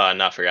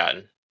 Not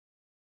Forgotten.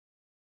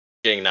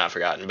 Getting Not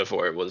Forgotten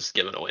before it was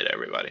given away to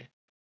everybody.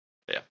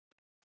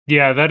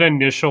 Yeah, that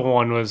initial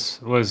one was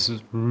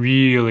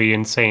really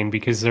insane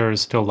because there were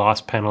still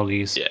lost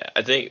penalties. Yeah,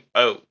 I think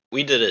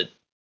we did it.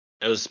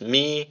 It was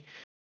me,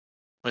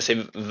 I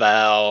say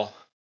Val,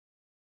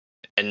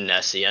 and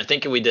Nessie. I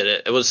think we did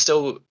it. It was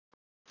still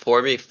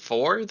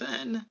 4v4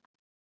 then,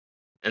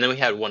 and then we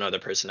had one other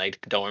person. I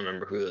don't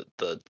remember who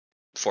the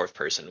fourth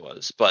person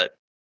was, but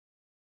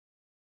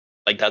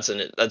like that's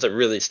a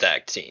really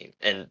stacked team,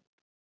 and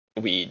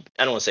I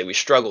don't want to say we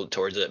struggled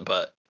towards it,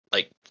 but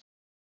like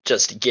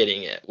just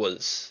getting it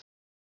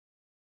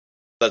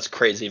that's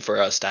crazy for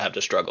us to have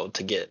to struggle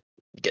to get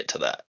to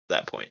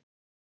that point.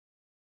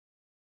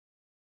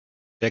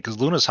 Yeah, because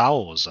Luna's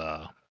Howl was a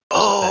thing.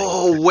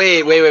 Oh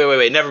wait!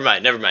 Never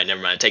mind.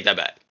 Take that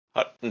back.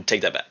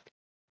 Take that back.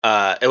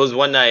 It was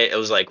one night. It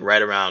was like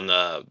right around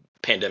the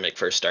pandemic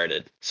first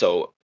started.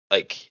 So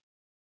like,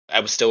 I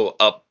was still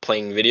up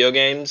playing video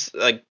games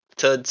like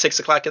to 6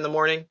 o'clock in the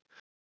morning,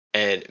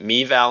 and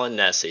me, Val, and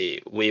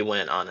Nessie, we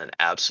went on an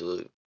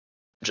absolute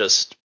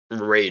just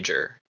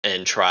rager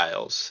in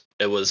trials.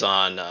 It was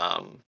on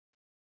I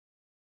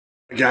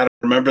gotta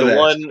remember the that.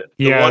 one the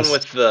Yes. one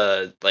with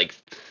the like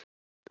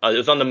it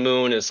was on the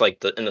moon. It's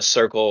like in the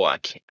circle. I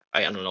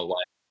don't know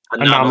why.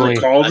 Anomaly.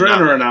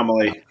 Cauldron or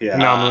Anomaly? Yeah.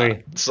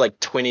 Anomaly. It's like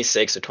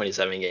 26 or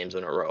 27 games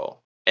in a row,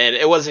 and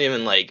it wasn't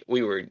even like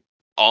we were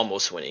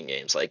almost winning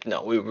games. Like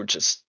no, we were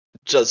just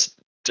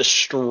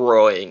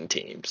destroying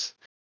teams.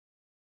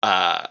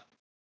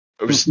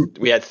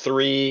 We had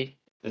 3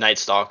 Night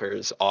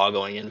Stalkers all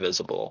going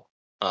invisible.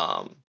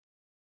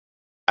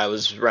 I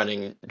was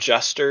running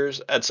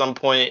Jesters at some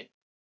point,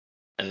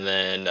 and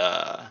then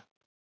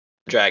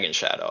Dragon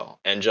Shadow,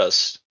 and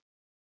just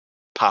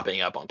popping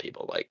up on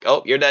people like,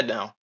 "Oh, you're dead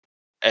now,"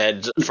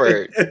 and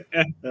for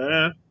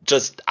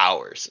just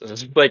hours.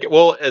 It's like,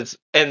 well,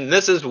 and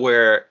this is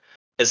where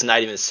it's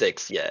not even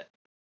 6 yet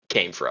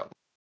came from.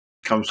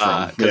 Comes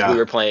from. Because we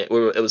were playing.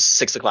 It was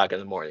 6 o'clock in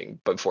the morning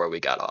before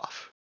we got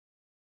off.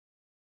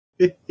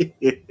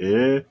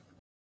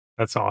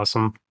 That's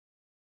awesome.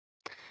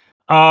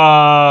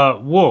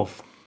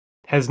 Wolf,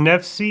 has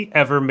Nessie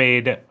ever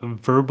made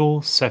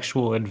verbal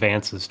sexual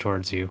advances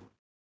towards you?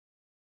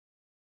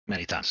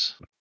 Many times.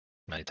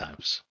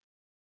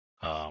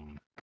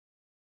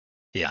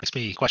 Yeah, makes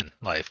me question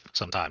life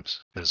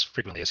sometimes, because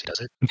frequently as he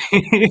does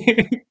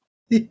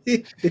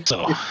it.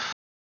 So,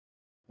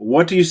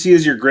 what do you see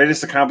as your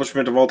greatest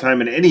accomplishment of all time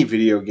in any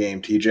video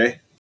game, TJ?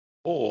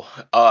 Oh,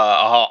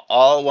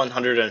 all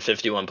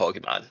 151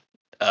 Pokemon,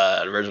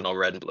 original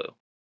Red and Blue.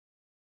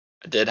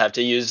 I did have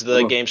to use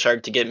the Game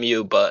Shark to get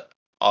Mew, but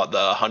all the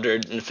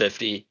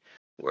 150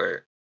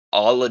 were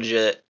all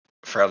legit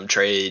from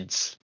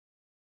trades.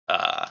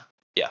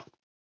 Yeah,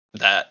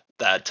 that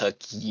took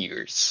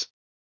years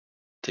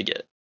to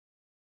get.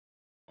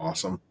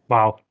 Awesome.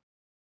 Wow.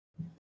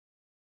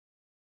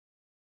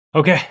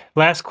 Okay,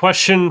 last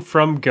question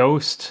from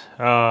Ghost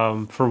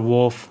for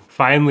Wolf.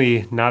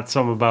 Finally, not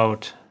some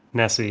about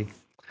Nessie.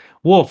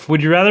 Wolf,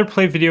 would you rather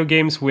play video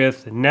games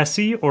with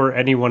Nessie or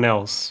anyone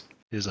else?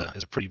 is a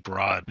pretty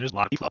broad. There's a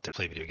lot of people out there to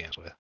play video games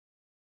with.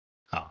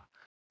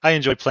 I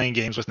enjoy playing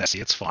games with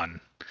Nessie. It's fun,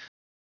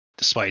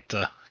 despite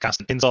the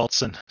constant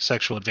insults and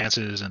sexual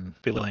advances and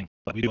belittling.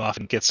 But we do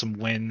often get some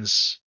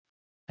wins,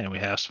 and we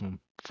have some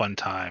fun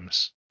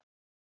times.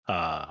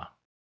 Yeah.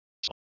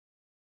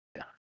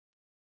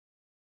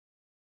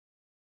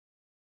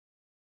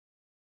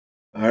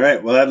 All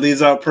right. Well, that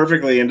leads out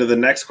perfectly into the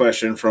next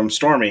question from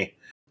Stormy.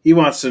 He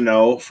wants to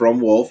know from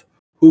Wolf,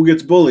 who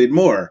gets bullied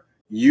more,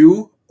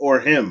 you or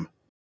him,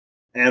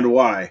 and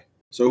why?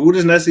 So, who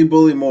does Nessie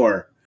bully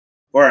more?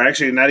 Or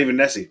actually, not even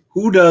Nessie.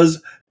 Who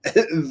does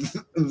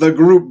the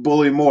group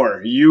bully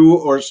more, you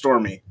or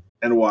Stormy,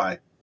 and why?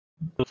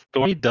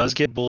 Stormy does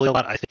get bullied a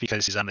lot, I think,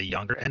 because he's on the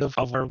younger end of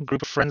our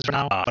group of friends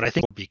right now. But I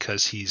think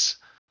because he's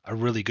a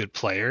really good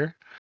player,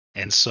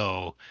 and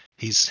so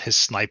his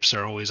snipes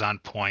are always on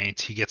point.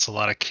 He gets a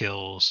lot of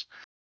kills,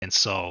 and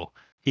so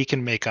he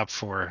can make up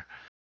for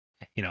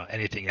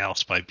anything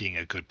else by being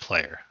a good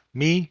player.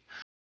 Me,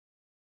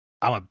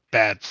 I'm a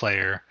bad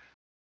player.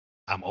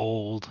 I'm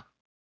old,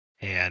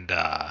 and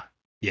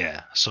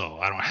yeah, so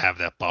I don't have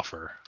that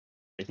buffer.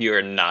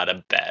 You're not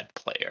a bad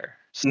player.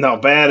 No,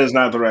 bad is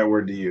not the right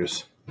word to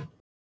use.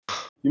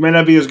 You might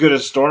not be as good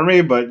as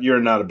Stormy, but you're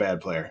not a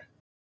bad player.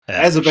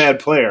 As a bad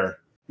player.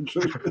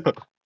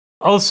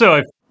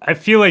 Also, I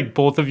feel like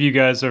both of you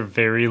guys are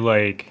very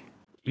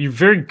you're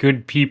very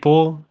good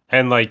people,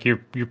 and like you're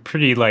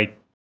pretty like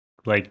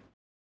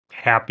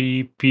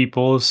happy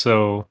people.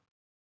 So,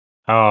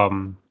 I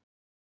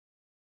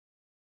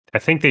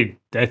think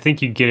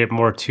you get it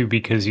more too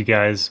because you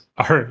guys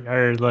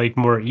are like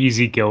more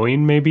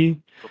easygoing,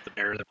 maybe,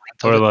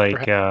 or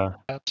like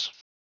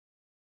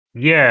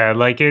yeah,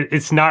 like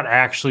it's not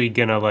actually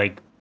gonna like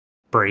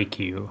break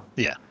you.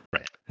 Yeah,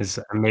 right. Is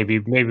maybe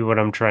what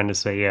I'm trying to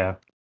say. Yeah,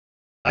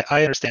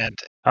 I understand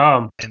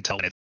until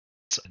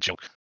it's a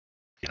joke,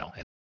 and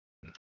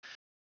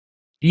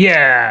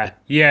Yeah.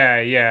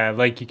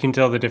 Like you can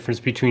tell the difference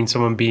between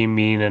someone being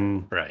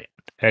mean Right.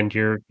 and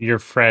your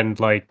friend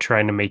like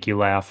trying to make you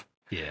laugh.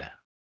 Yeah.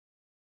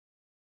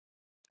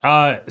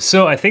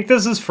 So I think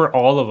this is for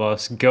all of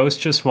us.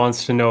 Ghost just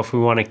wants to know if we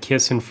want to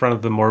kiss in front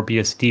of the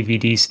Morbius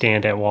DVD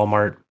stand at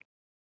Walmart.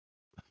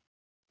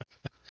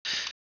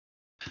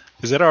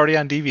 Is it already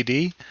on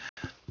DVD?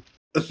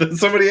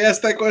 Somebody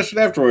asked that question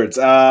afterwards.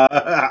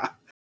 I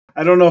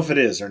don't know if it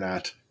is or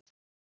not.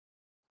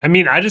 I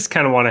mean, I just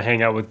kind of want to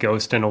hang out with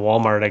Ghost in a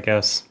Walmart, I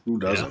guess. Who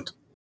doesn't?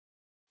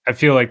 I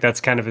feel like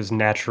that's kind of his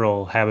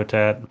natural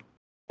habitat.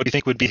 What do you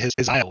think would be his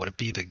aisle? Would it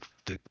be the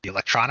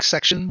electronics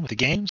section with the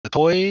games, the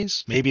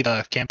toys, maybe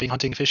the camping,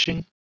 hunting,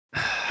 fishing?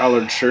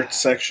 Collared shirts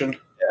section.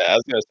 Yeah, I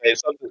was gonna say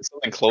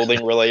something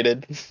clothing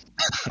related.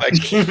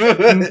 Like,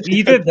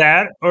 Either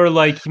that or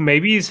like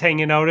maybe he's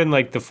hanging out in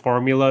like the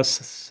formula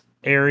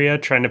area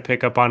trying to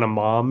pick up on a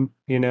mom,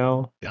 you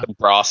know? the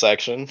bra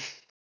section.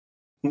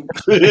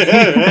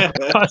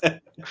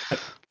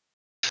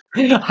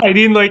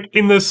 Hiding like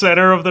in the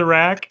center of the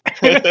rack.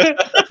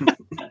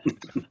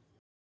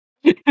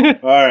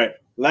 All right.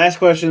 Last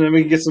question, then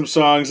we can get some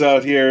songs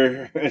out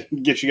here and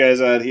get you guys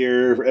out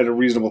here at a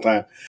reasonable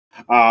time.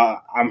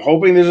 I'm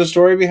hoping there's a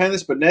story behind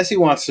this, but Nessie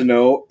wants to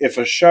know if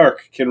a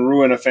shark can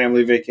ruin a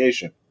family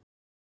vacation.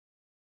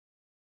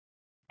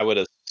 I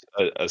would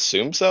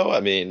assume so. I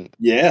mean,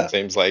 Yeah.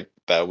 seems like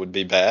that would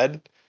be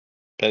bad,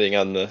 depending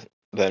on the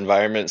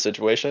environment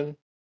situation.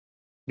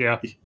 Yeah.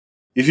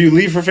 If you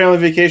leave for family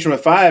vacation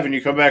with 5 and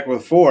you come back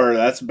with 4,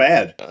 that's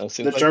bad. Seems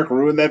The like shark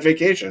ruined that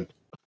vacation.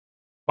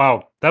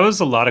 Wow, that was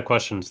a lot of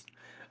questions.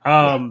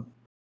 I'm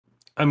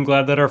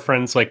glad that our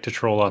friends like to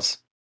troll us.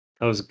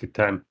 That was a good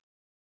time.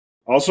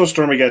 Also,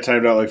 Stormy got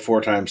timed out like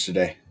 4 times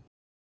today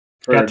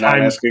for Got not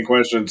timed- asking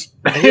questions.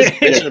 he was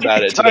bitching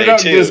about it Timed today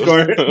out in too.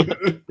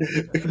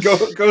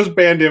 Discord. Ghost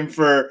banned him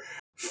for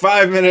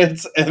 5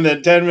 minutes and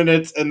then 10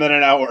 minutes and then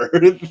an hour.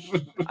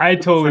 I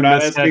totally for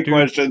not missed that, asking dude.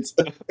 questions.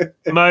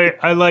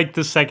 I like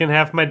the second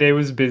half of my day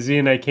was busy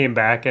and I came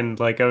back and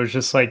like I was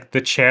just like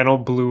the channel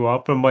blew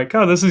up. I'm like,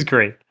 oh, this is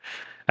great.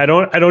 I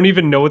don't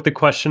even know what the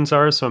questions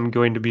are, so I'm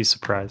going to be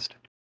surprised.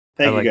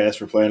 Thank like you guys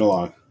for playing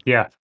along.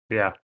 Yeah.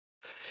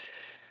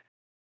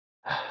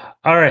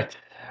 All right.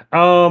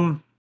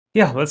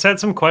 Yeah, let's add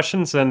some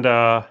questions and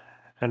wrap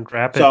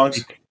it.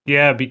 Songs.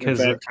 Yeah, because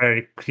fact.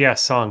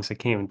 songs. I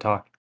can't even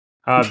talk.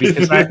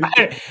 Because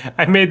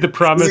I made the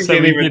promise You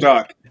can't even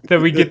talk. that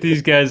we get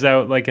these guys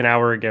out like an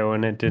hour ago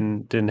and it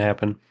didn't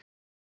happen.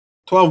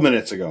 12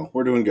 minutes ago.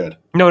 We're doing good.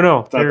 No,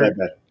 It's not that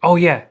bad. Oh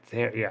yeah,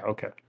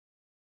 okay.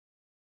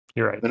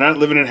 You're right. They're not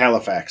living in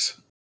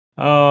Halifax.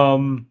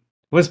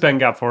 What's Ben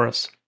got for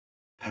us?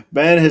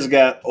 Ben has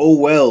got "Oh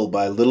Well"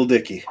 by Little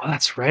Dicky. Oh,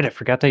 that's right. I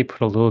forgot that you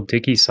put a Little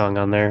Dicky song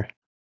on there.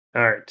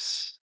 All right.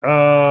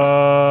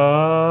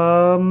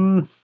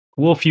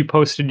 Wolf, you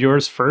posted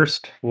yours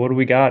first. What do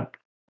we got?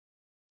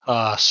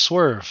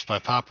 Swerve by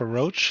Papa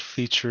Roach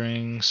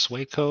featuring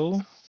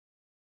Swayco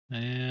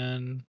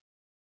and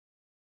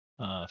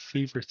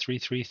Fever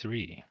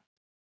 333.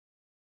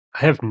 I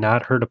have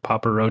not heard a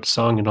Papa Roach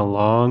song in a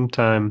long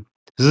time.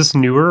 Is this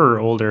newer or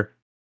older?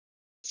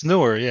 It's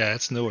newer, yeah,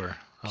 it's newer.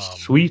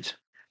 Sweet.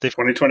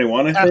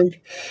 2021, I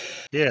think.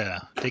 Yeah,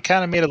 they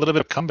kind of made a little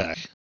bit of comeback.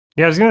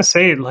 Yeah, I was gonna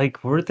say,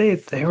 like, were they?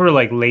 They were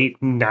like late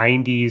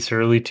 '90s,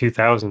 early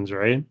 2000s,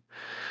 right?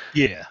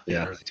 Yeah,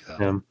 Yeah. early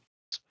 2000s.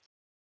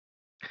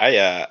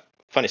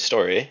 Funny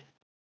story.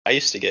 I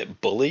used to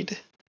get bullied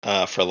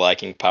for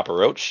liking Papa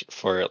Roach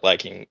for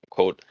liking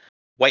quote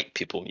white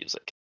people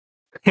music.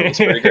 It's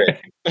pretty great.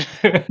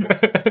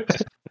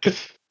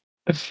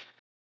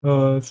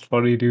 Oh, that's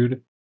funny,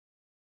 dude.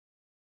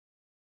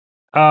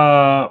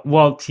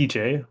 Well,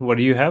 TJ, what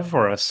do you have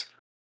for us?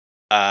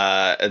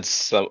 It's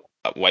some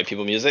white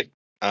people music.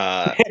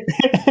 The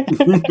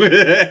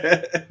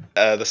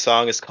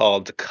song is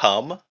called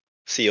 "Come,"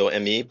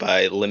 COME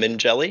by Lemon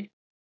Jelly.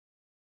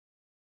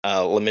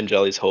 Lemon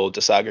Jelly's whole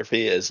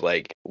discography is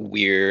like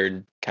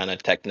weird kind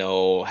of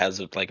techno,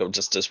 has like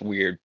just this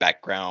weird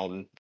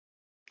background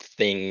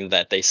thing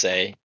that they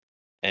say,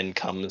 and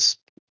comes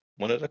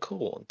one of the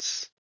cool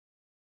ones.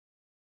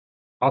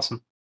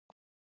 Awesome.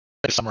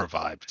 A summer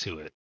vibe to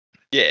it.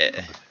 Yeah.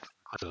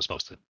 It was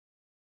supposed to.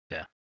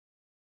 Yeah.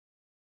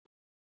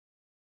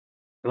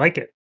 I like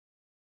it.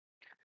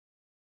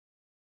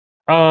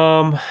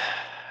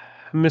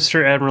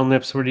 Mr. Admiral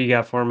Nips, what do you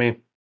got for me?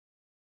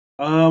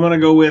 I'm gonna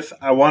go with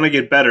 "I Want to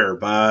Get Better"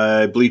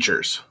 by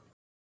Bleachers.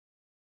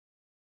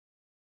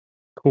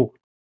 Cool.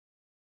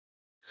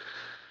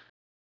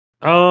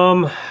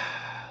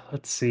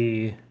 Let's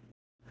see.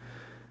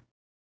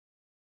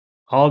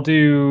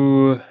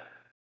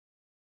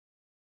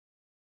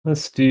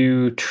 Let's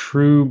do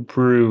 "True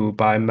Brew"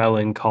 by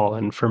Melon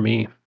for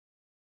me.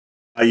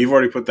 You've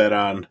already put that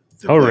on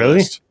the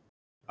playlist.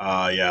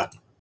 Really? Yeah.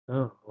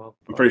 Oh, well.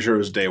 I'm pretty sure it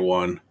was day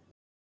 1.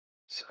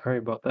 Sorry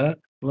about that.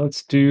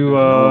 Let's do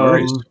No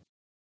worries.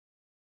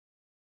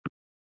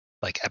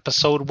 Like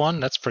episode 1?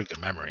 That's pretty good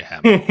memory,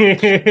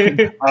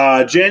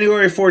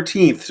 January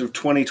 14th of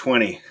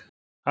 2020.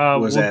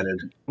 was we'll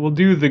added. we'll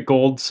do the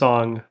Gold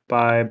Song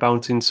by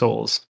Bouncing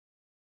Souls.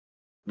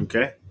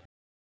 Okay.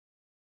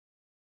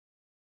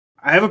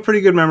 I have a pretty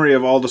good memory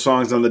of all the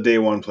songs on the Day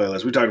One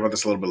playlist. We talked about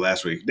this a little bit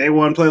last week. Day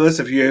One playlist,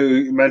 if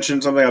you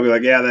mention something, I'll be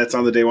like, yeah, that's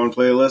on the Day One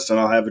playlist, and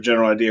I'll have a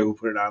general idea who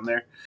put it on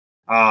there.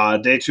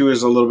 Day 2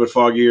 is a little bit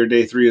foggier.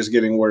 Day 3 is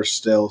getting worse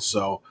still,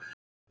 so...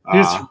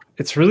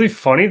 It's really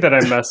funny that I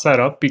messed that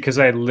up because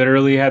I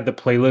literally had the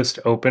playlist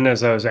open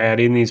as I was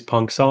adding these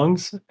punk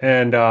songs,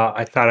 and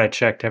I thought I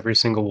checked every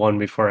single one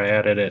before I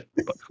added it.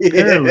 But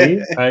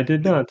apparently, I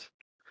did not.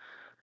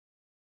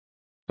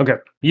 Okay,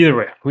 either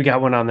way, we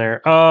got one on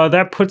there.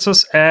 That puts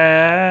us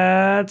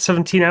at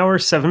 17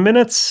 hours, 7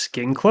 minutes,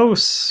 getting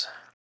close.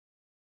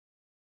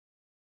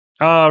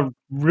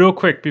 Real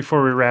quick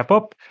before we wrap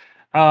up,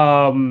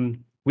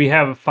 we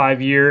have a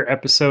 5-year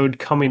episode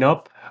coming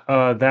up.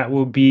 That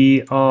will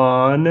be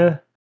on. I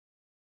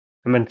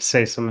meant to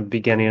say some at the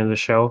beginning of the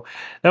show.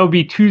 That will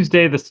be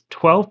Tuesday the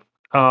 12th,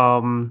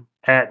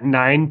 at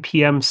 9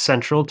 p.m.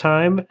 Central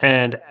Time,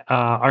 and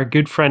our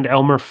good friend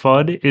Elmer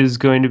Fudd is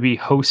going to be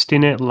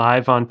hosting it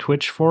live on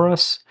Twitch for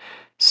us.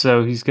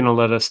 So he's going to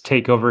let us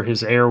take over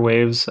his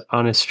airwaves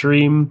on his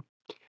stream.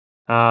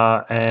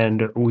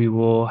 And we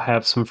will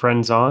have some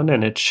friends on,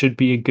 and it should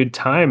be a good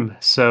time.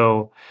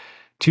 So,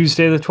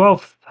 Tuesday the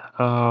 12th,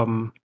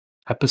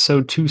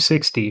 episode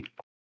 260.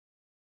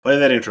 Play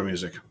that intro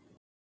music.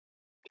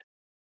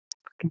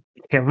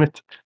 Damn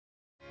it.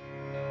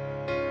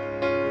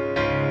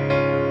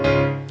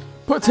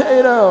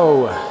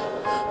 Potato!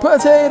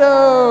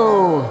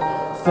 Potato!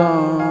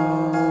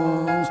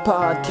 Thumbs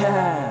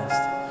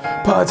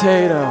Podcast.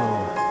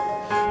 Potato!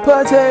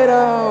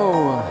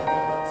 Potato!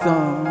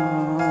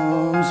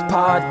 Thumbs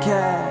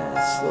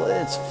Podcast.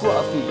 It's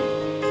Fluffy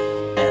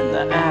and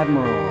the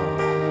Admiral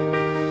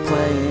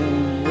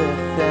playing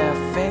with their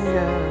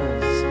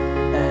fingers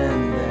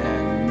and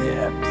their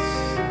nips.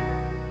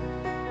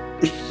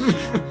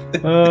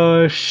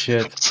 Oh,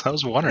 shit. So I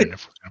was wondering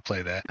if we're gonna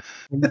play that.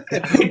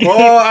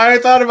 Well, I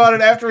thought about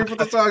it after we put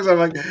the songs. I'm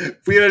like,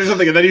 we gotta do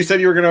something, and then you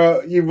said you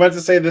went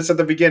to say this at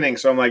the beginning,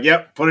 so I'm like,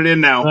 yep, put it in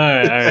now. All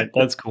right,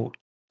 that's cool.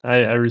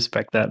 I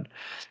respect that.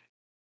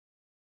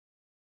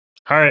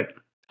 All right.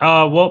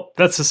 Well,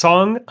 that's the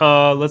song.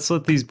 Let's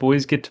let these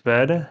boys get to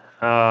bed.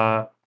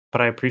 But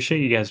I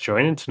appreciate you guys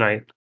joining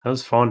tonight. That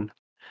was fun.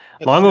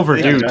 Long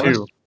overdue, Yeah,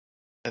 too.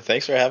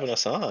 Thanks for having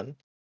us on.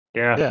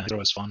 Yeah. Yeah, it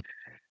was fun.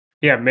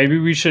 Yeah, maybe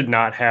we should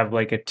not have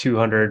like a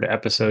 200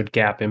 episode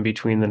gap in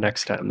between the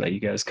next time that you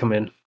guys come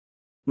in.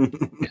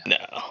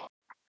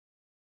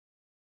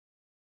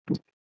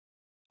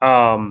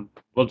 No.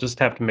 We'll just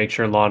have to make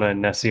sure Lana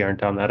and Nessie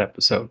aren't on that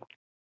episode.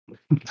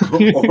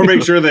 Or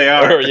make sure they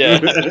are. Or, yeah.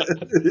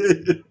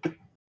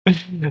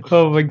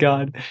 Oh my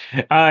god.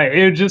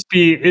 It would just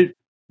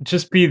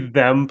be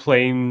them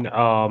playing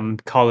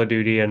Call of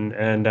Duty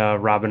and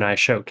Rob and I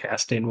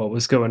showcasting what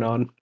was going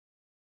on.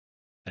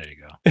 There you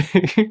go.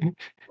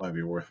 Might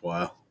be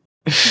worthwhile.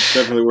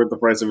 Definitely worth the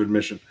price of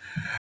admission.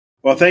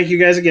 Well, thank you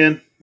guys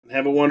again.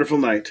 Have a wonderful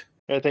night.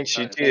 Thanks,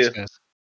 you All right, too. thanks, guys.